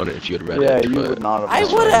wouldn't have known it if you had read Yeah, it. you but would not have. I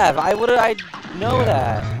known. would have, I know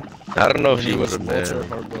that. I don't know if My you name would is have Walter been.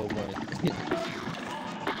 Hardwell White.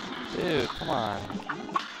 Dude, come on.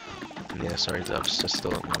 Yeah, sorry, Dubs. I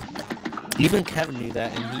still don't know. Even Kevin knew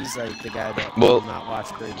that, and he's like the guy that Well, did not watch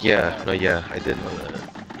Breaking Yeah, Bad. no, yeah, I did know that.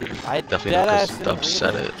 I Definitely know deadass because didn't Dubs read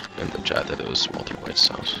said it. it in the chat that it was Walter White's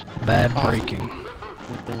house. Bad breaking.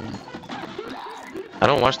 I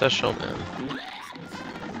don't watch that show, man.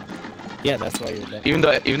 Yeah, that's why you're there. Even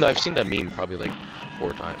though I've seen that meme probably like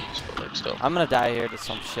 4 times, but like still. I'm gonna die here to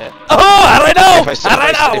some shit. Oh, how do I know?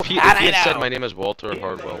 If he How do I had said know? my name is Walter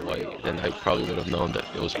Hardwell White, then I probably would have known that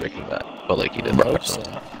it was Breaking Bad. But like he didn't. Hope So.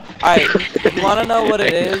 so. Alright, you wanna know what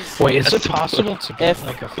it is? Wait, is it possible to get If-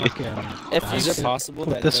 like a fucking if you Is it basket possible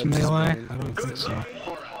with that this Dubs is melee? wearing- I don't think so.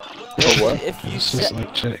 Oh, what? If you It's just said,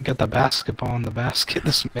 like shit, get the basketball in the basket.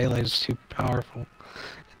 This melee is too powerful.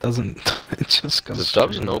 It doesn't. It just goes. Does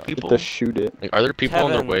Dubs straight know up. people? To shoot it. Like, are there people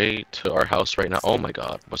on their Kevin. way to our house right now? Oh my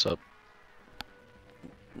God, what's up?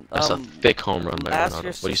 That's a thick home run by ask Ronaldo.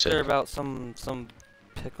 your What do you sister say? about some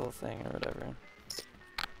pickle thing or whatever.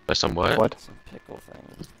 By some what? What? Some pickle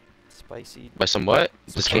thing. Spicy By some what?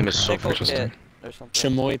 This game is so pickle interesting. kit or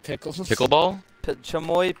something. Chamoy pickles. Pickleball?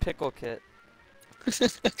 Chamoy pickle kit.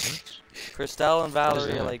 Christelle and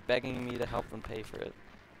Valerie are that? like begging me to help them pay for it.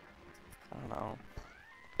 I don't know.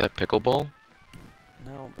 That pickleball?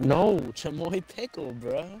 No. No, chamoy pickle,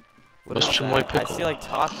 bruh. What What's is chamoy that? pickle? I see like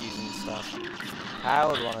talkies and stuff. I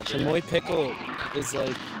would want to do Chamoy it. pickle is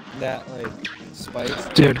like that, like spice.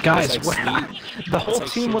 Dude, guys, It's, what? like, sweet. The whole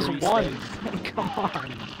like team was sugary one. stuff. Come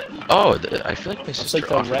on. Oh, I feel like my It's sister like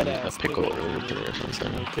the offered red me a ass pickle pickle. earlier today or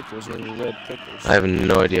something. Chamoy pickles are red pickles. I have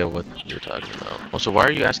no idea what you're talking about. Also, why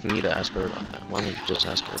are you asking me to ask her about that? Why don't you just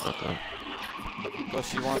ask her about that? Well,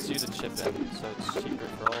 she wants you to chip in, so it's cheaper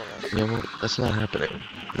for all of us. Yeah, well, that's not happening.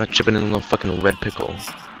 I'm not chipping in a little fucking red pickle.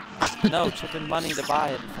 No, chip in money to buy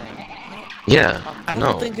it. Thing. Yeah, I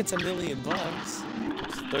no. don't think it's $1 million.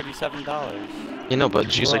 It's $37. You know,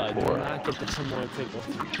 but she's like Bruh, do poor. not get the chamoy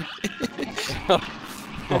pickle.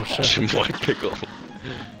 Oh shit. Chamoy pickle.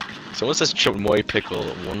 Someone says chamoy pickle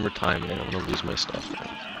one more time, man. I'm gonna lose my stuff. Man.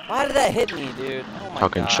 Why did that hit me, dude? Oh my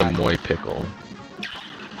Talking god. chamoy pickle.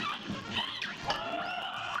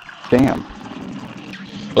 Damn.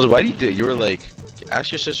 Well, why do you do? You were like,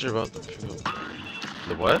 ask your sister about the pickle.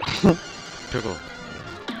 The what? Pickle.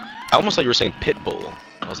 I almost thought you were saying pit bull.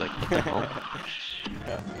 I was like, what the hell?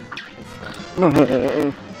 Oh my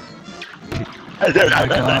god.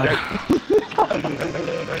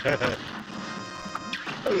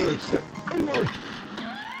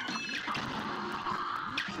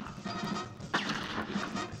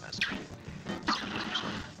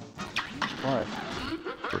 Why?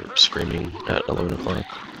 For screaming at 11 o'clock.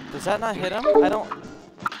 Does that not hit him? I don't.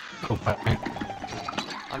 Oh, Batman.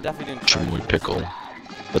 I'm definitely doing Chamoy pickle.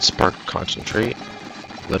 Let Spark concentrate.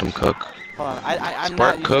 Let him cook. Hold on. I'm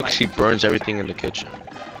Spark not cooks, he using burns everything in the kitchen.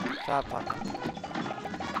 Stop talking.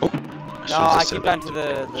 Oh. No, I keep on to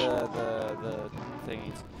the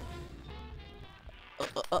thingies.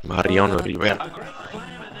 Mariano Rivera.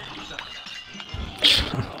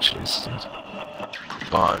 Jeez, dude.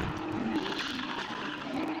 Gone.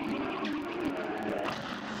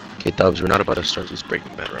 Okay, Dubs, we're not about to start these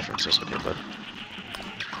Breaking Bad references, okay, bud?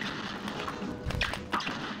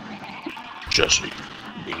 Jesse,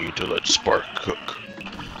 you need to let Spark cook.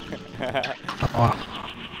 Oh,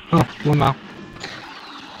 well now.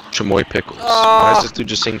 Chamoy pickles. Oh. Why is this dude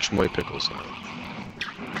just saying chamoy pickles now?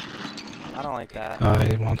 I don't like that.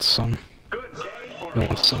 He wants some. He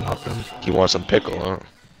wants some of them. He wants some pickle, huh?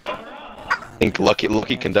 I think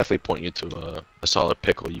Lucky can definitely point you to a solid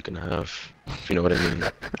pickle you can have, if you know what I mean.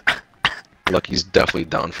 Lucky's definitely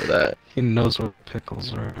down for that. He knows where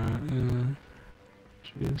pickles are.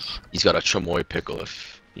 Jeez. He's got a chamoy pickle,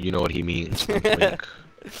 if you know what he means. Wink.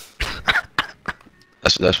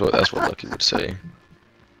 That's what Lucky would say.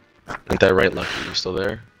 Ain't that right, Lucky? You still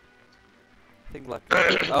there? I think Lucky.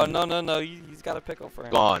 Oh no! He's got a pickle for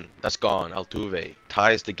him. Gone. That's gone. Altuve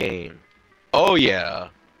ties the game. Oh yeah,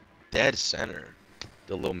 dead center.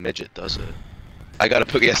 The little midget does it. I gotta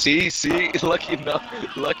put. Yeah, see, Lucky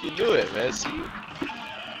knew it, man. See,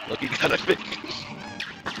 Lucky got a pick.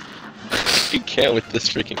 You can't with this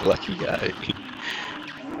freaking Lucky guy.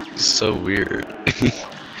 He's so weird.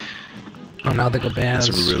 Oh, now they go bad. That's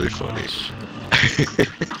really funny.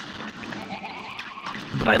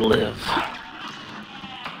 But I live.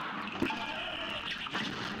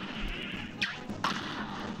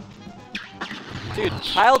 Dude,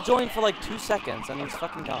 Kyle joined for like 2 seconds and he's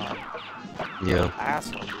fucking gone. Yeah.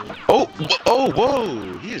 Asshole. Oh,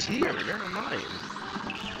 whoa! He is here. Never mind.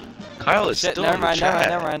 Kyle is Shit, still never in the mind,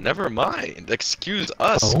 chat. Never mind. Excuse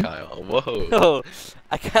us, Oh? Kyle. Whoa. Oh,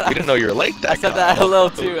 I We didn't know you were like that. I said Kyle. that a little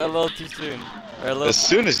too soon. Or a little. As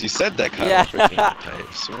soon as you said that, Kyle Yeah. freaking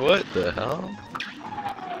types. What the hell?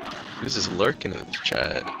 Who's just lurking in the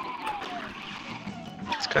chat?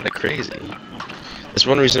 It's kind of crazy. There's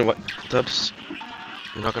one reason why. Dubs,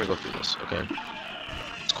 we're not gonna go through this, okay?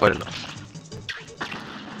 It's quite enough.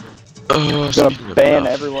 Oh, I'm gonna speaking of ban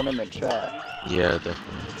enough. everyone in the chat. Yeah,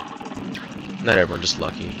 definitely. Not everyone, just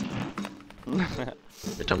Lucky.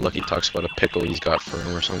 Every time Lucky talks about a pickle he's got for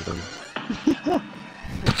him or something.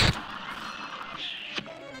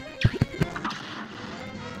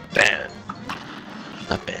 Ban.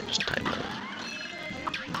 Not ban, just timeout.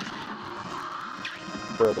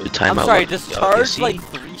 Brother. The timeout. I'm sorry, Lucky, does okay, charge see? like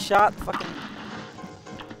 3-shot fucking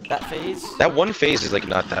that phase? That one phase is like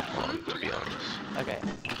not that long, to be honest. Okay,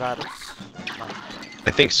 I'm glad it's not.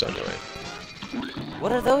 I think so, anyway.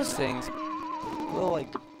 What are those things? A little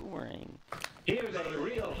like boring. Here's a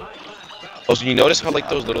real high-class bout. Oh, so you notice how like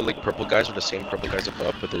those little like purple guys are the same purple guys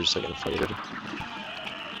above, but they're just like inflated?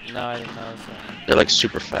 No, I didn't notice that. They're like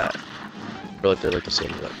super fat. They're like the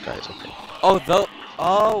same like, guys, I think.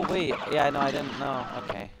 Oh wait, yeah, no, I didn't know.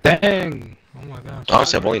 Okay. Dang! Oh my gosh.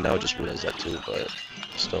 Honestly, I've only now just realized that too, but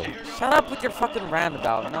still. Shut up with your fucking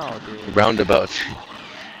roundabout. No, dude. Roundabout.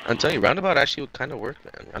 I'm telling you, Roundabout actually would kind of work,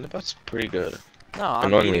 man. Roundabout's pretty good. No, I'm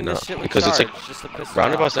Annoyingly eating this enough, shit with because it's charge like just to piss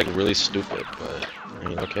Roundabout's off. like really stupid, but I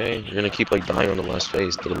mean, okay, you're gonna keep like dying on the last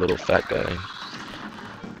phase to the little fat guy.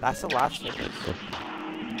 That's the last phase.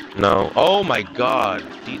 No. Oh my God,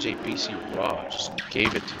 DJ BC Raw just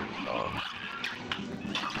gave it to me, dog.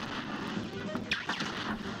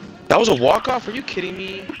 That was a walk-off? Are you kidding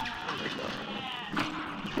me? Oh my God.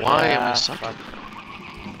 Why am I Yeah, sucking? fuck.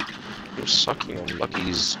 I'm sucking on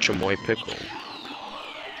Lucky's chamoy pickle.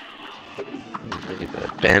 Really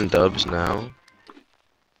bad. Ban Dubs now.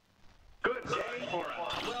 Good day for a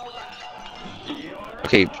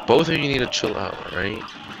Okay, both of you need to chill out, alright?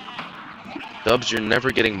 Dubs, you're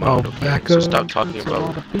never getting mod, okay? back So up. stop talking It's a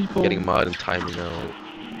lot about of people. getting mod and timing out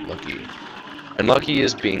Lucky. And Lucky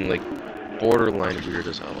is being, like, borderline weird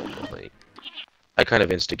as hell, but, like, I kind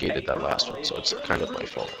of instigated that last one, so it's kind of my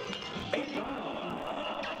fault.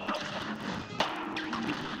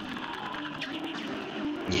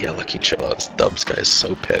 Yeah, Lucky, chill out. This Dubs guy is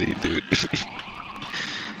so petty, dude.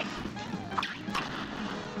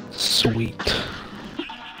 Sweet.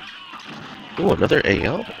 Ooh, another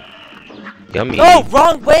AL? Yummy. No,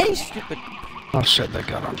 wrong way, stupid. Oh shit, that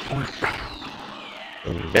got on point.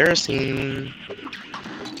 Embarrassing.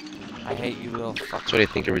 I hate you, little fuck. That's what I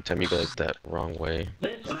think every time you go like that wrong way.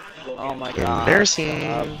 Oh my god. Embarrassing.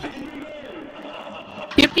 shut up.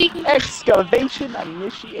 Yippee! Excavation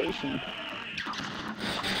initiation.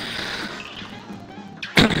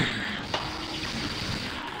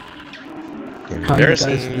 How you guys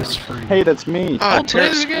Embarrassing. this free? Hey, that's me. Ah, I'll play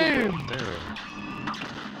text. the game. Damn.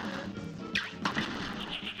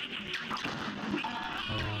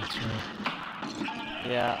 Oh, that's right.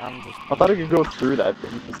 Yeah, I'm just. I thought I could go through that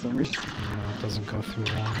thing for some reason. No, it doesn't go through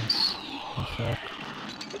walls. Effect.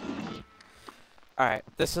 Alright,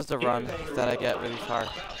 this is the run that I get really far.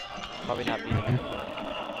 Probably not beating it.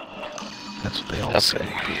 That's what they all That's say.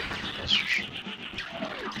 That's for sure.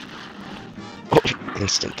 Oh,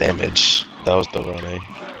 instant damage. That was the run, eh?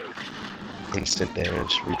 Instant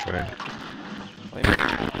damage. Retry. Wait a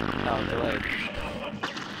minute. No, delayed.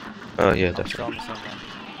 Oh yeah, I'm definitely. still on the same run.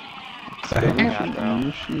 Excavation bro.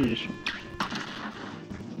 initiation.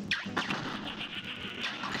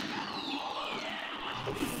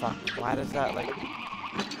 Fuck, why does that, like...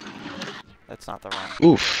 That's not the run.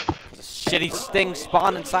 Oof. There's a shitty thing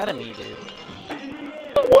spawned inside of me, dude.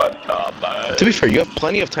 To be fair, you have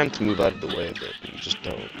plenty of time to move out of the way, but you just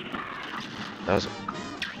don't. That was a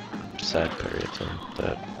sad period of time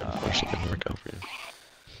that unfortunately didn't work out for you.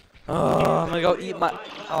 Oh, I'm gonna go eat my...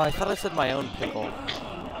 Oh, I thought I said my own pickle.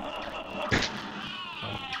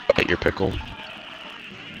 Bite your pickle.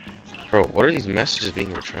 Bro, what are these messages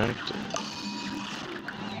being retracted?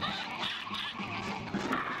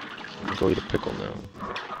 I'll go eat a pickle now.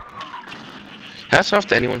 Hats off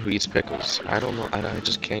to anyone who eats pickles. I don't know, I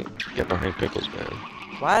just can't get behind pickles, man.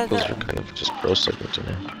 Why did Pickles are that... kind of just gross looking to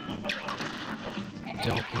me.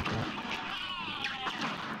 Don't eat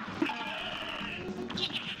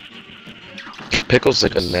that. Pickles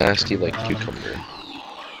like a nasty, like, cucumber.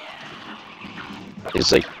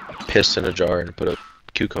 It's like piss in a jar and put a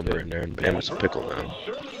cucumber in there and bam, it's a pickle now.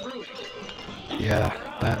 Yeah,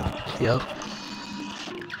 that. Yep.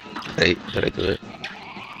 Hey, did I do it?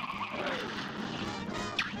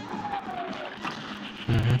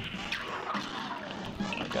 Oh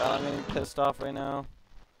my god, I'm getting pissed off right now.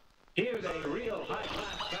 Here's a real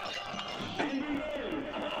high-class bout.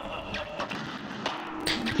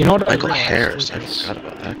 You know what? Michael I realized Harris, I with this- forgot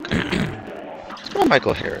about that guy. Let's go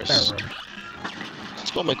Michael Harris. Fair run.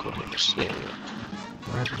 Let's go Michael Harris. Yeah, yeah.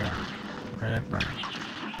 Red burn. Red burn.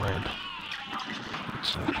 Red.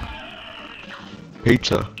 Pizza.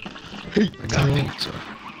 Pizza. I got pizza.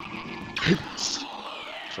 Pizza.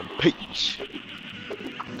 From Peach.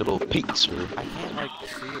 Good old pizza. I can't, like,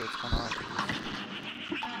 see what's going on.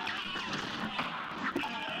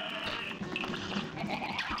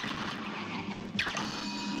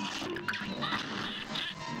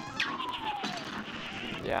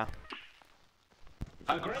 Yeah.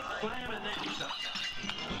 A great slam and then some.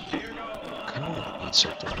 Here goes. I kind of want to eat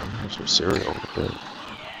something. I have some cereal, but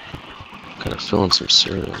kind of feeling some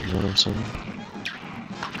cereal, you know what I'm saying?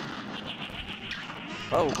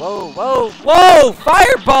 Whoa, whoa, whoa, whoa!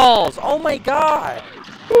 Fireballs! Oh my god!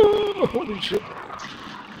 Holy shit.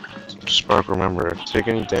 Spark, remember, if you take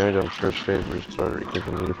any damage on first phase, restart, or you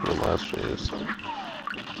can need it for the last phase. What?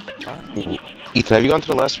 Ethan, have you gone to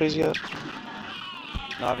the last phase yet?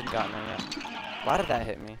 No, I haven't gotten there yet. Why did that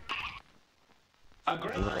hit me? A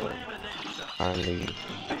great No. slam and then some. Finally.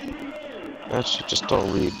 Actually, just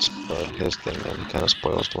don't read his thing, man. He kind of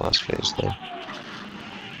spoils the last phase, though.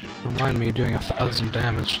 Remind me of doing 1,000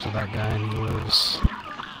 damage to that guy and he lives.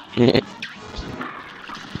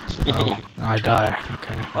 Oh, I die.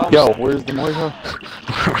 Okay. Oh, Yo, where's the Moira?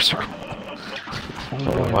 Where's our...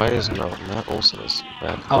 Oh, why is no Matt Olson is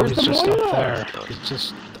bad? Oh, Where's he's the just Moira? up there. He's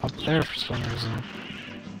just up there for some reason.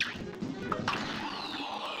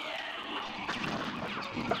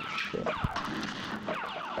 Shit.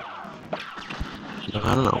 No,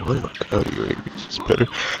 I don't know. What am I calculating? It's better.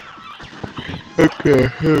 Okay,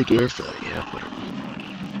 oh dear. Yeah, whatever.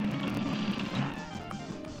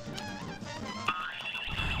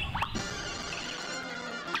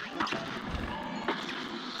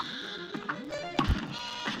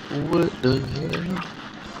 What the hell?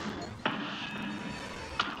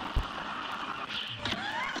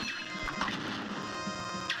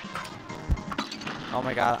 Oh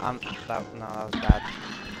my god, no, that was bad.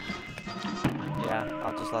 Yeah,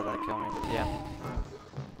 I'll just let that kill me. Yeah.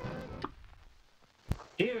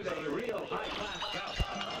 Here's a real high-class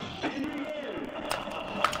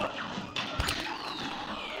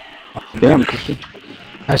bout. Damn, Christian.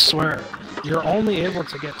 I swear, you're only able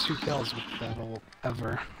to get 2 kills with that ult,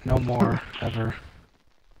 ever. No more, ever.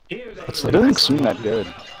 Here's a That's It the doesn't maximum. seem that good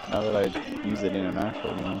now that I use it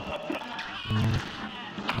internationally, you know.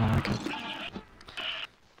 I like it.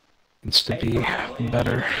 Needs to be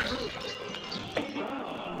better.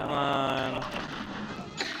 Come on.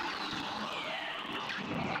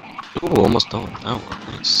 Ooh, almost done. Oh,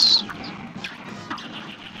 nice.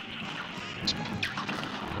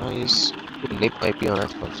 Nice. Ooh, Nate might be on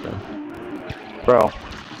Xbox now. Bro.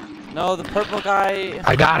 No, the purple guy.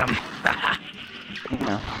 I got him.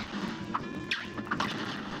 Yeah.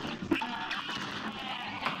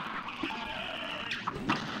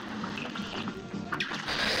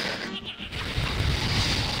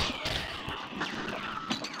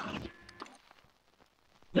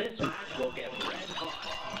 This match will get red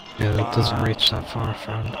hot. Yeah, that doesn't reach that far,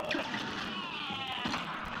 friend.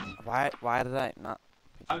 Why did I not?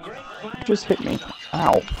 A great You just hit me.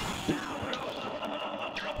 Ow.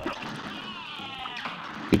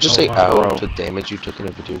 You just Oh, say wow. ow to damage you took in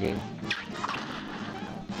a video game?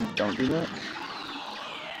 Don't do that.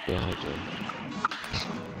 Yeah, I do.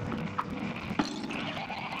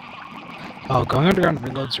 Oh, going underground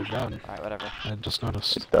reloads are done. Alright, whatever. I just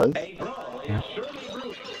noticed. It does? A brawl is Yeah. surely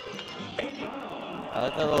brewing. I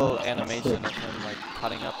like that little animation of him like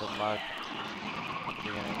cutting up the mug at the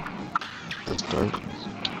beginning. That's dark.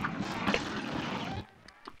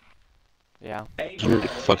 Yeah. He really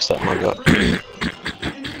fucks that mug up.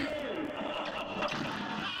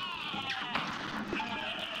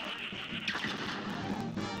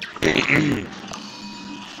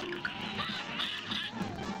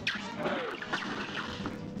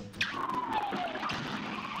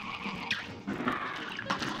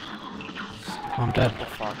 I'm dead. What the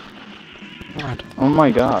fuck? Alright. Oh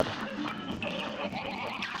my god.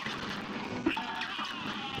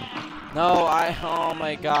 No, oh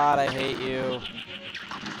my god, I hate you.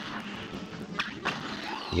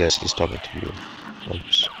 Yes, he's talking to you.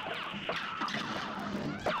 Oops.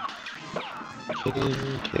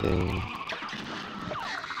 Kidding, kidding.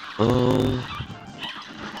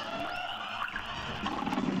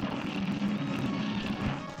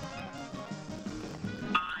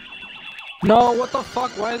 No, what the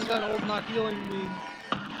fuck? Why is that old not healing me?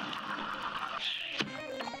 I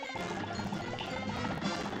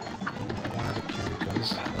wanted to kill because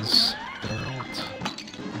that's their ult.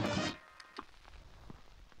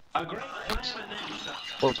 A great premonition.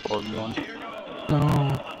 What's forward going?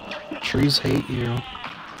 No. Trees hate you.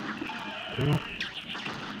 Ew.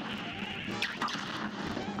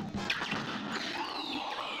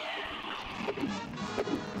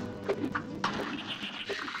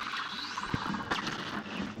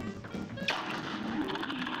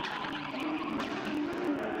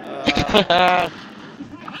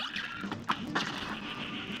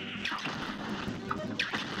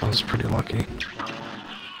 I was pretty lucky.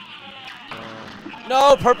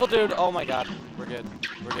 No, purple dude. Oh my god. We're good.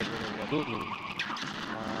 We're good. We're good.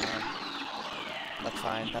 That's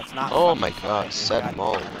fine. That's not. Oh fucking my god, fine. set God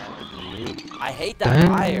mode. damn it. I hate that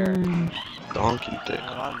fire. Donkey dick.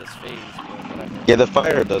 I'm on this phase, but whatever. Yeah, the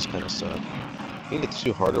fire does kind of suck. I think the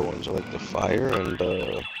two harder ones are like the fire and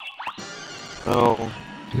oh.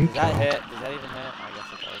 Does that hit? Does that even hit? I guess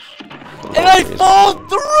it does. the And I fire is- fall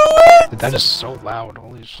through it! That is so loud,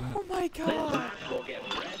 holy shit. Oh my god. Will get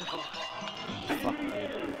red hot. Fuck,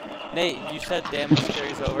 dude. Nate, you said damage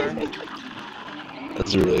carries over.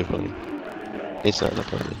 That's really funny. It's not in the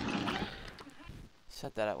party.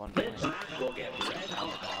 Said that at one point. Will get red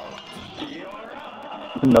hot.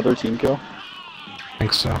 Another team kill? I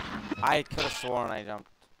think so. I could have sworn I jumped.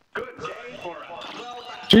 Good day for a well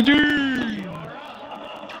GG!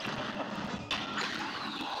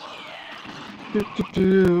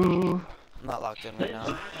 Do. I'm not locked in right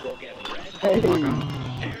now. will get red.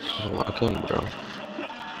 Hey. Lock in, bro.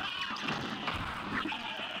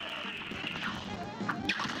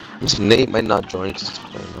 This Nate might not join because it's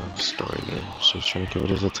playing a story game, so he's trying to give it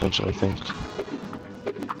his attention, I think.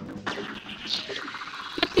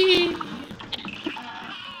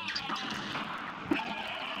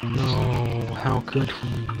 No, how could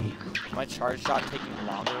he? My charge shot taking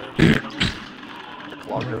longer.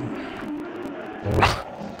 Longer.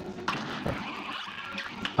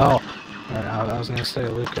 Oh, I was gonna say,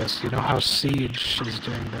 Lucas, you know how Siege is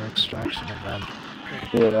doing their extraction event,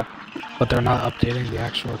 Yeah. but they're not updating the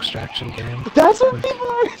actual extraction game? That's what people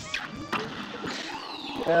are.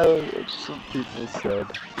 Yeah, it's some people said.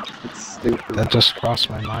 It's stupid. That just crossed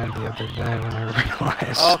my mind the other day when I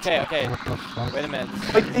realized. Okay. What the fuck? Wait a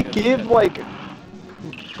minute. Like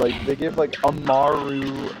they give like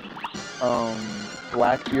Amaru,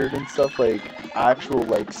 Blackbeard and stuff like actual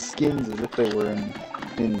like skins as if they were in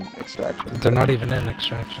Extraction. They're not even in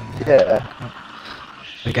extraction. Yeah,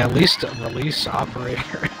 Like at least release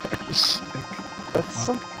operators. that's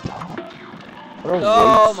so dumb. What a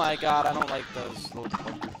Oh waste. my god, I don't like those little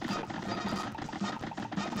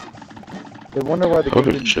They wonder why the game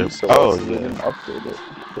Poker didn't do chip. so well, Oh, so they yeah. didn't update it.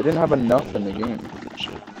 They didn't have enough in the game.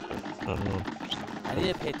 Shit. I don't know. I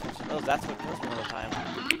need to pay attention to those. That's what kills me all the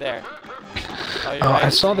time. There. Oh, you're Oh, right. I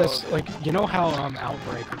saw this, like, you know how,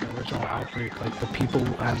 Outbreak, the original Outbreak, like, the people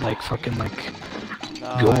had, like, fucking, like,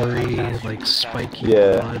 gory, like, spiky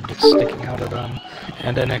blood sticking out of them,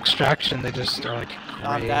 and in Extraction, they just are, like,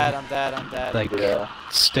 I'm gray, dead, I'm dead, I'm dead. like,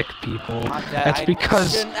 stick people. I'm dead. That's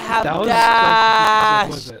because shouldn't have that was, dashed. like,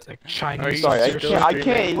 what was it, like, Chinese Sorry, I censorship?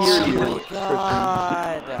 can't hear Oh you, my Christian.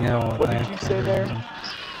 god. You know, What did you say there?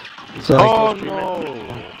 So, like, Oh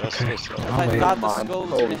no! That's Okay. so sad. I I'll wait. thought the Mine. skull was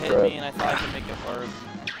Holy gonna hit crap. me and I thought I could make it work.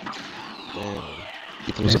 Damn.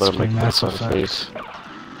 You think it's about to Basically, make Mass that face?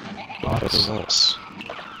 Effect. That's nuts.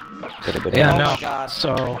 Yeah, Oh no. my God.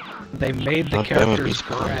 So they made the Not that would be characters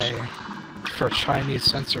gray for Chinese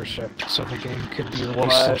censorship, so the game could be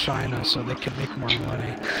released in China, so they could make more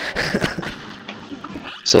money.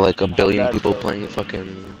 So like a billion That's people dope. playing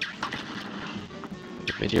fucking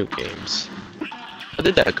video games. How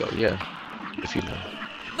did that go? Yeah, if you know.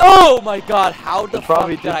 Oh my god, how the It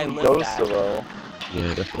probably fuck did I didn't live go that? so well. Yeah,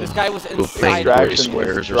 definitely. This guy was People inside playing me. gray Extraction was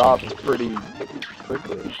squares or dropped something. pretty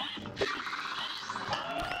quickly.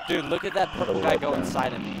 Dude, look at that purple guy go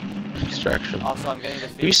inside of me. Distraction. Also, I'm getting the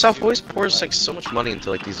Ubisoft always pours like so much money into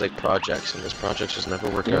like these like projects, and those projects just never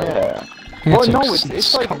work out. Yeah. Well, no,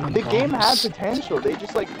 it's like the game had potential. They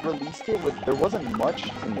just like released it with there wasn't much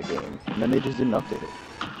in the game, and then they just didn't update it.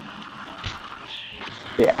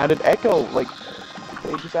 They added Echo, like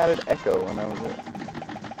they just added Echo, and that was it.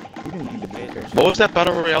 You didn't need to be there. What was that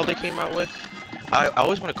battle royale they came out with? I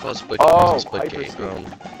always want to call it Split Game. Oh, It's a Split Game.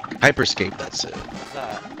 Hyperscape. Hyperscape. That's it. What's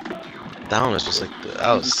that? That one was just like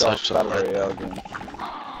that was Ubisoft such a battle letdown. royale game.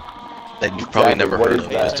 That you've probably Exactly, never what heard is of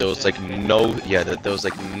because that? there was like no, yeah, there was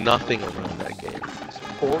like nothing around that game.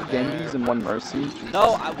 4 Genjis and 1 Mercy.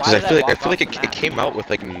 No, why Because did I feel like walk off the it map? came out with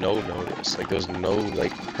like no notice. Like there was no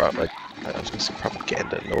like I was gonna say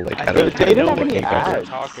propaganda, no like I advertising, they didn't no, have like, any any kind of- ads.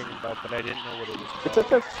 talking about, but I didn't know what it was It's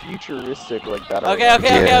called. like a futuristic like battle Okay,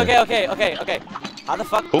 royale. okay, Yeah. okay. How the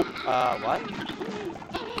fuck? Oh. What?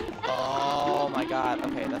 Oh my god.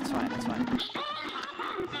 Okay, that's fine, that's fine.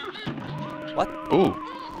 What? Ooh,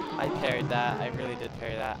 I parried that. I really did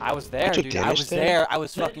parry that. I was there, You took dude. I damage was there? there. I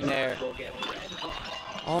was fucking there.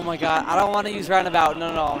 Oh my god. I don't want to use roundabout. No,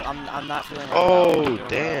 I'm not feeling roundabout. I'm oh doing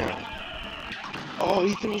damn. roundabout. Oh,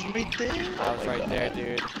 Ethan was right there. I was right there,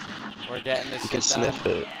 dude. We're getting this You can shit done. sniff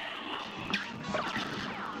it.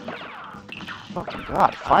 Fucking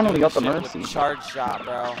god, finally got the Shit with Mercy. Charge shot,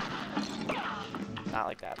 bro. Not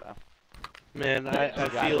like that, though. Man, I We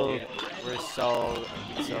got feel it, dude. We're so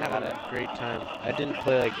having got it. a great time. I didn't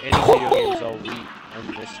play like any video games all week.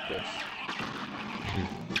 I missed this.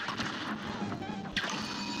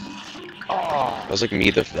 That was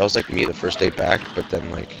like me the first day back, but then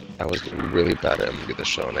like I was getting really bad at MLB The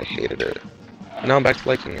Show and I hated it. And now I'm back to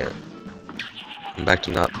liking it. I'm back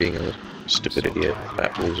to not being a stupid idiot,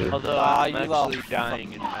 fat loser. Although Ah, I'm you little actually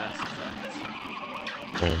dying in Mass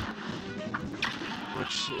Effect, Yeah.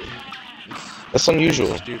 which That's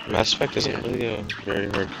unusual. Stupid. Mass Effect isn't Yeah. really a very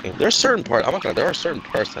hard game. There are certain parts. I'm not gonna. There are certain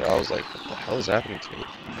parts that I was like, "What the hell is happening to me?"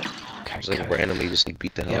 I was like randomly just like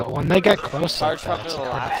beat the Yeah, hell. when they get close Charge like shot that, for it's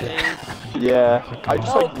the hard last to... days. Yeah, I just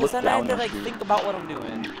No, like because looked then I down had to and like shoot. think about what I'm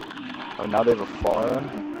doing. Oh, now they have a far.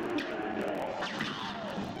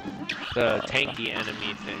 the tanky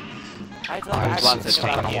enemy things. I had to Oh, like it's actually think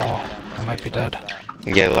stuck about on a what wall. I'm doing. I might be dead.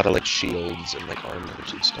 Yeah, a lot of like shields and like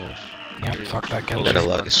armors and stuff. Yeah, fuck that And Genji. then a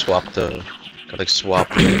lot swap the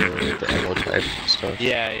ammo type and stuff.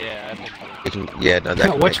 Yeah, I think You can, yeah, no, that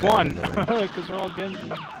Yeah, can which make that one? annoying. because they're all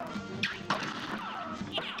Genji.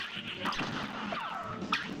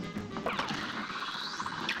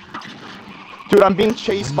 Dude, I'm being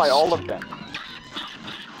chased by all of them.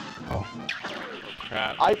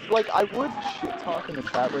 Crap. I would shit talk in the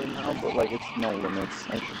chat right now, but like it's no limits.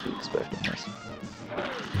 I should be expecting this.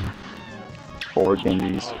 4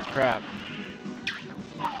 Genjis. Oh crap.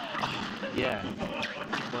 Yeah.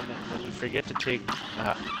 When you forget to take,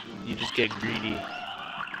 you just get greedy.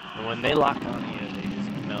 And when they lock on you, they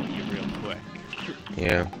just melt you real quick.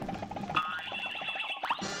 Yeah.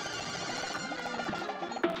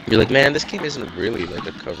 You're like, man, this game isn't really like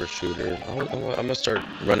a cover shooter. I'm gonna start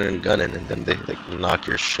running and gunning, and then they like knock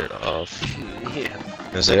your shit off. Yeah.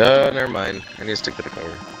 And it's like, oh, never mind. I need to stick to the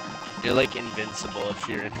cover. You're like invincible if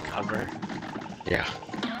you're in cover. Yeah.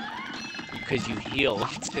 Because you heal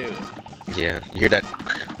too. Yeah. You hear that?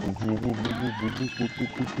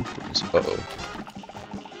 Uh-oh.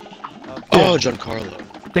 Oh,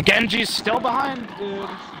 Giancarlo. The Genji's still behind, dude.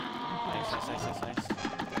 Nice.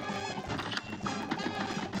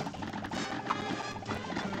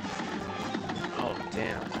 Oh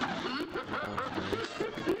damn.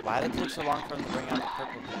 Why Why did it take so long for him to bring out the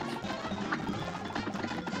purple piece?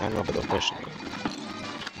 I don't know, but they'll push it.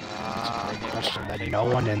 It's a big question that no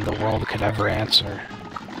one in the world could ever answer.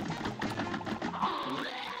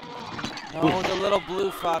 No, the little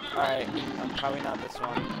blue fuck. Alright, probably not this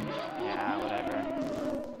one. Yeah, whatever.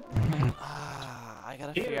 I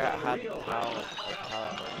gotta figure out how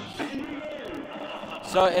that works.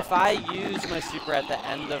 So if I use my super at the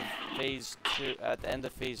end of phase 2, at the end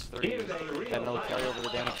of phase 3, then it'll carry over the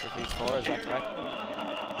damage for phase 4, is that correct?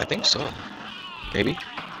 I think so. Maybe.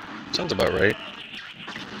 Sounds about right.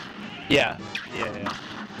 Yeah.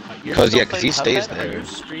 Because he stays Are there. you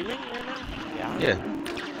streaming right now? Yeah.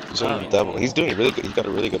 Yeah. He's on the devil. He's doing really good. He's got a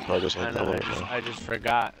really good progress on I the know. devil right now. I just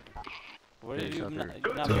forgot. What did you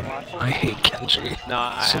not been watching? I hate Kenji. No,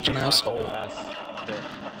 I Such an haven't watched asshole. the last bit.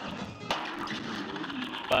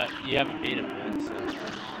 But you haven't beat him yet, so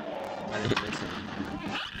I didn't miss him.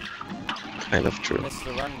 Kind of true. Missed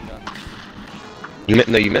the run gun. You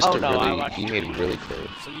missed Oh, it no, really. He made it really close.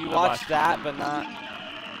 So you watched that, but not.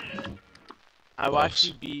 I watched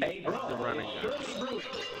you beat the running guns.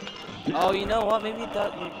 Oh, you know what? Maybe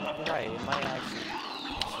that. You're right. It might actually.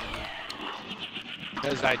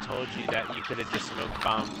 Because I told you that you could have just smoke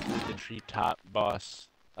bombed through the treetop boss,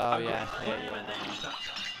 Oh yeah.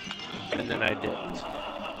 and then I didn't.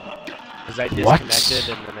 Because I disconnected,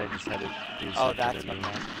 and then I just had to do something. Oh, that's and what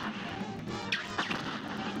then-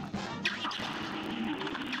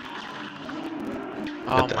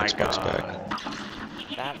 Oh Get the my Xbox god.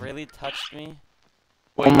 back. That really touched me.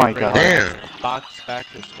 Wait, Oh my you god. Damn. Box back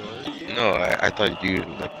restored? No, I thought you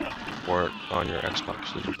weren't on your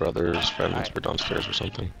Xbox. Your brother's friends were downstairs or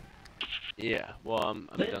something. Yeah, well, I'm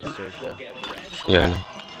downstairs now. Yeah, I know.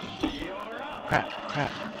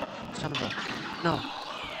 Crap. Son of a... No.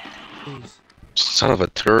 Please. Son of a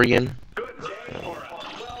Turian.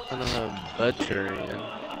 Son of a Batarian.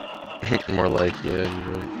 More like, yeah,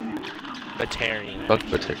 you're right. Batarian. Fuck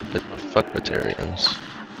Batarians.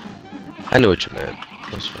 I knew what you meant.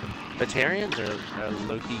 That's fine. Batarians are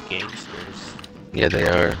low-key gangsters. Yeah, they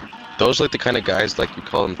are. Those like the kind of guys like you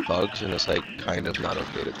call them thugs, and it's like kind of not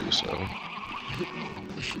okay to do so.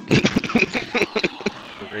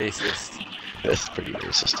 Racist. That's pretty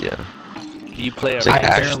racist, yeah. Do you play a It's like I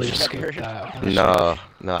Ash- barely escaped that. No,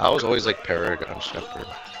 I was always like Paragon Shepherd.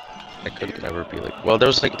 I could never be like. Well, there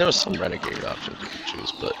was some renegade options you could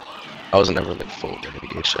choose, but I wasn't ever like full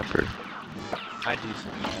renegade Shepherd. I do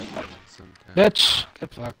sometimes. Bitch,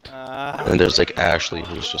 get fucked. And there's like Ashley,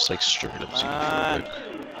 who's just like straight up xenophobic.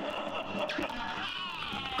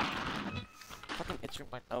 Fucking itching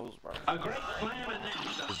my nose, bro.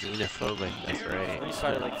 Xenophobic, that's right. We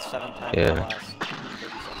started like 7 times Yeah. in the last 30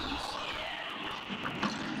 seconds.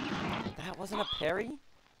 That wasn't a parry?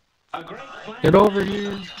 Get over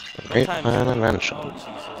here. Right? Time. Man, Oh,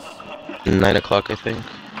 Jesus. 9 o'clock, I think.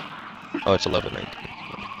 Oh, it's 11:19.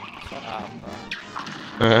 Shut up, bro.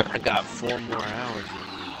 I got 4 more hours in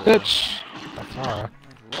me, bro. Bitch. That's alright.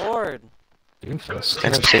 Lord. Doomfist.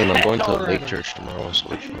 Kind of same. I'm going to Lake Church tomorrow,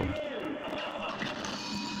 so it's fun.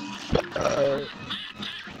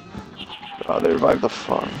 Oh, they revived the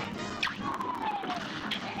fun.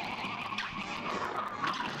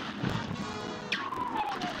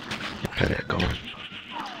 Got it going.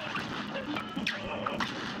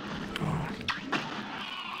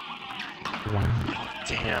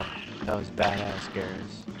 Damn, that was badass,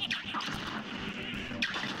 Garrus.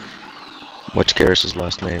 What's Garrus's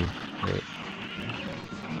last name? Wait.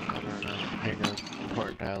 I don't know. I know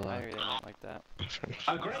important I dialogue. really don't like that.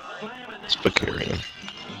 Spicarian.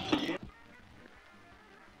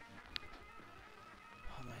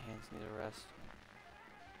 Oh, my hands need a rest.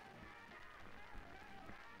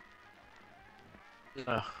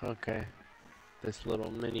 Oh, okay. This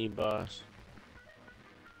little mini boss.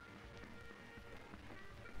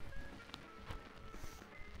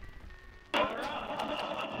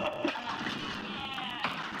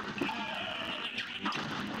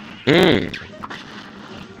 Mmm.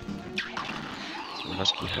 So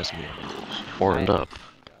Husky has me horned up.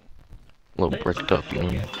 A little bricked up, you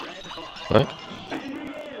know. What?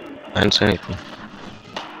 I didn't say anything.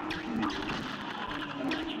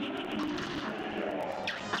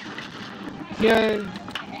 Yay.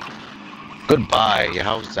 Goodbye.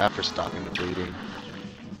 How's that for stopping the bleeding?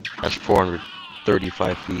 That's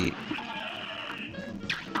 435 feet.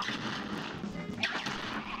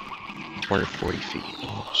 440 feet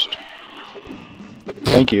almost.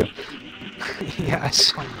 Thank you. Yeah, I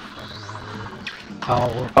saw you.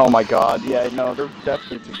 Oh, Oh my god, yeah, no, they're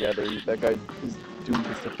definitely together. That guy is doing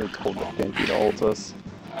this stuff that's told that Genji to ult us.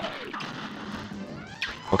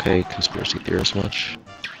 Okay, conspiracy theorist much.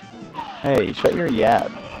 Hey, shut your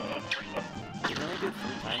yap.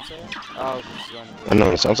 it 3 times there? Oh, just going I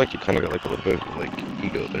know, it sounds like you kind of got like a little bit of like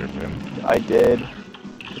ego there, man. I did.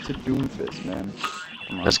 It's a Doomfist, man.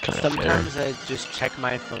 Come on. That's kind of fair. Sometimes I just check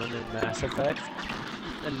my phone in Mass Effect,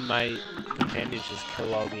 and my companions just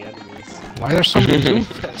kill all the enemies. Why are there so many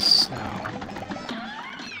Doomfists now?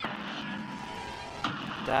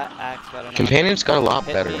 that axe better not Companions got a lot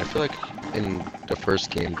hit better. me. I feel like in the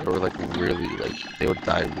first game, they were like really, like, they would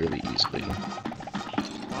die really easily.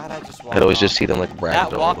 Why'd I just walk I'd always off? just see them like That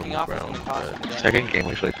ragdoll on walking the off is ground. gonna cost me But damage. second game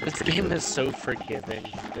was like This pretty game good. is so forgiving.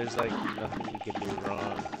 There's like nothing you can do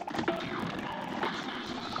wrong.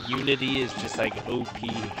 Unity is just like OP.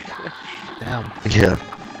 Damn. Yeah.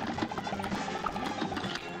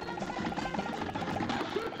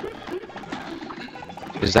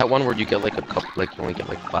 Is that one where you get like a couple, like you only get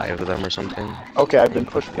like 5 of them or something? Okay, I've been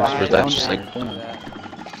pushed back. Or is that just like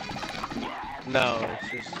No,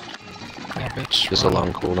 it's just Yeah, bitch. just a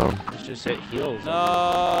long cooldown? it's just it heals.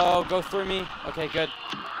 No, go through me. Okay, good.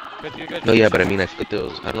 Good. No, yeah, but I mean, I feel like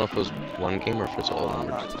those. I don't know if it was one game or if it's all of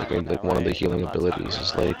them. Like, I mean, like one of the healing abilities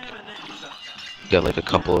is like you get like a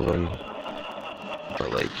couple of them,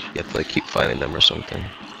 but like you have to like keep fighting them or something.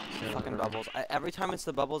 Fucking bubbles. Every time it's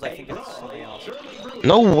the bubbles, I think it's something else.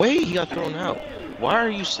 No way, he got thrown out. Why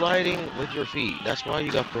are you sliding with your feet? That's why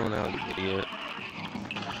you got thrown out, you idiot.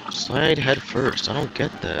 Slide head first. I don't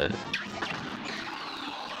get that.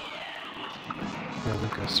 Yeah,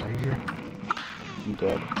 Lucas, are you here? I'm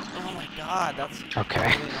dead. Oh my god, that's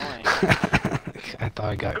Okay. really annoying. I thought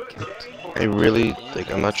I got kicked. I really,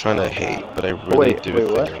 like, I'm not trying to hate, but I really Wait, do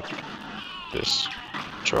wait, what? think this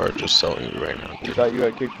charge is selling you right now, You dude. thought you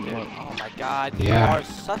got kicked from what? Oh my god, Yeah. you are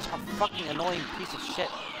such a fucking annoying piece of shit.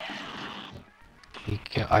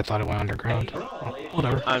 I thought it went underground. Oh,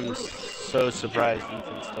 whatever. I'm so surprised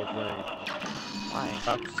Ethan's still playing. Why?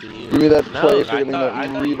 Fuck to you. Give me that No, play I for getting thought- I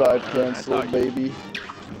that thought you- revive I canceled, thought you- baby.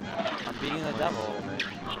 I'm beating the devil.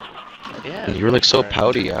 Yeah. You were like so alright.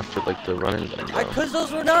 pouty after like the running gun, bro. Cause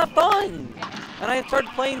those were not fun! And I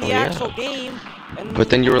started playing the Oh, yeah. actual game, and But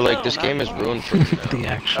then you were like, no, this not game is fun. ruined for me now. The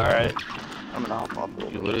actual. Alright. I'm gonna hop off.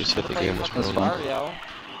 You literally said the game was Fucking ruined. Mario.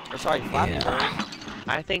 Or sorry, Flappy Yeah. Bird.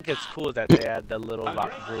 I think it's cool that they add the little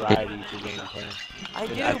variety to gameplay. I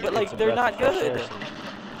do, think but it's like a they're breath not of fresh good. air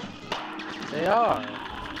sometimes. They are.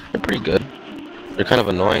 They're pretty good. They're kind of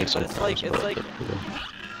annoying But it's sometimes. like- but it's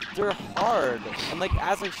They're hard, and like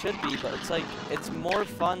as it should be, but it's like it's more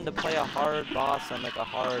fun to play a hard boss than like a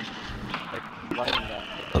hard like running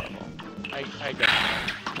gun. I get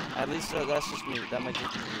it. At least that's just me. That might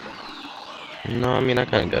just be me. No, I mean, I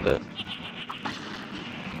kind of get it. Though.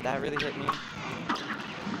 That really hit me.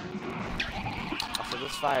 Also,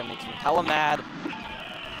 this fire makes me hella mad.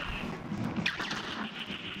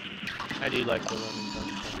 I do like the running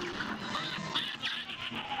gun.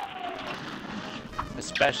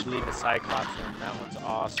 Especially the Cyclops one. That one's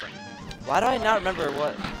awesome. Why do I not remember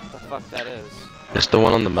what the fuck that is? It's the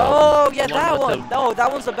one on the mountain. Oh yeah, The one that with one. the- No,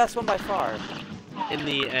 that one's the best one by far. In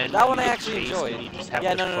the end, That one you I get actually chased enjoyed. and you just have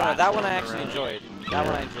Yeah, to no, that one I platform actually around. enjoyed. That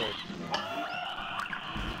one I enjoyed.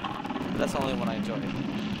 That's the only one I enjoyed.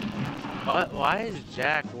 Why is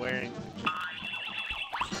Jack wearing...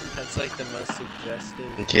 That's like the most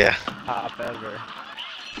suggestive Yeah. top ever.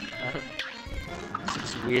 It's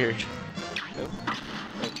just weird. Who?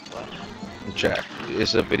 Wait, what? Jack.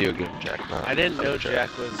 It's a video game, Jack. Not, I didn't not know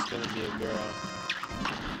Jack was gonna be a girl.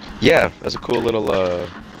 Yeah, that's a cool little.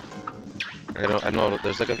 I know.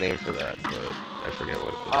 There's like a name for that, but I forget what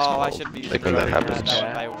it's Oh, called. I should be Like when that running happens.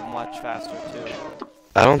 that by much faster too.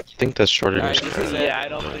 I don't think that's shorter Alright, than this is cat. it. Yeah, I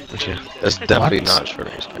don't think so Yeah, either. that's definitely What? not shorter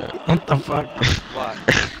than cat. What the fuck? What?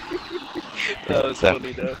 That was That-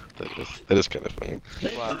 funny though. That is kind of funny.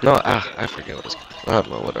 What? No, I forget what it's called. I don't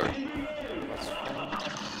know, whatever. What's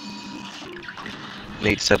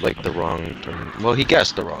Nate said like the wrong term. Well, he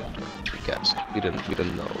guessed the wrong term. He guessed. We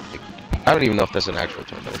didn't know. Like, I don't even know if that's an actual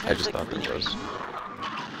term. But I just thought there was.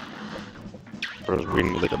 I was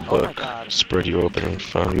reading like a Oh my book, God. spread you open and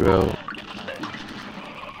found you out.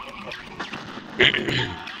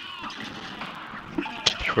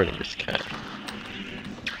 Keep hurting this cat.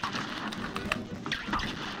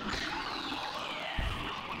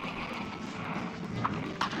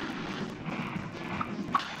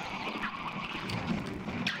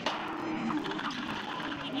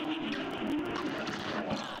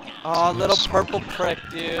 Oh, little Smoke. purple prick,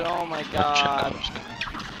 dude. Oh my Check god. out.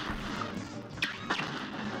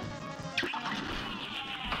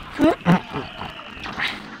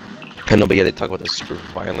 I know, but yeah, they talk about this super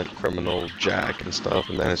violent criminal Jack and stuff,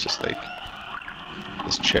 and then it's just like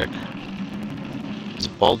this chick, this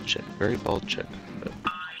bald chick, very bald chick, but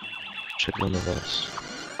chick nonetheless.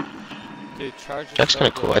 Dude, charge is Jack's so kind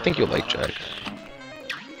of cool. I good. think you'll like Jack.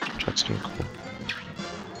 Jack's kind of cool.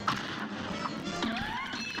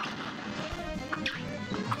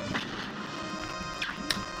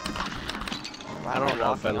 Why I am don't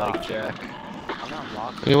know if I walking like off? Jack. I'm not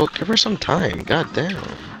walking. I mean, well, give her some time. God damn.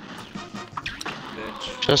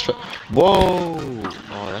 Bitch. Just for. Whoa!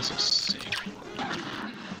 Oh, that's a sick.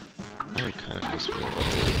 I kind of miss me.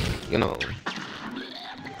 You know.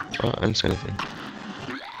 Oh, I didn't say anything.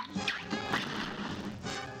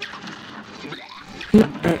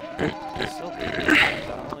 I still do these things. I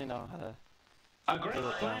don't really know how to A great do it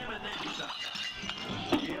though. slam and then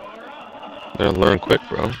some. You're up. Better learn quick,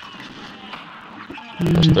 bro.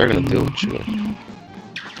 Else they're gonna deal with you.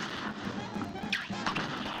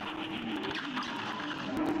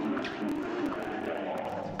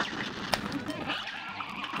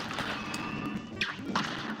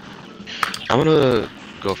 I'm gonna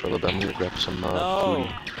go for a little bit. I'm gonna grab some No!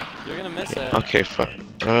 food. You're gonna miss it. Okay, fine.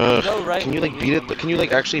 No, right, Can you like we beat need it? Can you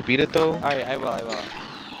like actually beat it though? Alright, I will.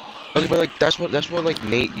 Okay, but like that's what like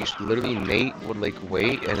Nate used to, literally Nate would like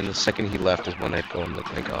wait, and then the second he left is when I'd go on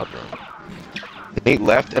like my god run. Nate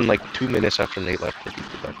left, and like 2 minutes after Nate left, like, he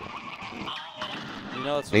did that run. You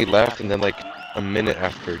know it's Nate left, and then like a minute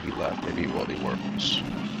after he left, maybe Wally Warbles.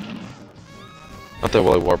 Not that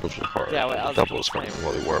Wally Warbles was hard. Yeah, wait, I was Double was harder than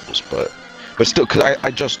Wally Warbles, but still, cause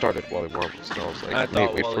I just started Wally Warbles, and I was like, I Nate,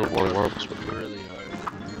 thought wait for Wally Warbles with me. really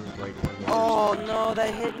hard. Like, one of those Oh ones. no,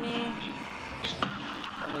 that hit me.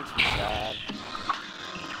 That makes me sad.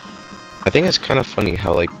 I think it's kind of funny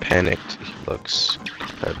how like panicked he looks.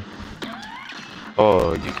 Cuphead.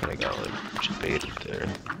 Oh, you kind of got like debated there.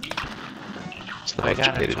 It's not I what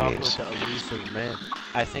gotta debated talk means. with the elusive man.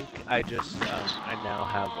 I think I just, I now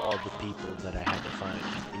have all the people that I had to find,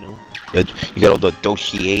 you know? You got all the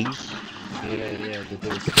dossiers. Yeah, the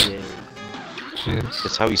dossier. Jeez.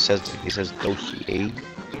 That's how he says it. He says dossier.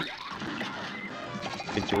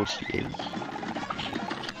 The dossier.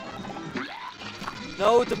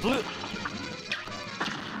 No, the blue.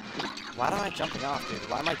 Why am I jumping off, dude?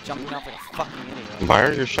 Why am I jumping off like a fucking idiot? Why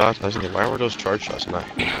are your shots? I was thinking, why were those charge shots not?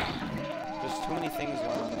 There's too many things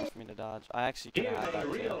going on there for me to dodge. I actually could have had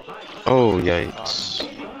that too. Oh yikes!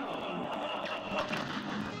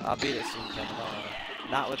 I'll beat it soon, Kevin. Don't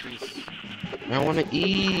worry. Not with these. I want to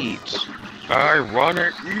eat. I want to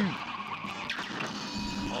eat.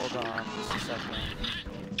 Hold on, just a second.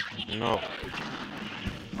 No.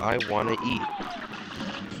 I want to eat.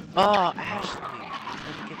 Oh, Ashley! I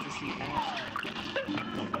didn't get to see Ashley.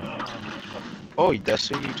 Oh, that's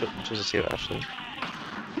who you took to see Ashley.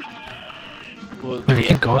 Well, Wait, we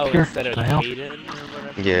can go up here? Instead of Can I help? Hayden or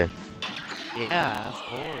whatever? Yeah. Yeah, of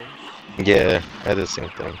course. Yeah, I did the same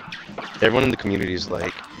thing. Everyone in the community is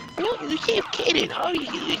like, no, you save Kaden. Oh, you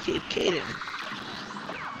save Kaden.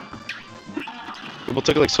 People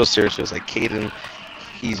took it like so seriously. It's like Kaden,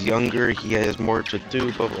 he's younger, he has more to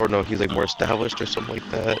do, but or no, he's like more established or something like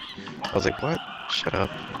that. I was like, what? Shut up.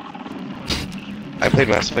 I played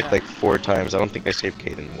Mass Effect like 4 times. I don't think I saved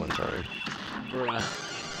Kaden one time.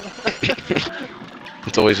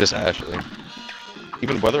 It's always just Ashley.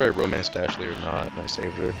 Even whether I romanced Ashley or not, I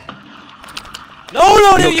saved her. No,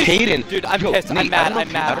 No, you. Kaden! Dude, I'm Yo, pissed. Nate, I'm mad. I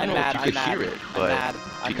I'm mad. don't I'm know mad. if I'm you could mad. hear it, I'm but mad.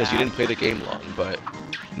 I'm because mad. you didn't play the game long, but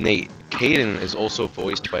Nate, Kaden is also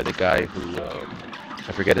voiced by the guy who,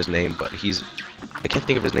 I forget his name, but I can't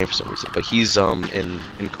think of his name for some reason, but he's, in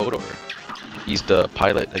KOTOR. He's the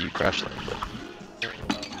pilot that you crash landed with.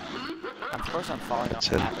 Of course I'm falling off That's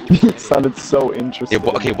the him. map. Are you It kidding? sounded so interesting. Yeah,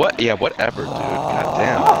 okay, what? Yeah, whatever, dude. God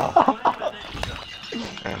damn.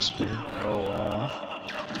 Asshole. Oh wow.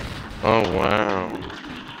 Oh, wow.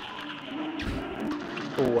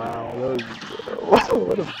 Oh wow. That was,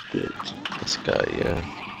 what a bitch. This guy, yeah.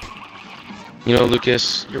 You know,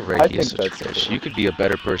 Lucas, you're right, I he is think such a that's bitch. cool. You could be a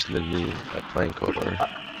better person than me at playing KOTOR.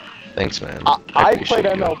 Thanks, man. I appreciate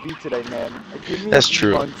played you. MLB today, man. Give me That's a few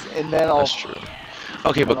true. months, and then I'll. That's true.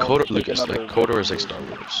 Okay, but I'll KOTOR, take Lucas, like another- KOTOR is like Star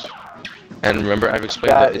Wars. And remember, I've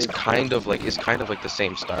explained That that it's is kind of like the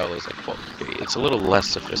same style as like Baldur's Gate. It's a little less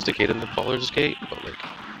sophisticated than Baldur's Gate, but like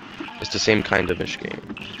it's the same kind of ish game.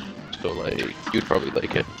 So like you'd probably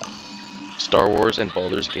like it. Star Wars and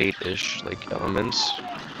Baldur's Gate-ish like elements.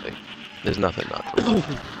 Like there's nothing not to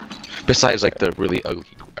love. Besides like the really ugly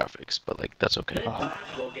graphics, but like that's okay.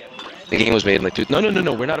 The game was made in like no,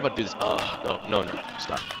 we're not about to do this. No,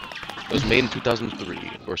 stop. It was made in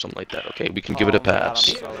 2003 or something like that. Okay, we can give it a Oh my God, I'm pass.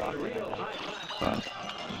 so locked right now.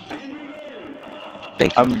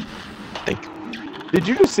 Thank you. Thank you. Did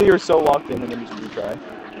you just see her so locked in and then just retry?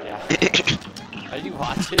 Yeah. Are you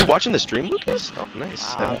watching? You're watching the stream, Lucas? Oh, nice.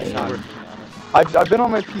 Wow, Yeah. I'm shocked, to be honest. I've been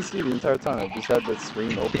on my PC the entire time. I just had the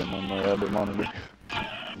screen open on my other monitor.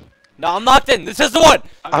 No, I'm locked in. This is the one.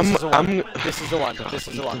 I'm. This is the one. This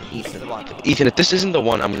is the one. This is the one. Ethan, if this isn't the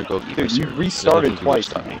one, I'm gonna go. Dude, you restarted twice.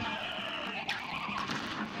 Stop me.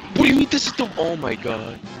 What do you mean this is the? Oh my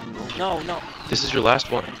god. No. This is your last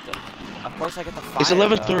one. Of course I get the fire. It's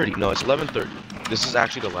 11:30. No, it's 11:30. This is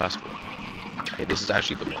actually the last one. Okay, this is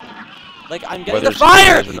actually the one. Like, I'm getting Whether the it's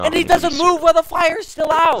fire! guys or not, And he I'm doesn't gonna move while the fire's still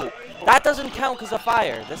out! That doesn't count because of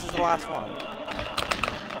fire. This is the last one.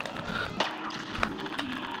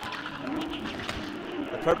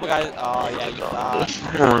 The purple guy. Oh, yeah, you thought.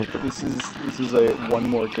 This is a one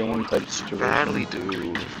more game type situation. Badly,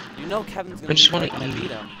 dude. You know Kevin's I gonna just be wanna like, when I eat.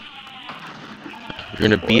 beat him. You're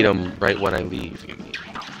gonna beat him right when I leave. You mean?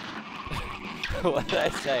 What did I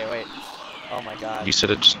say? Wait. Oh my god. You said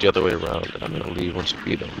it just the other way around, and I'm gonna leave once you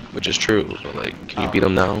beat him, which is true. But like, can you beat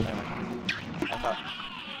him now? I thought...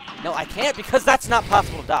 No, I can't because that's not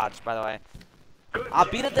possible to dodge. By the way, I'll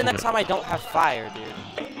beat it the next time I don't have fire,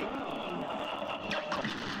 dude.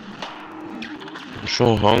 I'm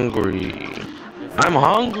so hungry. I'm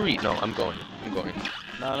hungry. No, I'm going.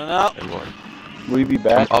 No. I'm going. Will you be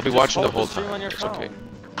back? I'll be Just watching the hold whole the stream time. on your It's phone. okay.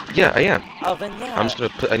 Yeah, I am. Oh, then yeah. I'm just gonna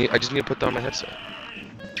put. I just need to put down my headset.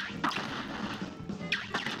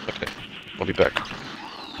 Okay, I'll be back.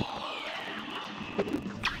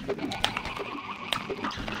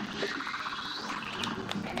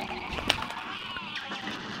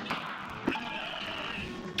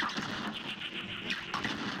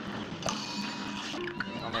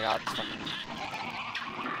 Oh my god. It's fucking...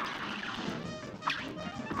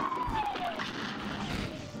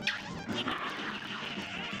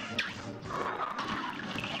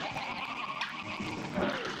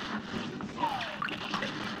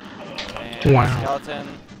 And Wow. skeleton.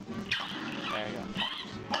 There you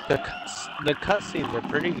go. The cutscenes are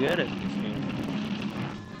pretty good at this game.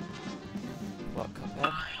 What,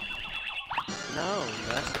 Cuphead? No,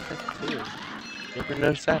 Mass Effect 2. You ever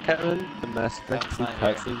notice that, Kevin? The Mass Effect 2 That's not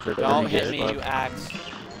here. cutscenes are Don't pretty hit good. me, you axe.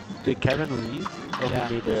 Did Kevin leave? Oh, Yeah.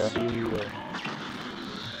 he made Yeah. us see.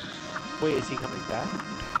 Wait, is he coming back?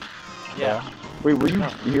 Yeah. Wait, were you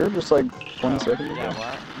here just like 20 seconds ago? Yeah,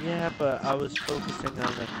 what? Yeah, but I was focusing on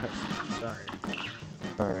the cutscene. Sorry.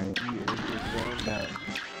 Alright, You're zoned out.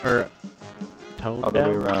 Or toned other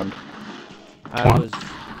way down. around. I was.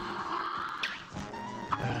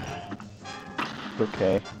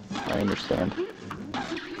 Okay, I understand.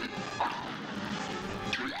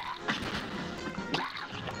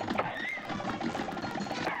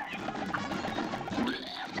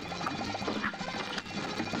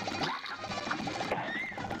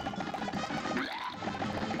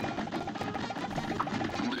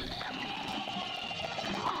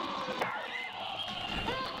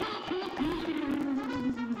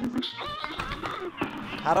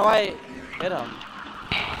 How do I hit him?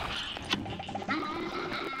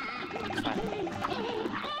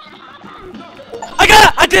 I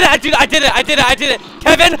got it! I did it!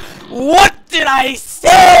 Kevin, what did I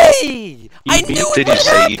say? I knew it Did would you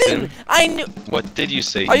say, happen! Ethan? I knew. What did you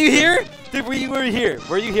say? Are you Ethan? here? Were you here?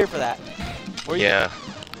 Were you here for that? Were you? Yeah.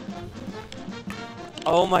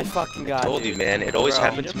 Oh my fucking god. I told you, dude. man. It always Bro.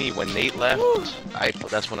 happened to me when Nate left.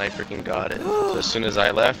 That's when I freaking got it. So as soon as I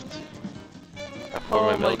left, I poured Oh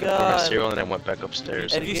my my milk, I poured my God. cereal, and then I went back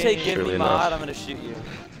upstairs. If you say give Surely me enough. mod, I'm gonna shoot you.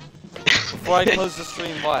 Before I close the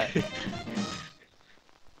stream, what?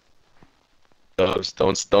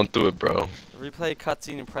 Don't do it, bro. Replay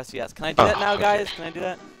cutscene and press yes. Can I do that now, okay. guys? Can I do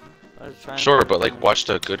that? I was trying Sure, to but like watch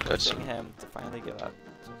the good forcing cutscene. him to finally give up.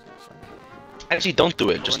 Actually, don't do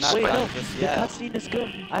it. Just We're not Wait, spam. no, done just the yet. cutscene is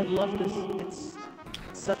good. I love this.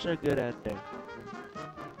 It's such a good ending.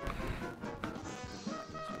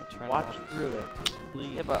 Turn it Watch off. through it,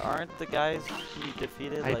 please. Yeah, but aren't the guys he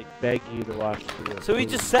defeated I like? beg you to watch through it. So we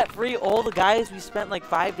please. just set free all the guys we spent like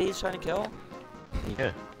 5 days trying to kill? Yeah,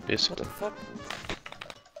 What basically. the fuck?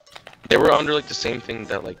 They were under like the same thing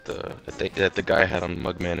that like that the guy had on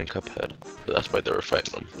Mugman and Cuphead. So that's why they were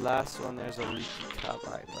fighting him. Last one, there's a leaky cup.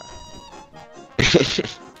 Alright, bro.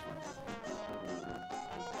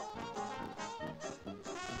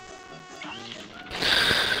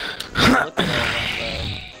 Look at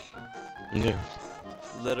all that, Yeah.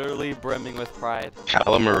 though. Literally brimming with pride.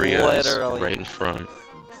 Cala Maria is Literally. right in front.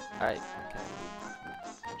 Alright.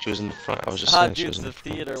 She was in the front. I was just Ah, saying she dude, was in the the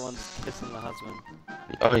front. theater one's kissing the husband.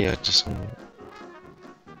 Oh yeah, just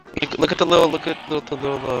look at the little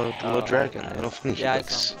Oh, dragon. okay. How funny he Yeah, I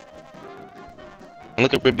looks. saw. And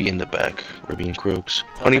look at Ribby in the back. Ribby and Crooks.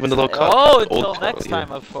 Till And even the next little time. cup. Oh, the old until cup, next yeah.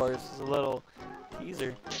 time, of course. It's a little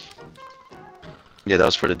teaser. Yeah, that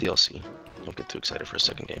was for the DLC. Don't get too excited for a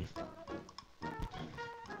second game.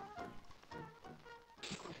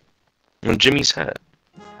 On Jimmy's hat.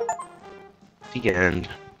 The end.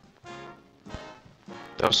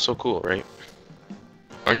 That was so cool, right?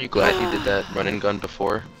 Aren't you glad you did that run and gun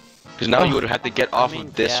before? Because now you would have had to get off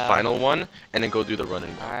of this final one and then go do the run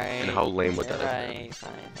and gun. And how lame would that have been?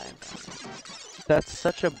 Fine. That's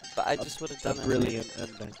such a But I just would have done brilliant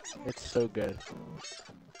ending. It's so good.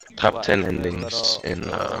 Top 10 endings in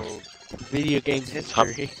Video games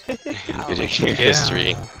history. video game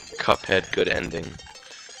history. Cuphead, good ending.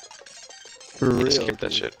 For real. Skip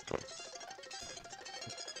that dude. shit.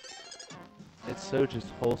 It's so just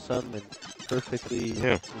wholesome and perfectly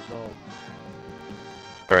resolved.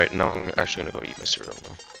 Alright, now I'm actually gonna go eat my cereal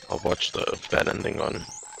now. I'll watch the bad ending on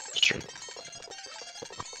stream.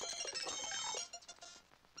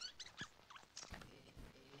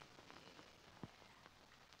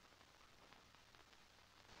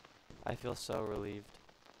 I feel so relieved.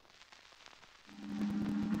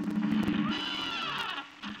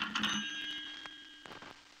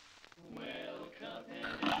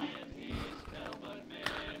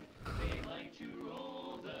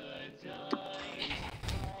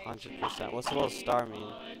 %. What's the little star mean?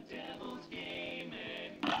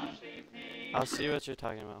 I'll see what you're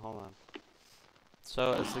talking about. Hold on.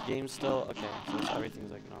 So is the game still okay? So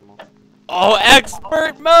everything's like normal. Oh,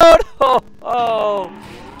 expert mode!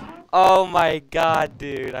 Oh my god,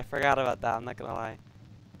 dude! I forgot about that. I'm not gonna lie.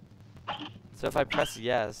 So if I press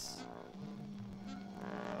yes.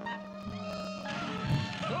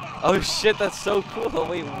 Oh shit! That's so cool.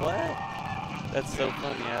 Wait, what? That's so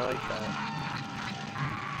funny. I like that.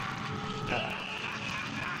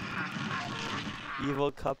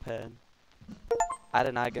 Evil Cuphead. I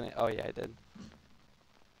did not get it. Oh yeah, I did.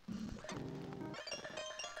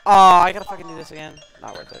 Oh, I gotta fucking do this again.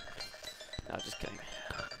 Not worth it. No, just kidding.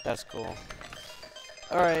 That's cool.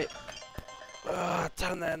 Alright.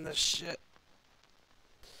 Time to end this shit.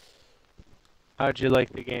 How'd you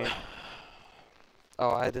like the game?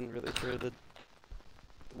 Oh, I didn't really hear the...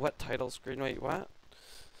 What title screen? Wait, what?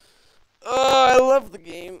 Oh, I love the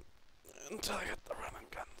game. Until I got the run and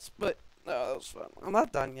guns. But, no, that was fun. I'm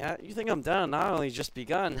not done yet. You think I'm done? I only just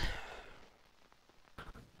begun.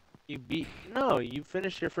 No, you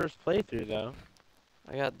finished your first playthrough though.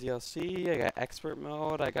 I got DLC, I got expert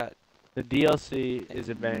mode, I got... The DLC is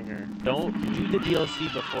a banger. Don't do the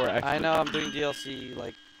DLC before expert. I know, I'm doing DLC,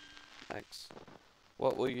 like, X.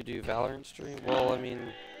 What will you do, Valorant stream? Well, I mean...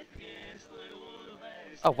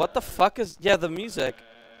 Oh, what the fuck is... Yeah, the music.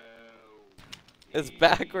 It's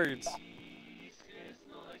backwards.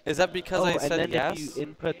 Is that because I said and then yes? if you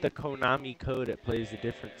input the Konami code, it plays a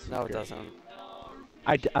different secret. No, it doesn't.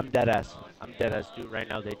 I'm dead ass. I'm dead ass, dude. Right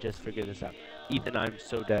now, they just figured this out. Ethan, I'm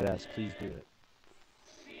so dead ass. Please do it.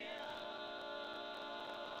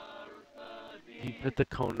 You put the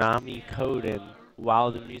Konami code in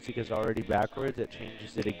while the music is already backwards, it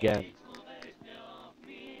changes it again.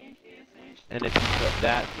 And if you put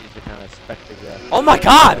that music on a spectrograph. Oh my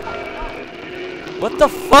god! What the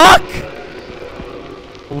fuck?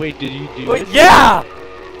 Wait, did you do Wait, it? yeah!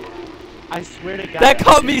 I swear to God. That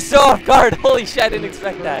caught me so off guard. Holy shit, I didn't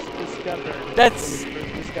expect that. That's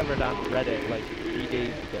discovered on Reddit like 3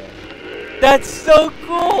 days ago. That's so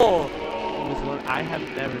cool! It was one I have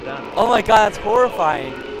never done. Oh my god, that's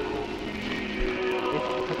horrifying. If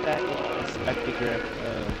you put that in a spectrograph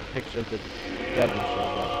picture of the devil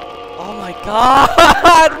shows up. Oh my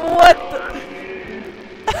god! What the...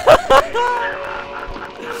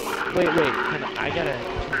 Wait, I gotta...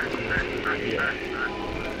 Here.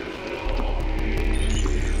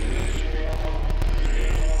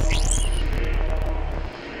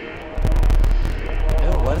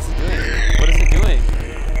 What is it doing? What is it doing?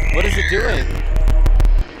 What is it doing?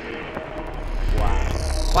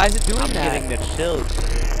 Wow. Why is it doing I'm that? getting the chills.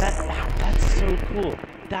 That's so cool.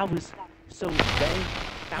 That was so bang.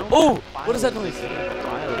 Oh! What is that noise? A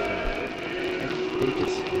while ago. And they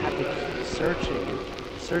just had to keep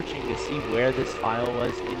searching to see where this file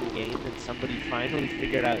was in game, and somebody finally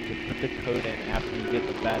figured out to put the code in after you get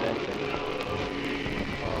the bad ending.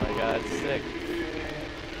 Oh my god, sick.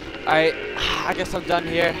 Alright, I guess I'm done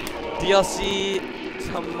here. DLC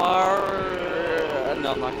tomorrow.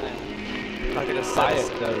 No, I'm not gonna buy it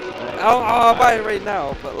though tonight. I'll buy it right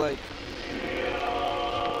now, but like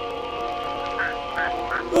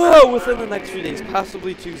within the next few days,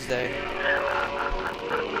 possibly Tuesday.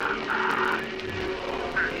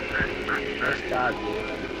 Nice job, dude.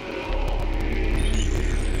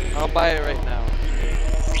 I'll buy it right now.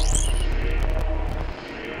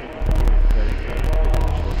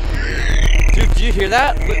 Dude, do you hear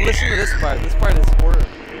that? Listen to this part. This part is horror.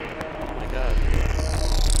 Oh my god.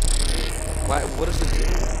 Why? What is it doing?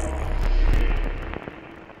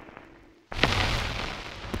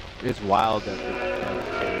 It's wild that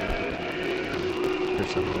for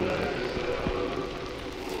some reason.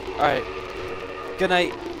 Alright. Good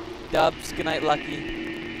night, Dubs. Good night,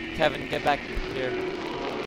 Lucky. Kevin, get back here.